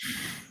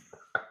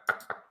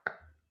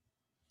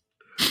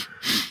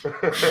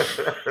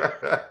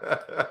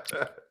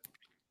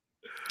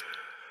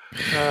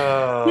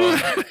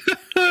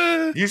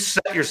you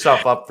set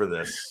yourself up for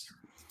this.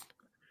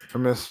 I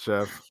miss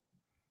Jeff.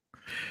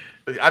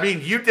 I mean,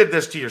 you did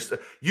this to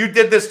yourself. You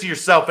did this to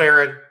yourself,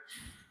 Aaron.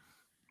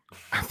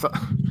 I thought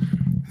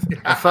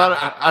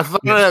I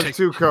had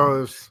 2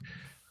 co-hosts.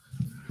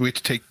 We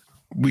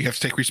have to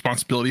take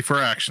responsibility for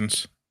our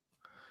actions.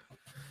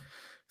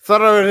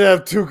 Thought I would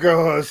have 2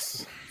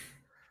 co-hosts.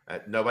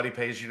 Nobody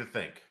pays you to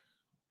think.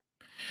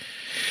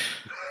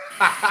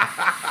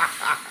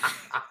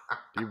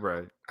 You're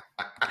right.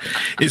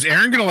 Is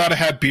Aaron going to allow to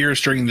have beers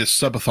during this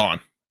subathon?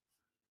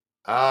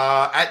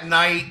 At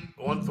night,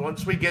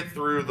 once we get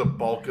through the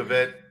bulk of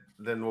it,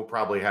 then we'll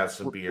probably have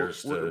some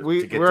beers to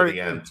get to the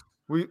end.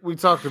 We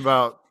talked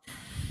about.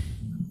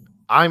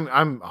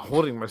 I'm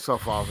holding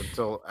myself off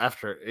until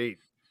after 8.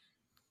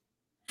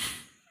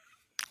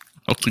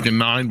 I was thinking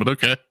 9, but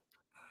okay.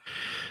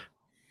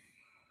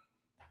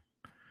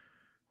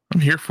 I'm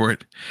here for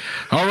it.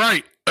 All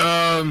right.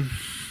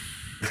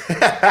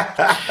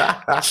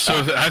 So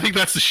I think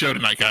that's the show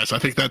tonight, guys. I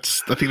think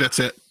that's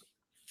it.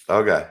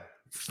 Okay.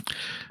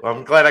 Well,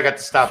 I'm glad I got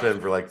to stop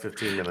in for like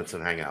 15 minutes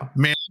and hang out.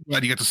 Man, I'm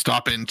glad you got to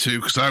stop in too,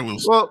 because I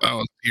was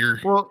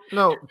here. Well,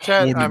 no,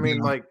 Chad. I mean,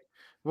 like,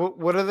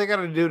 what are they got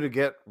to do to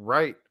get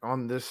right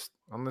on this?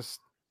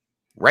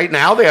 Right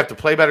now, they have to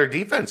play better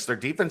defense. Their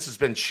defense has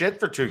been shit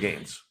for 2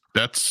 games.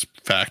 That's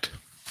fact.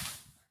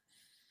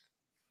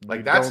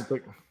 Like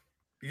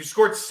you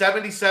scored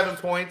 77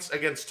 points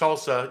against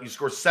Tulsa. You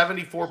scored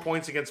 74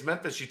 points against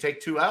Memphis. You take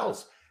 2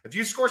 L's. If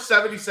you score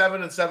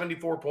 77 and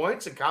 74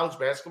 points in college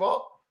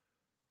basketball,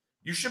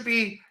 you should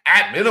be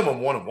at minimum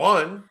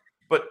 1-1,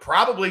 but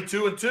probably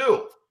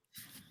 2-2.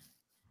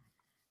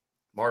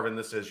 Marvin,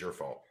 this is your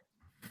fault.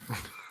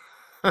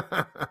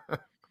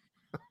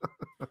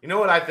 You know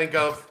what I think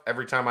of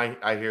every time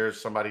I hear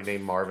somebody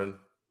named Marvin?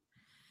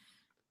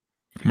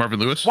 Marvin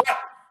Lewis?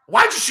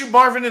 Why'd you shoot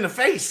Marvin in the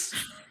face?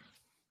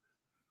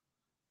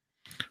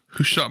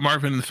 Who shot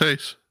Marvin in the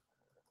face?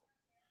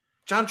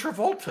 John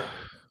Travolta.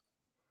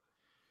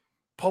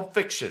 Pulp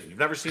Fiction. You've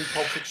never seen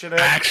Pulp Fiction, Ed?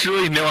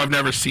 Actually, no, I've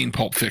never seen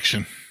Pulp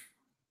Fiction.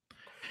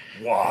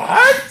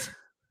 What?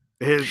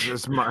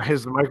 His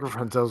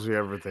microphone tells you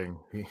everything.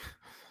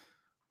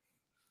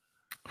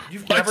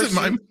 You've never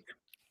seen...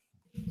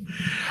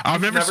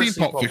 I've never seen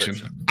Pulp Fiction.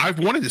 I've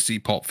wanted to see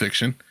Pulp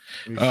Fiction,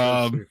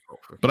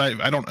 but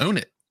I don't own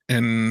it.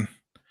 And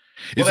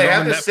they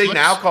have this thing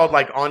now called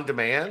like On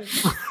Demand.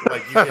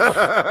 Like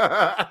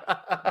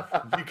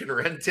you can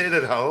rent it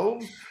at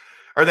home,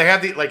 or they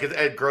have the like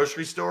at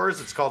grocery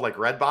stores. It's called like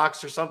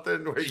Redbox or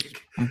something. Where you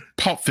can...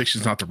 Pulp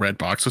Fiction's not the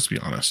Redbox. Let's be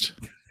honest.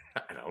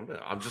 I don't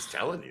know. I'm just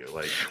telling you.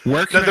 Like,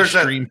 where can I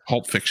stream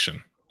Pulp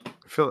Fiction? I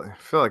feel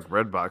like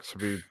Redbox should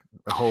be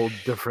a whole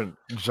different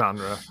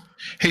genre.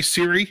 Hey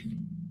Siri,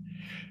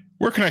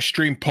 where can I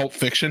stream Pulp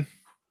Fiction?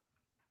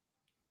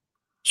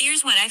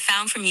 Here's what I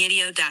found from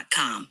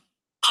Yidio.com.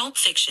 Pulp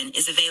Fiction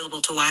is available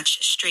to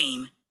watch,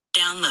 stream,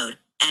 download,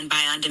 and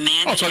buy on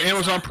demand. Oh, it's on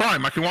Amazon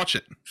Prime. I can watch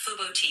it.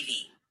 Fubo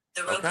TV,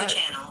 the Roku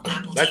channel,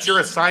 Apple That's TV, your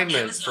assignment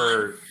Amazon,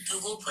 for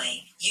Google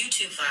Play,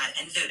 YouTube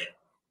VOD, and Vudu.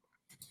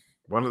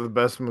 One of the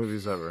best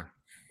movies ever.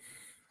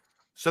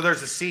 So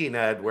there's a scene,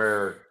 Ed,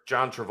 where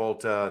John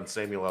Travolta and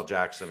Samuel L.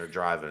 Jackson are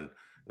driving. And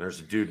there's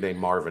a dude named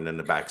Marvin in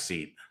the back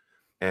seat.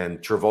 And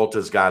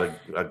Travolta's got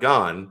a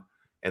gun,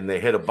 and they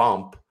hit a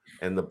bump,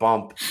 and the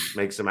bump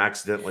makes him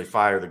accidentally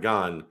fire the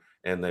gun,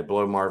 and they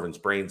blow Marvin's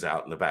brains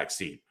out in the back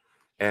seat.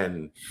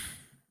 And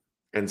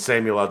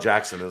Samuel L.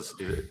 Jackson is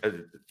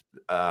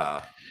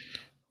John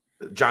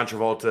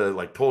Travolta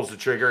like pulls the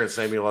trigger, and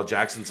Samuel L.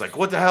 Jackson's like,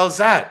 "What the hell is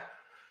that?"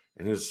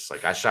 And he was just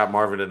like, "I shot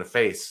Marvin in the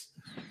face."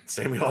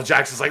 Samuel L.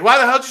 Jackson's like, "Why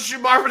the hell did you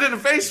shoot Marvin in the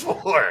face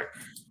for?"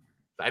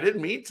 I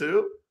didn't mean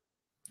to.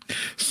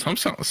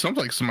 Sounds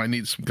like somebody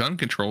needs some gun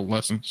control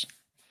lessons.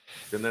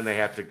 And then they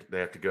have to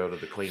go to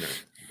the cleaner,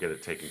 get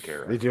it taken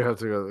care of. They do have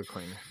to go to the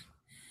cleaner.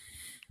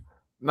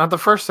 Not the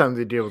first time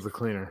they deal with the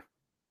cleaner.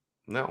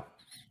 No.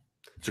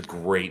 It's a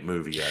great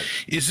movie, Ed.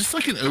 Is this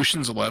like an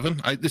Ocean's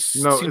 11?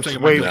 Seems it's like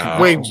way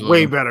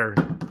better.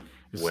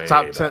 It's way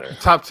top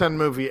better. 10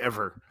 movie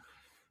ever.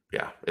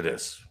 Yeah, it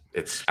is.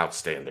 It's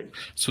outstanding.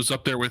 So it's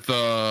up there with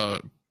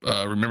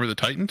Remember the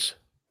Titans?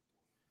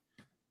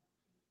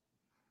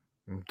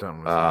 I'm done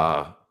with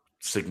that.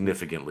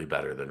 Significantly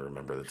better than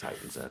Remember the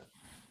Titans, Ed.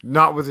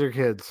 Not with your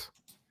kids.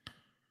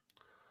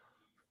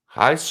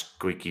 Hi,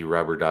 squeaky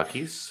rubber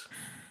duckies.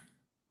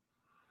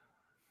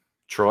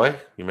 Troy,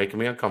 you're making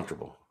me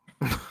uncomfortable.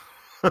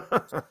 Not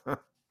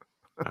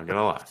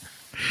gonna lie.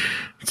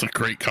 It's a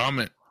great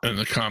comment in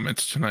the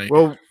comments tonight.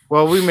 Well,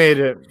 we made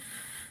it.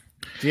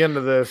 The end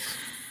of this.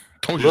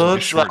 Told you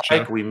Looks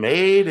like we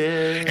made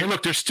it. And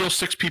look, there's still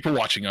 6 people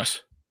watching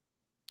us.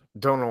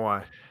 Don't know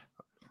why.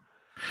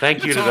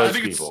 Thank you to those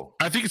people.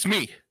 I think it's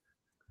me.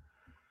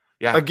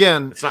 Yeah.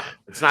 Again,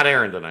 it's not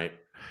Aaron tonight.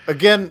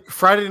 Again,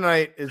 Friday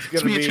night is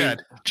going to be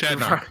Chad.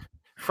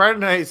 Friday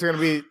night is going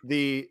to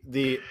be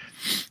the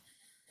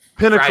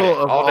pinnacle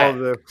of all of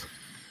this.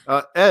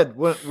 Ed,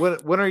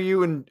 when are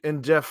you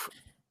and Jeff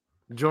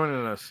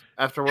joining us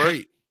after work?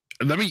 Hey,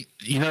 let me.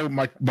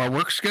 My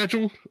work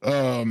schedule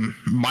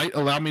might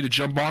allow me to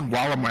jump on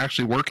while I'm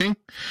actually working.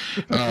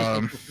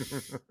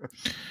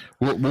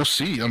 We'll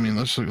see. I mean,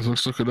 let's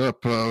look it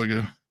up. We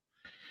go.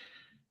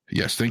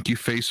 Yes, thank you,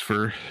 Face,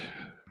 for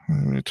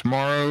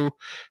tomorrow,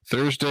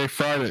 Thursday,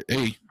 Friday.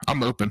 Hey,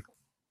 I'm open.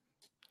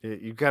 Yeah,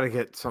 you got to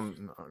get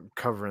something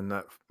covering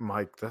that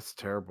mic. That's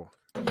terrible.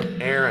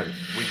 Aaron,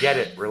 we get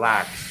it.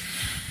 Relax.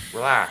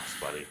 Relax,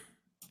 buddy.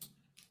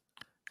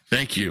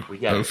 Thank you. We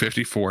got it.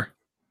 54.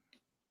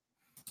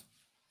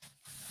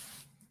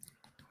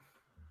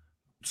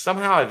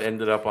 Somehow I've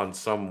ended up on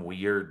some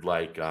weird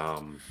like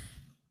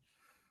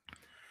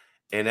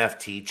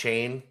NFT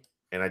chain,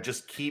 and I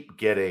just keep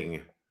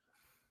getting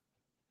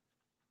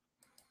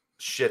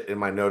shit in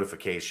my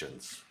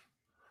notifications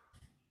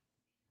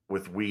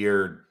with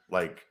weird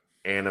like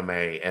anime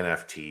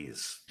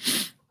NFTs.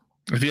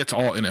 I think it's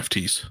all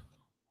NFTs.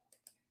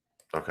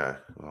 Okay,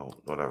 well,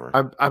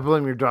 whatever. I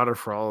blame your daughter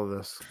for all of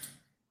this.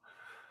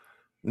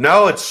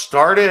 No, it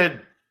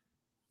started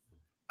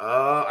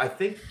I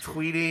think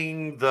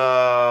tweeting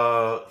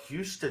the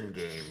Houston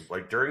game,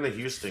 like during the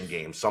Houston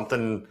game,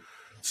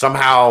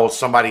 somehow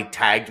somebody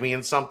tagged me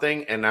in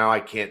something, and now I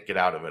can't get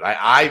out of it.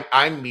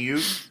 I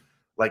mute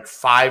like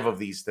 5 of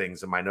these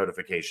things in my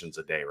notifications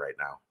a day right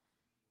now.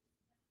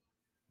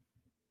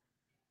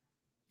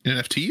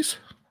 NFTs?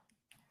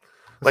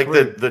 Like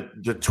weird. the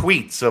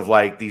tweets of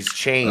like these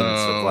chains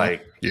of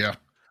like, Yeah.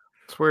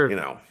 It's weird. you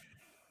know.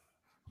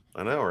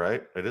 I know,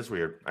 right? It is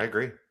weird. I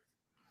agree.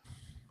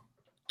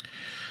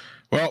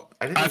 Well,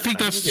 I think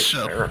that's the get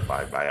show.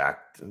 verified by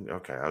Act.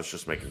 Okay, I was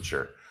just making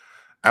sure.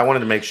 I wanted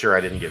to make sure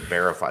I didn't get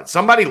verified.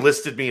 Somebody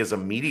listed me as a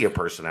media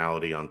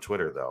personality on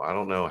Twitter, though. I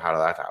don't know how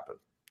that happened.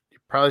 You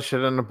probably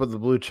should end up with the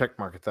blue check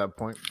mark at that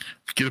point.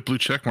 Get a blue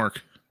check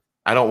mark.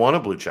 I don't want a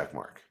blue check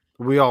mark.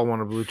 We all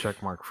want a blue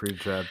check mark for you,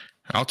 Chad.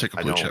 I'll take a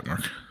I blue don't. check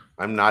mark.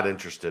 I'm not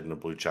interested in a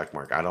blue check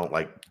mark. I don't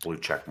like blue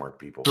check mark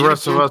people. The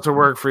rest of us who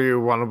work for you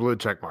want a blue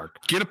check mark.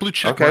 Get a blue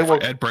check Okay, mark well-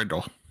 for Ed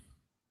Brendel.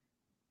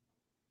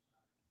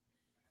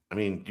 I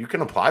mean, you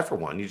can apply for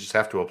one. You just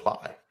have to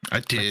apply. I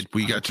did.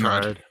 We got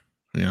denied. Tried.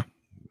 Yeah.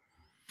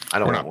 I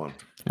don't We're want not- one.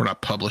 We're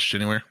not published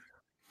anywhere.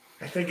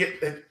 I think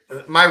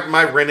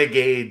my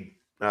renegade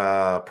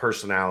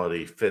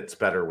personality fits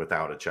better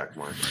without a check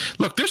mark.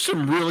 Look, there's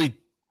some really.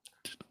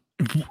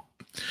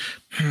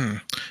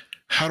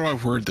 How do I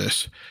word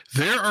this?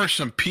 There are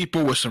some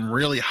people with some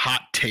really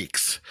hot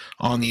takes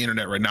on the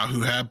internet right now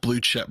who have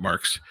blue check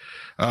marks.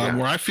 Yeah.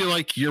 Where I feel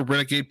like your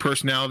renegade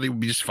personality would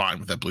be just fine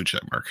with that blue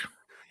check mark.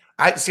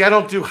 I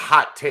don't do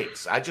hot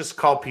takes. I just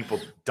call people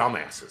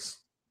dumbasses.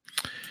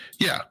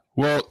 Yeah.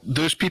 Well,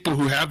 those people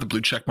who have the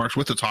blue check marks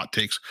with the hot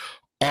takes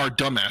are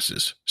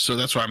dumbasses. So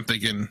that's why I'm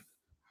thinking,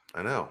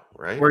 I know,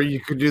 right? Where you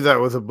could do that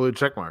with a blue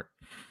check mark.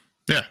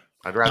 yeah,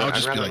 I'd rather, I'll I'd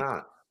just be rather like-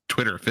 not.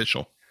 Twitter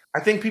official. I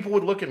think people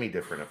would look at me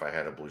different if I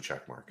had a blue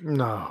check mark.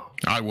 No.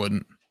 I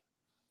wouldn't.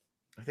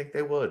 I think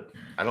they would.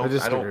 I I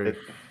disagree.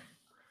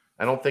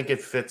 don't think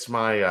it fits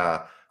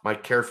my my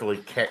carefully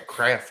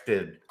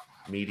crafted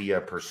media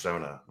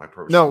persona.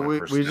 No, my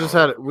we just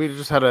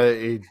had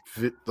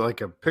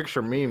a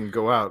picture meme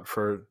go out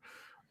for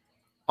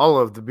all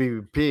of the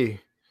BVP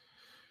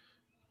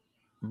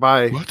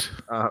by What?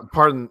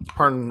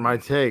 pardon my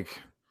take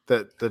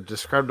that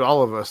described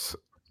all of us,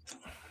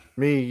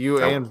 me,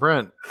 you, Oh. and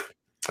Brent.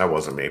 That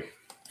wasn't me.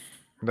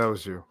 That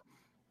was you.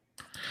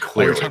 Well,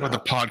 Clearly we're talking not.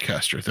 about the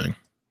podcaster thing.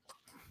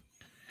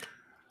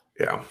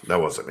 Yeah, that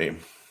wasn't me.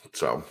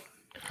 So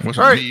Wasn't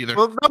All right. me either.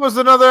 Well, that was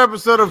another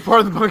episode of Part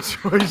of the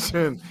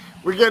Punctuation.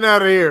 We're getting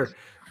out of here.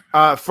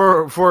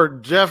 For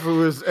Jeff,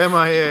 who is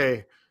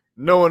MIA,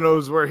 no one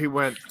knows where he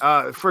went.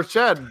 For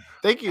Chad,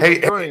 thank you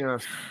Hey, for joining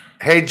us.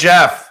 hey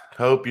Jeff,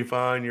 hope you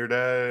find your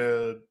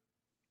dad.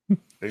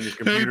 And your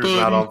computer's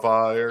not buddy. on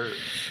fire.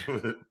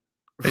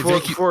 Hey,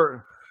 thank you.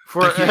 For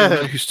Thank you,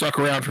 everybody Ed, who stuck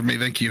around for me.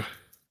 Thank you.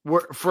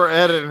 for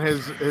Ed and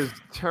his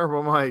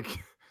terrible mic.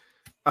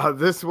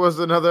 This was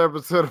another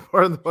episode of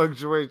Part of the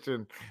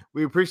Punctuation.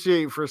 We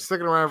appreciate you for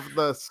sticking around with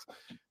us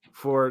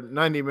for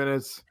 90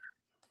 minutes.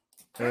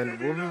 And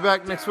we'll be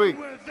back next week.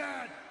 With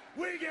that,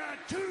 we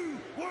got 2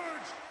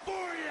 words for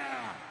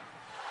ya.